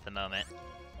shape at the moment.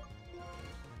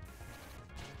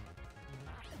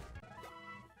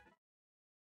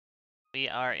 We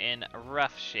are in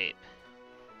rough shape.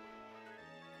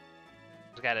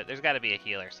 There's gotta be a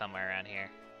healer somewhere around here.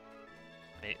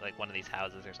 Maybe like one of these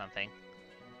houses or something.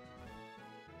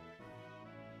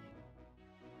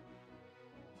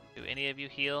 Do any of you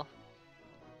heal?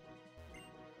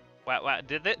 Wow,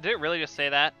 did it really just say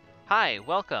that? Hi,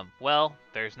 welcome. Well,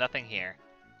 there's nothing here.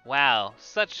 Wow,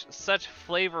 such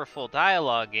flavorful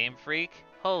dialogue, Game Freak.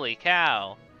 Holy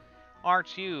cow.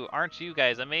 Aren't you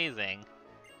guys amazing?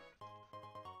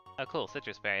 Oh cool,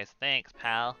 citrus berries. Thanks,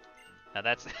 pal. Now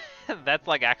that's that's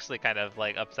like actually kind of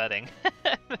like upsetting.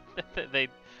 They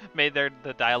made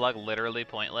the dialogue literally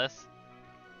pointless.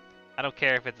 I don't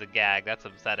care if it's a gag, that's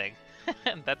upsetting.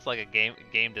 That's like a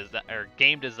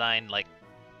game design like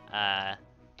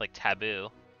taboo.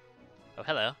 Oh,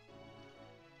 hello.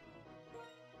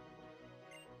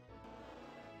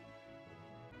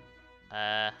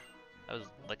 That was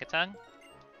Lickitung?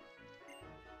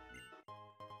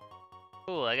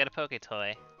 Cool, I got a Poke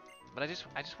Toy. But I just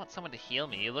want someone to heal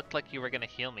me. You looked like you were gonna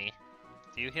heal me.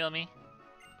 Do you heal me?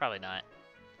 Probably not.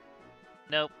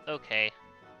 Nope, okay.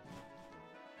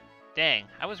 Dang,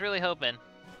 I was really hoping.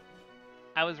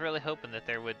 I was really hoping that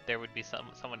there would be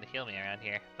someone to heal me around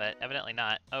here, but evidently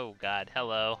not. Oh god,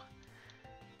 hello.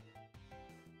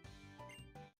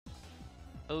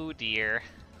 Oh dear.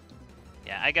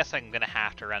 Yeah, I guess I'm gonna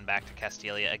have to run back to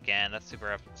Castelia again. That's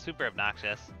super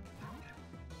obnoxious.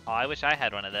 Oh, I wish I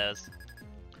had one of those.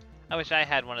 I wish I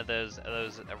had one of those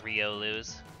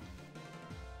Riolus.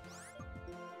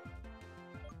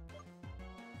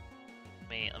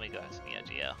 Let me go ask Neo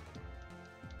Geo.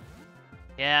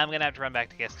 Yeah, I'm gonna have to run back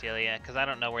to Castelia because I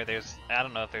don't know if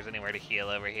there's anywhere to heal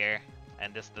over here,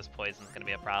 and this poison's gonna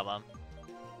be a problem.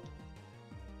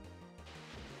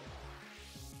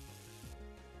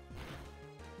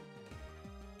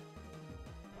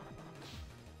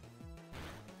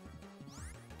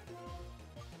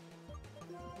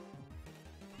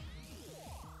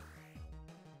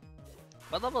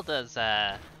 What level does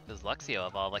Luxio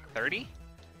evolve? Like 30?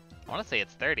 I want to say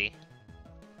it's 30.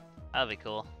 That'll be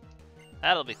cool.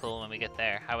 That'll be cool when we get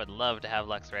there. I would love to have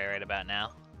Luxray right about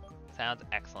now. Sounds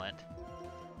excellent.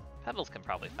 Pebbles can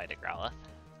probably fight a Growlithe,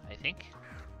 I think.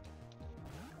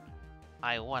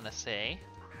 I want to say.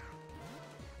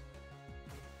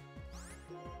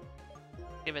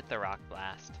 Give it the Rock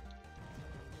Blast.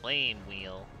 Flame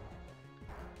Wheel.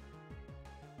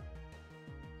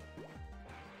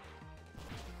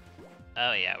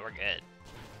 Oh yeah, we're good.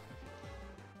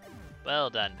 Well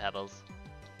done, Pebbles.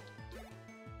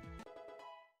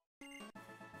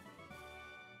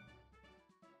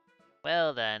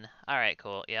 Well then. Alright,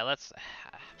 cool. Yeah, let's...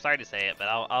 Sorry to say it, but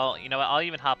I'll you know what, I'll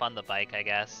even hop on the bike, I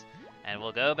guess. And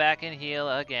we'll go back and heal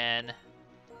again.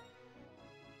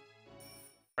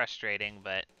 Frustrating,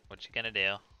 but what you gonna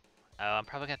do? Oh, I'm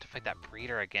probably gonna have to fight that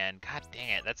breeder again. God dang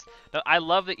it. No, I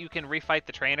love that you can refight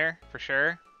the trainer, for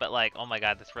sure. But like, oh my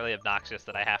god, that's really obnoxious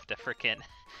that I have to frickin'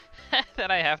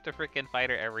 fight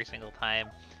her every single time.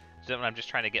 When I'm just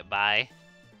trying to get by.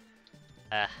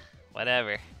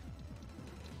 Whatever.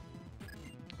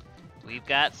 We've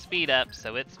got speed up,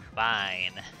 so it's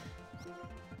fine.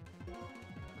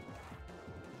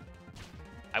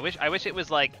 I wish it was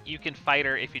like, you can fight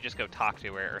her if you just go talk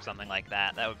to her or something like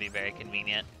that. That would be very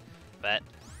convenient. But,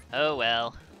 oh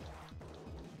well.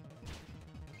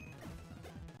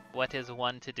 What is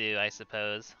one to do, I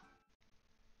suppose?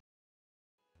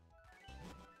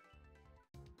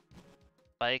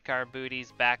 Bike our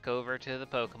booties back over to the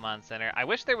Pokemon Center. I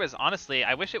wish there was, honestly,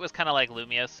 I wish it was kind of like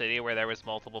Lumio City where there was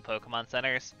multiple Pokemon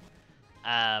Centers.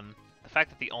 The fact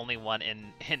that the only one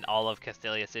in all of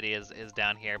Castelia City is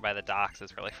down here by the docks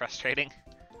is really frustrating.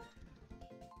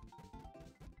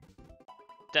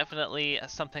 Definitely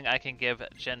something I can give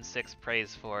Gen 6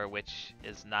 praise for, which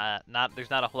is there's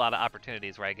not a whole lot of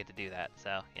opportunities where I get to do that,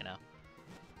 so, you know.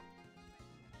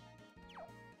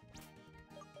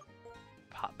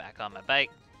 Hop back on my bike.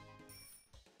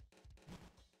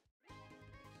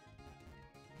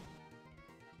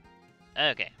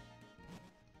 Okay.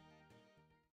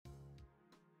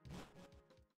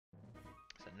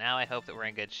 So now I hope that we're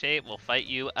in good shape. We'll fight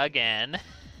you again.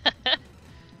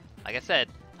 Like I said,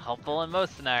 helpful in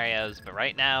most scenarios, but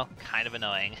right now, kind of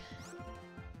annoying.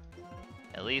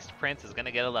 At least Prince is gonna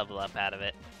get a level up out of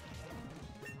it.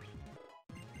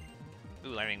 Ooh,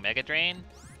 learning Mega Drain.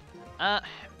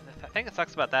 The thing that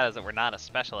sucks about that is that we're not a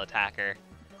special attacker,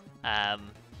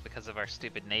 because of our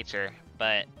stupid nature,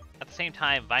 but at the same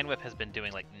time, Vine Whip has been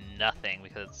doing like nothing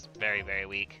because it's very, very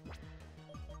weak.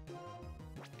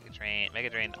 Mega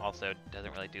Drain also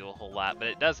doesn't really do a whole lot, but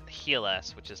it does heal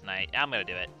us, which is nice. I'm gonna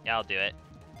do it. Yeah, I'll do it.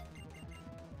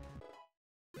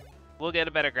 We'll get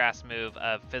a better grass move,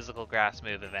 a physical grass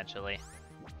move eventually.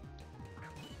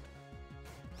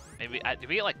 Maybe, do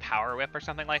we get like Power Whip or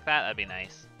something like that? That'd be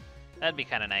nice. That'd be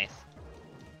kind of nice.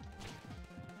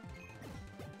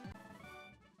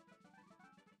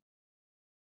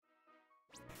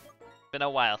 Been a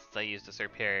while since I used a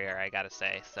Superior, I gotta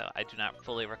say, so I do not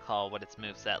fully recall what its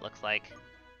moveset looks like.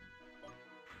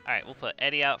 Alright, we'll put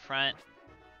Eddie out front.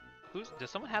 Does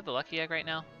someone have the Lucky Egg right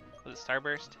now? Was it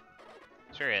Starburst?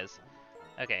 Sure is.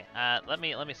 Okay, let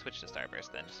me switch to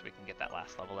Starburst then, just so we can get that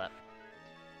last level up.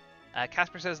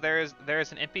 Casper says there is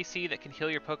an NPC that can heal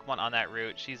your Pokemon on that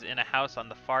route. She's in a house on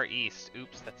the far east.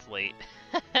 Oops, that's late.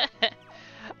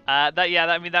 I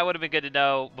mean, that would have been good to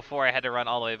know before I had to run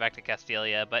all the way back to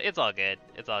Castelia, but it's all good.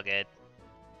 It's all good.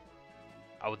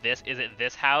 Oh, is it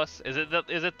this house? Is it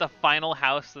the final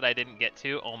house that I didn't get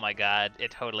to? Oh my god,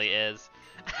 it totally is.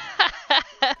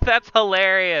 That's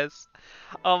hilarious.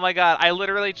 Oh my god, I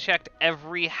literally checked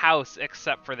every house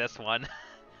except for this one.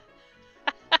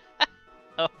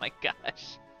 Oh my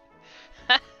gosh.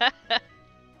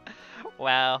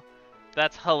 Wow.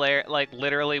 That's hilarious. Like,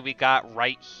 literally, we got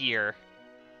right here,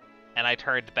 and I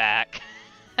turned back.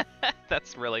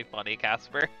 That's really funny,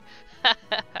 Casper.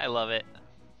 I love it.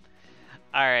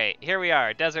 Alright, here we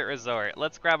are, Desert Resort.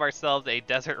 Let's grab ourselves a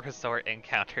Desert Resort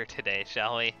encounter today,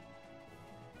 shall we?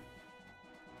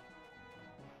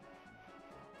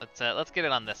 Let's get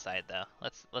it on this side, though.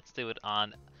 Let's do it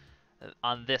on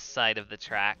this side of the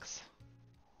tracks.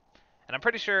 And I'm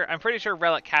pretty sure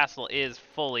Relic Castle is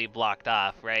fully blocked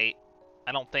off, right?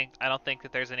 I don't think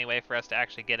that there's any way for us to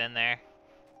actually get in there.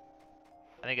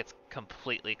 I think it's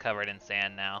completely covered in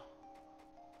sand now.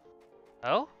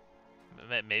 Oh?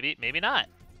 Maybe not.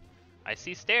 I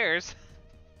see stairs.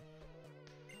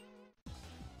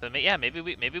 But yeah, maybe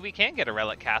we can get a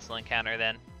Relic Castle encounter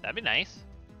then. That'd be nice.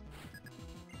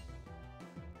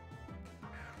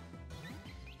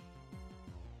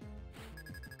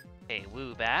 Hey,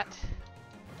 Woobat.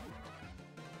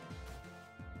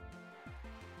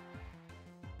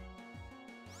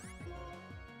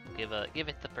 Give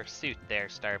it the pursuit there,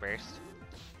 Starburst.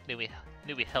 Knew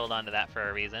we held on to that for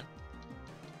a reason.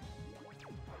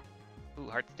 Ooh,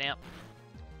 Heart Stamp.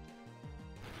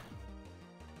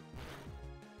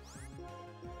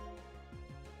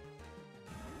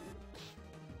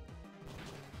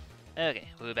 Okay,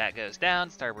 Woobat goes down.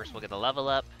 Starburst will get a level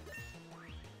up.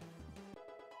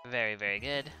 Very, very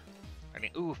good.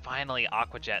 Ooh, finally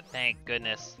Aqua Jet. Thank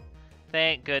goodness.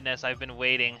 Thank goodness. I've been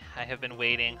waiting. I have been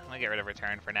waiting. I'm gonna get rid of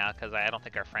Return for now because I don't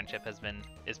think our friendship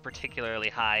is particularly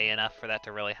high enough for that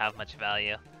to really have much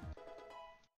value.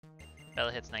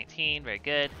 Bella hits 19. Very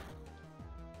good.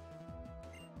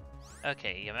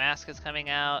 Okay, Yamask is coming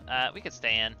out. We could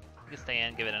stay in. We could stay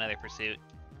in. Give it another pursuit.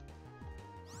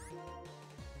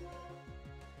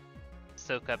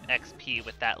 Soak up XP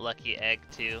with that lucky egg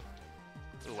too.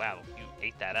 Ooh, wow, you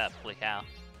ate that up. Holy cow.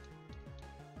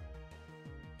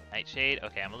 Nightshade?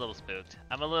 Okay, I'm a little spooked.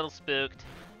 I'm a little spooked.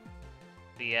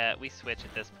 We switch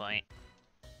at this point.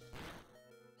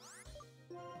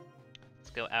 Let's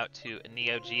go out to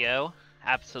Neo Geo.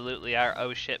 Absolutely our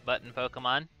oh shit button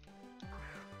Pokemon.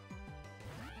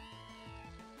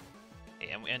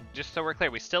 Okay, and just so we're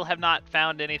clear, we still have not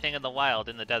found anything in the wild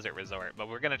in the Desert Resort, but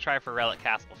we're gonna try for Relic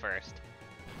Castle first.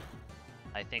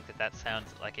 I think that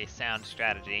sounds like a sound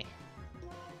strategy.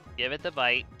 Give it the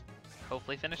bite.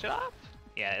 Hopefully finish it off.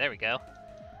 Yeah, there we go.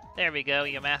 There we go.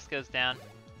 Yamask goes down.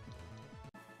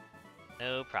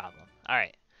 No problem.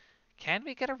 Alright. Can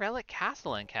we get a Relic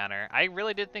Castle encounter? I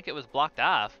really did think it was blocked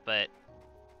off, but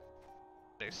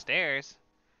there's stairs.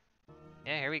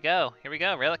 Yeah, here we go. Here we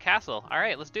go. Relic Castle.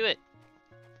 Alright, let's do it.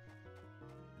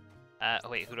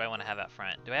 Wait, who do I want to have out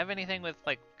front? Do I have anything with,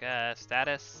 like,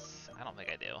 status? I don't think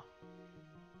I do.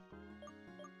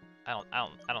 I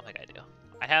don't think I do.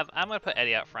 I'm gonna put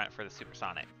Eddie out front for the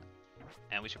Supersonic.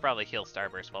 And we should probably heal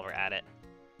Starburst while we're at it.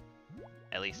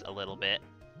 At least a little bit.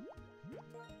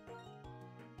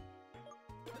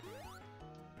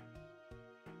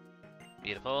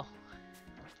 Beautiful.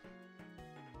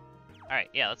 Alright,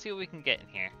 yeah, let's see what we can get in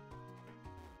here.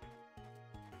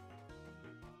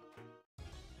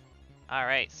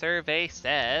 Alright, survey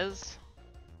says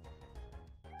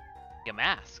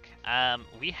Yamask.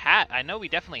 I know we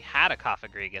definitely had a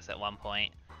Coffagrigus at one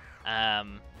point.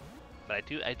 But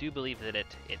I do believe that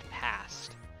it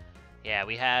passed. Yeah,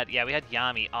 we had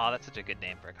Yami. Oh, that's such a good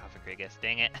name for a Cofagrigus.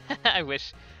 Dang it. I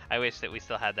wish that we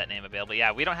still had that name available.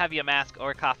 Yeah, we don't have Yamask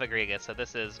or Cofagrigus, so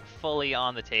this is fully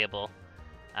on the table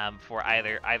for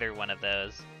either one of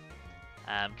those.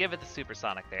 Give it the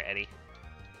supersonic there, Eddie.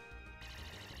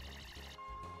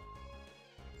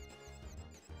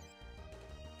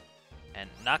 And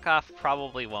knockoff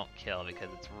probably won't kill because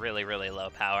it's really, really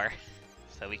low power,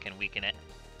 so we can weaken it.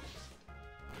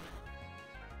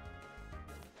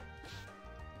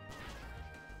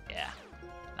 Yeah,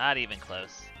 not even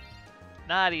close.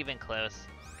 Not even close.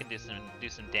 Can do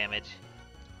some damage.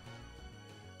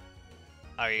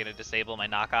 Oh, are you gonna disable my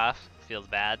knockoff? Feels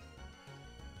bad.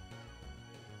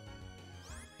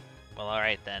 Well, all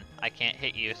right then. I can't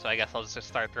hit you, so I guess I'll just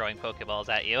start throwing Pokeballs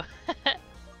at you.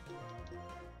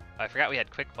 Oh, I forgot we had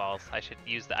quick balls. I should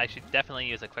definitely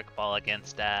use a quick ball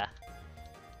against the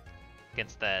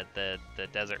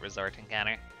desert resort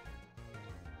encounter.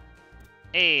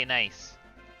 Hey, nice.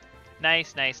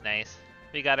 Nice.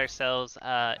 We got ourselves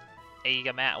a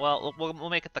Yamat. Well, we'll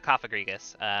make it the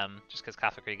Cofagrigus, just because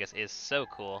Cofagrigus is so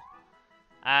cool.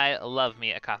 I love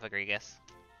me a Cofagrigus.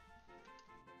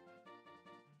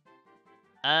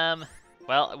 Well,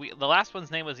 the last one's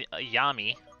name was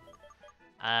Yami.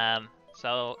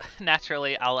 So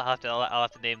naturally, I'll have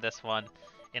to name this one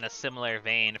in a similar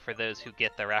vein for those who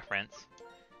get the reference.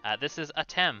 This is a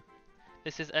Tem.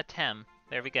 This is a Tem.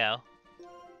 There we go.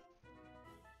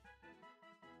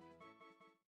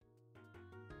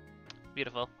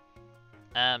 Beautiful.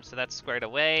 So that's squared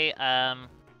away.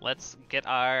 Let's get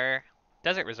our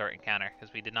desert resort encounter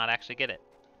because we did not actually get it.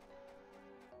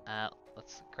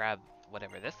 Let's grab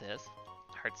whatever this is.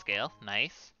 Heart scale,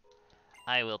 nice.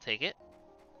 I will take it.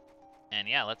 And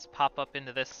yeah, let's pop up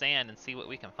into this sand and see what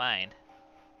we can find.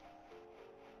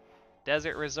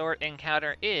 Desert resort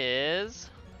encounter is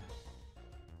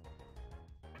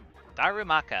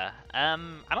Darumaka.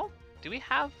 Do we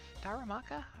have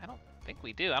Darumaka? I don't think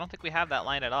we do. I don't think we have that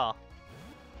line at all.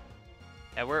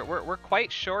 Yeah, we're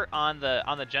quite short on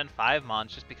the Gen 5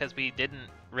 mons just because we didn't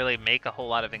really make a whole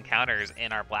lot of encounters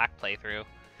in our Black playthrough,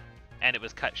 and it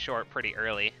was cut short pretty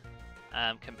early,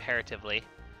 comparatively.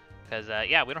 Because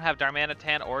yeah, we don't have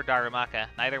Darmanitan or Darumaka,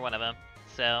 neither one of them.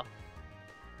 So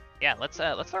yeah, let's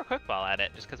throw a quick ball at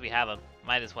it just because we have them.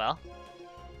 Might as well.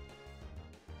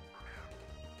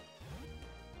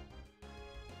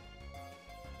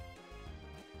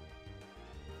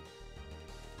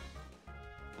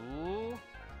 Ooh,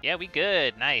 yeah, we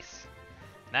good. Nice.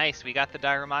 Nice, we got the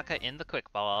Darumaka in the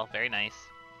quick ball. Very nice.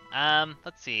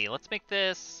 Let's see. Let's make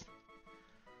this...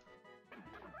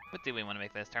 What do we want to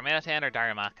make this? Darmanitan or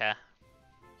Darumaka?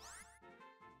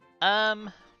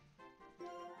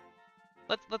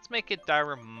 Let's make it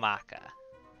Darumaka.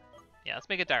 Yeah, let's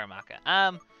make it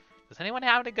Darumaka. Does anyone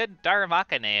have any good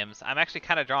Darumaka names? I'm actually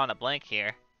kind of drawing a blank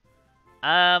here.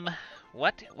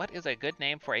 What is a good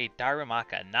name for a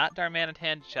Darumaka? Not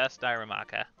Darmanitan, just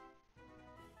Darumaka.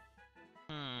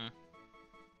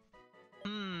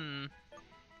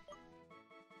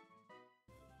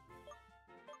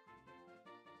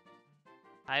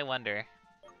 I wonder.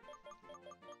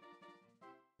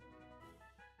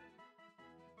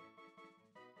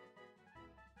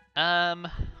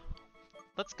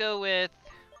 Let's go with...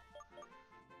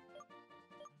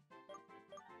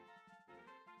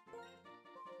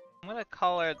 I'm gonna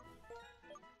call her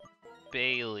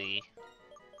Bailey.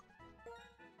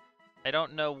 I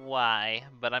don't know why,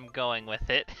 but I'm going with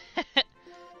it.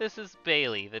 This is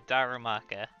Bailey, the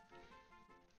Darumaka.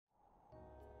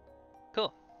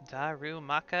 Cool.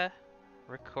 Darumaka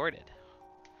recorded.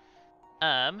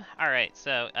 Alright,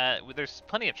 so, there's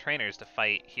plenty of trainers to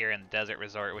fight here in the Desert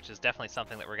Resort, which is definitely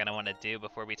something that we're gonna want to do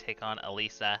before we take on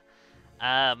Elisa.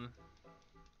 So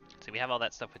we have all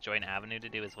that stuff with Joint Avenue to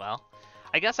do as well.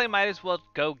 I guess I might as well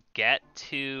go get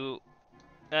to...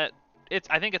 I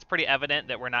think it's pretty evident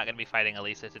that we're not gonna be fighting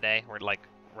Elisa today.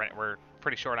 We're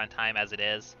pretty short on time as it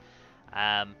is.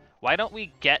 Why don't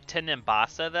we get to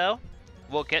Nimbasa, though?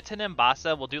 We'll get to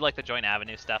Nimbasa, we'll do, like, the Joint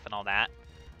Avenue stuff and all that.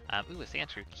 Ooh, a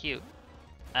Sandshrew, cute.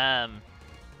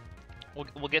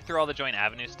 We'll get through all the Joint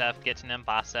Avenue stuff, get to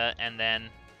Nimbasa, and then...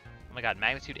 Oh my god,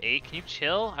 Magnitude 8? Can you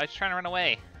chill? I was trying to run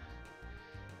away.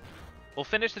 We'll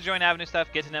finish the Joint Avenue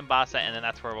stuff, get to Nimbasa, and then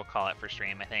that's where we'll call it for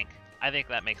stream, I think. I think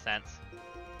that makes sense.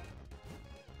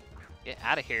 Get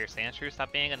out of here, Sandshrew.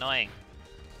 Stop being annoying.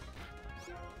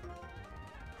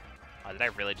 Oh, did I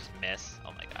really just miss?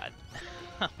 Oh my god.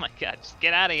 Oh my god, just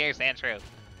get out of here, Sandshrew.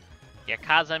 You're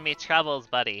causing me troubles,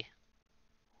 buddy.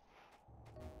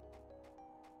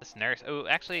 This nurse... Oh,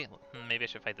 actually, maybe I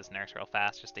should fight this nurse real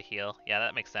fast just to heal. Yeah,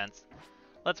 that makes sense.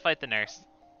 Let's fight the nurse.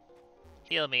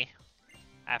 Heal me.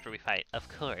 After we fight. Of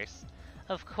course.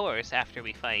 Of course, after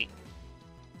we fight.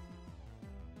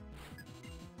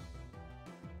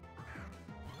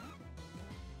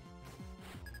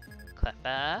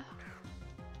 Cleffa.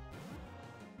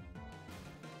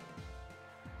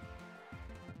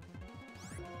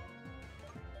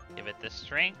 Give it the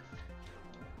strength.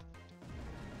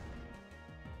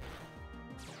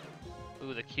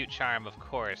 Ooh, the cute charm, of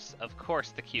course. Of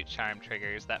course the cute charm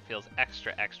triggers. That feels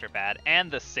extra, extra bad.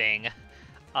 And the sing.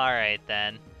 Alright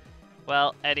then.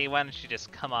 Well, Eddie, why don't you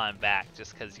just come on back,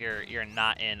 just because you're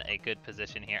not in a good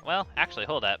position here. Well, actually,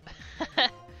 hold up.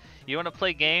 You want to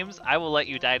play games? I will let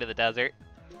you die to the desert.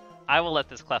 I will let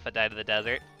this Cleffa die to the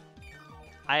desert.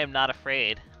 I am not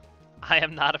afraid. I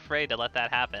am not afraid to let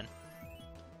that happen.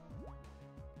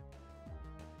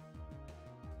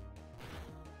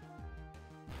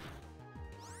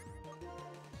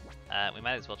 We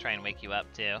might as well try and wake you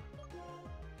up, too.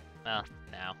 Well,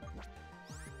 no.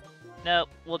 Nope,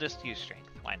 we'll just use strength.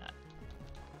 Why not?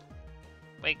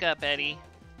 Wake up, Eddie.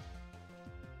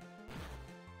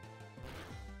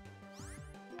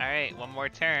 Alright, one more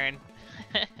turn.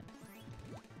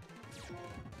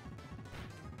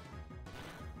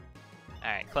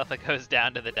 Alright, Cleffa goes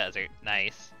down to the desert.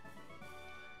 Nice.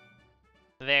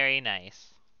 Very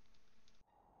nice.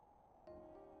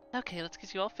 Okay, let's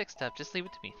get you all fixed up. Just leave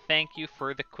it to me. Thank you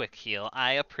for the quick heal.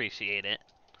 I appreciate it.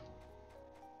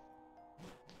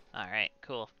 Alright,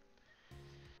 cool.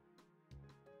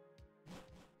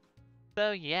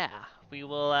 So yeah, we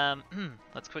will,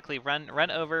 let's quickly run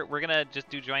over. We're gonna just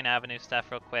do Join Avenue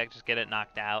stuff real quick, just get it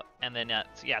knocked out. And then,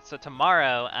 so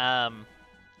tomorrow,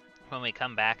 when we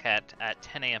come back at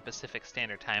 10 a.m. Pacific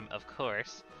Standard Time, of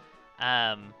course,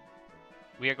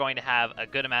 we are going to have a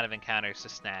good amount of encounters to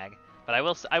snag. But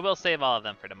I will save all of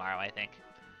them for tomorrow, I think.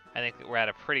 I think we're at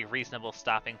a pretty reasonable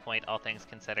stopping point, all things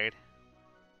considered.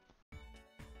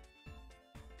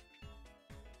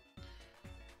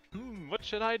 What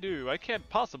should I do? I can't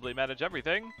possibly manage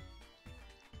everything.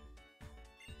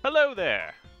 Hello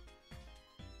there!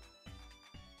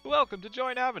 Welcome to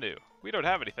Join Avenue. We don't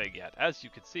have anything yet, as you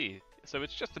can see, so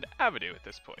it's just an avenue at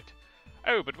this point.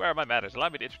 Oh, but where are my manners? Allow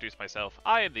me to introduce myself.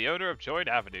 I am the owner of Join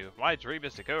Avenue. My dream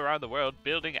is to go around the world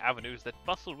building avenues that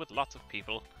bustle with lots of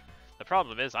people. The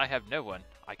problem is I have no one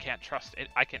I can't trust.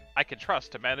 I can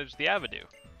trust to manage the avenue.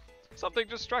 Something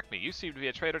just struck me. You seem to be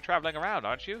a trader traveling around,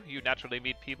 aren't you? You naturally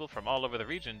meet people from all over the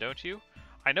region, don't you?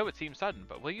 I know it seems sudden,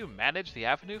 but will you manage the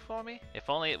avenue for me? If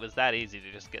only it was that easy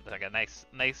to just get like a nice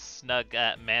snug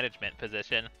management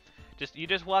position. You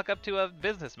just walk up to a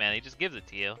businessman, he just gives it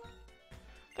to you.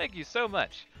 Thank you so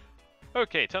much.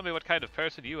 Okay, tell me what kind of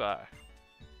person you are.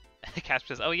 Casper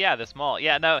says, oh yeah, this mall.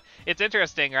 Yeah, no, it's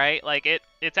interesting, right? Like,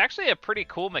 it's actually a pretty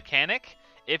cool mechanic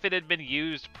if it had been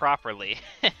used properly.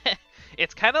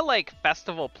 It's kind of like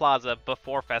Festival Plaza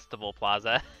before Festival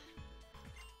Plaza.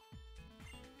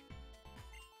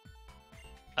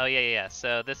 Oh yeah.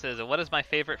 So this is what is my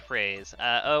favorite phrase?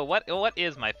 What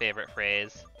is my favorite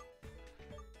phrase?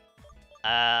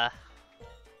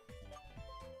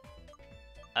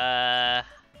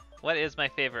 What is my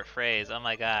favorite phrase? Oh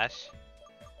my gosh.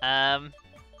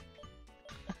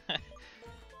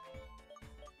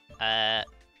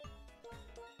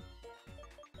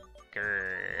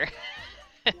 Grr.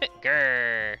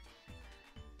 Grr.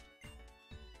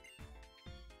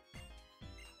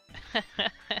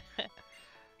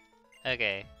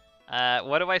 Okay.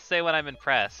 What do I say when I'm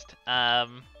impressed?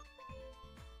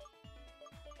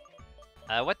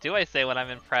 What do I say when I'm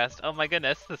impressed? Oh my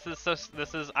goodness,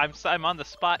 I'm on the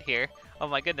spot here. Oh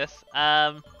my goodness.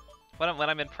 When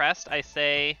I'm impressed, I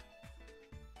say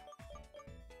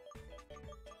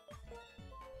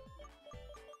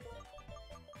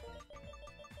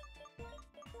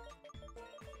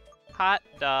hot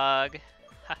dog.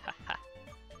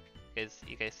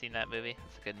 You guys seen that movie?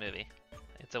 It's a good movie.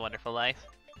 It's a Wonderful Life.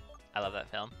 I love that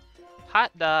film.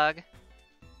 Hot dog.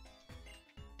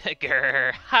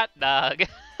 Grr, hot dog.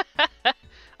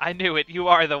 I knew it. You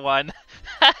are the one.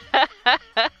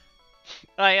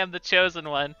 I am the chosen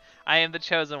one. I am the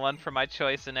chosen one for my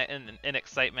choice in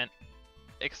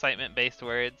excitement-based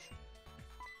words.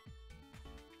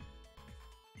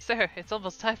 Sir, it's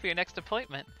almost time for your next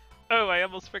appointment. Oh, I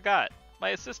almost forgot. My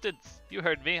assistants. You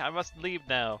heard me. I must leave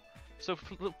now. So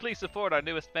please support our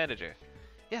newest manager.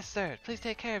 Yes, sir. Please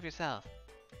take care of yourself.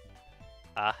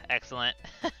 Ah, excellent.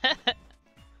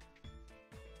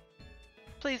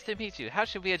 Pleased to meet you. How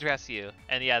should we address you?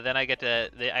 And yeah, then I get to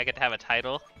have a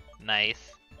title.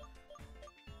 Nice.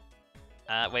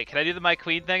 Wait, can I do the My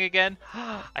Queen thing again?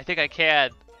 I think I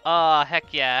can. Oh,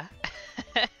 heck yeah.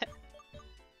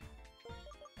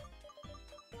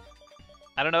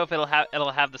 I don't know if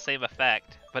it'll have the same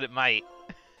effect, but it might.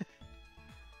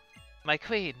 My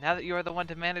queen, now that you are the one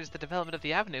to manage the development of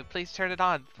the avenue, please turn it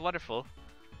on. It's wonderful.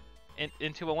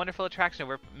 Into a wonderful attraction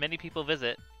where many people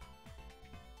visit.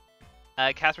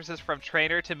 Casper says from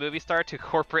trainer to movie star to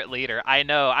corporate leader. I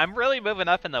know, I'm really moving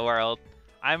up in the world.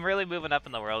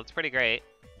 It's pretty great.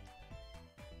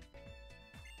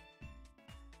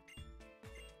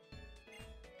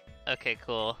 Okay,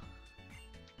 cool.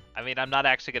 I mean, I'm not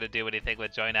actually going to do anything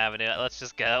with Join Avenue. Let's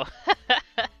just go.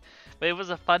 But it was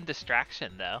a fun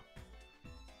distraction, though.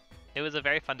 It was a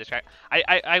very fun distraction.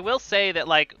 I will say that,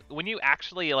 like, when you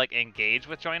actually, like, engage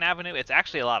with Join Avenue, it's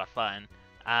actually a lot of fun.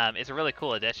 It's a really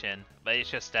cool addition, but it's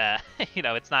just, you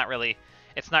know, it's not really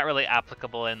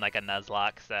applicable in, like, a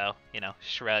Nuzlocke, so, you know,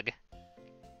 shrug.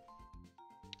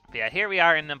 But yeah, here we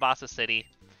are in Nimbasa City.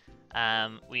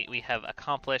 We have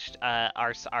accomplished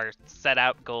our set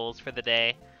out goals for the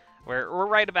day. We're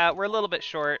a little bit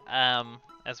short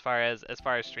as far as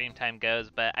stream time goes,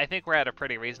 but I think we're at a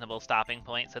pretty reasonable stopping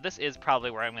point. So this is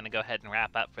probably where I'm going to go ahead and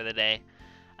wrap up for the day.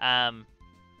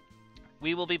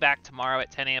 We will be back tomorrow at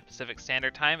 10 a.m. Pacific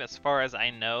Standard Time. As far as I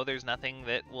know, there's nothing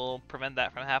that will prevent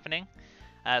that from happening.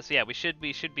 So yeah, we should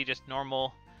be just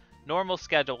normal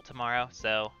schedule tomorrow.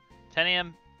 So 10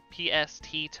 a.m.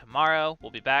 PST tomorrow. We'll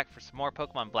be back for some more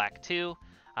Pokemon Black 2.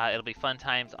 It'll be fun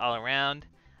times all around.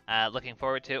 Looking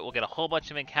forward to it. We'll get a whole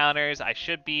bunch of encounters. I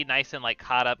should be nice and like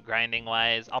caught up grinding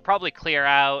wise. I'll probably clear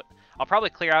out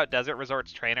Desert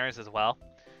Resort's trainers as well.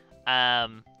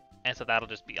 And so that'll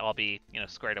just all be you know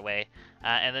squared away.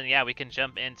 And then yeah, we can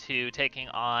jump into taking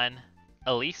on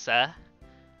Elisa,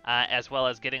 as well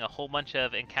as getting a whole bunch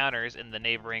of encounters in the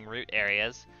neighboring route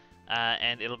areas.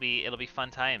 And it'll be fun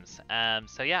times.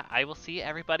 So yeah, I will see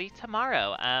everybody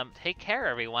tomorrow. Take care,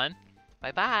 everyone.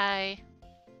 Bye bye.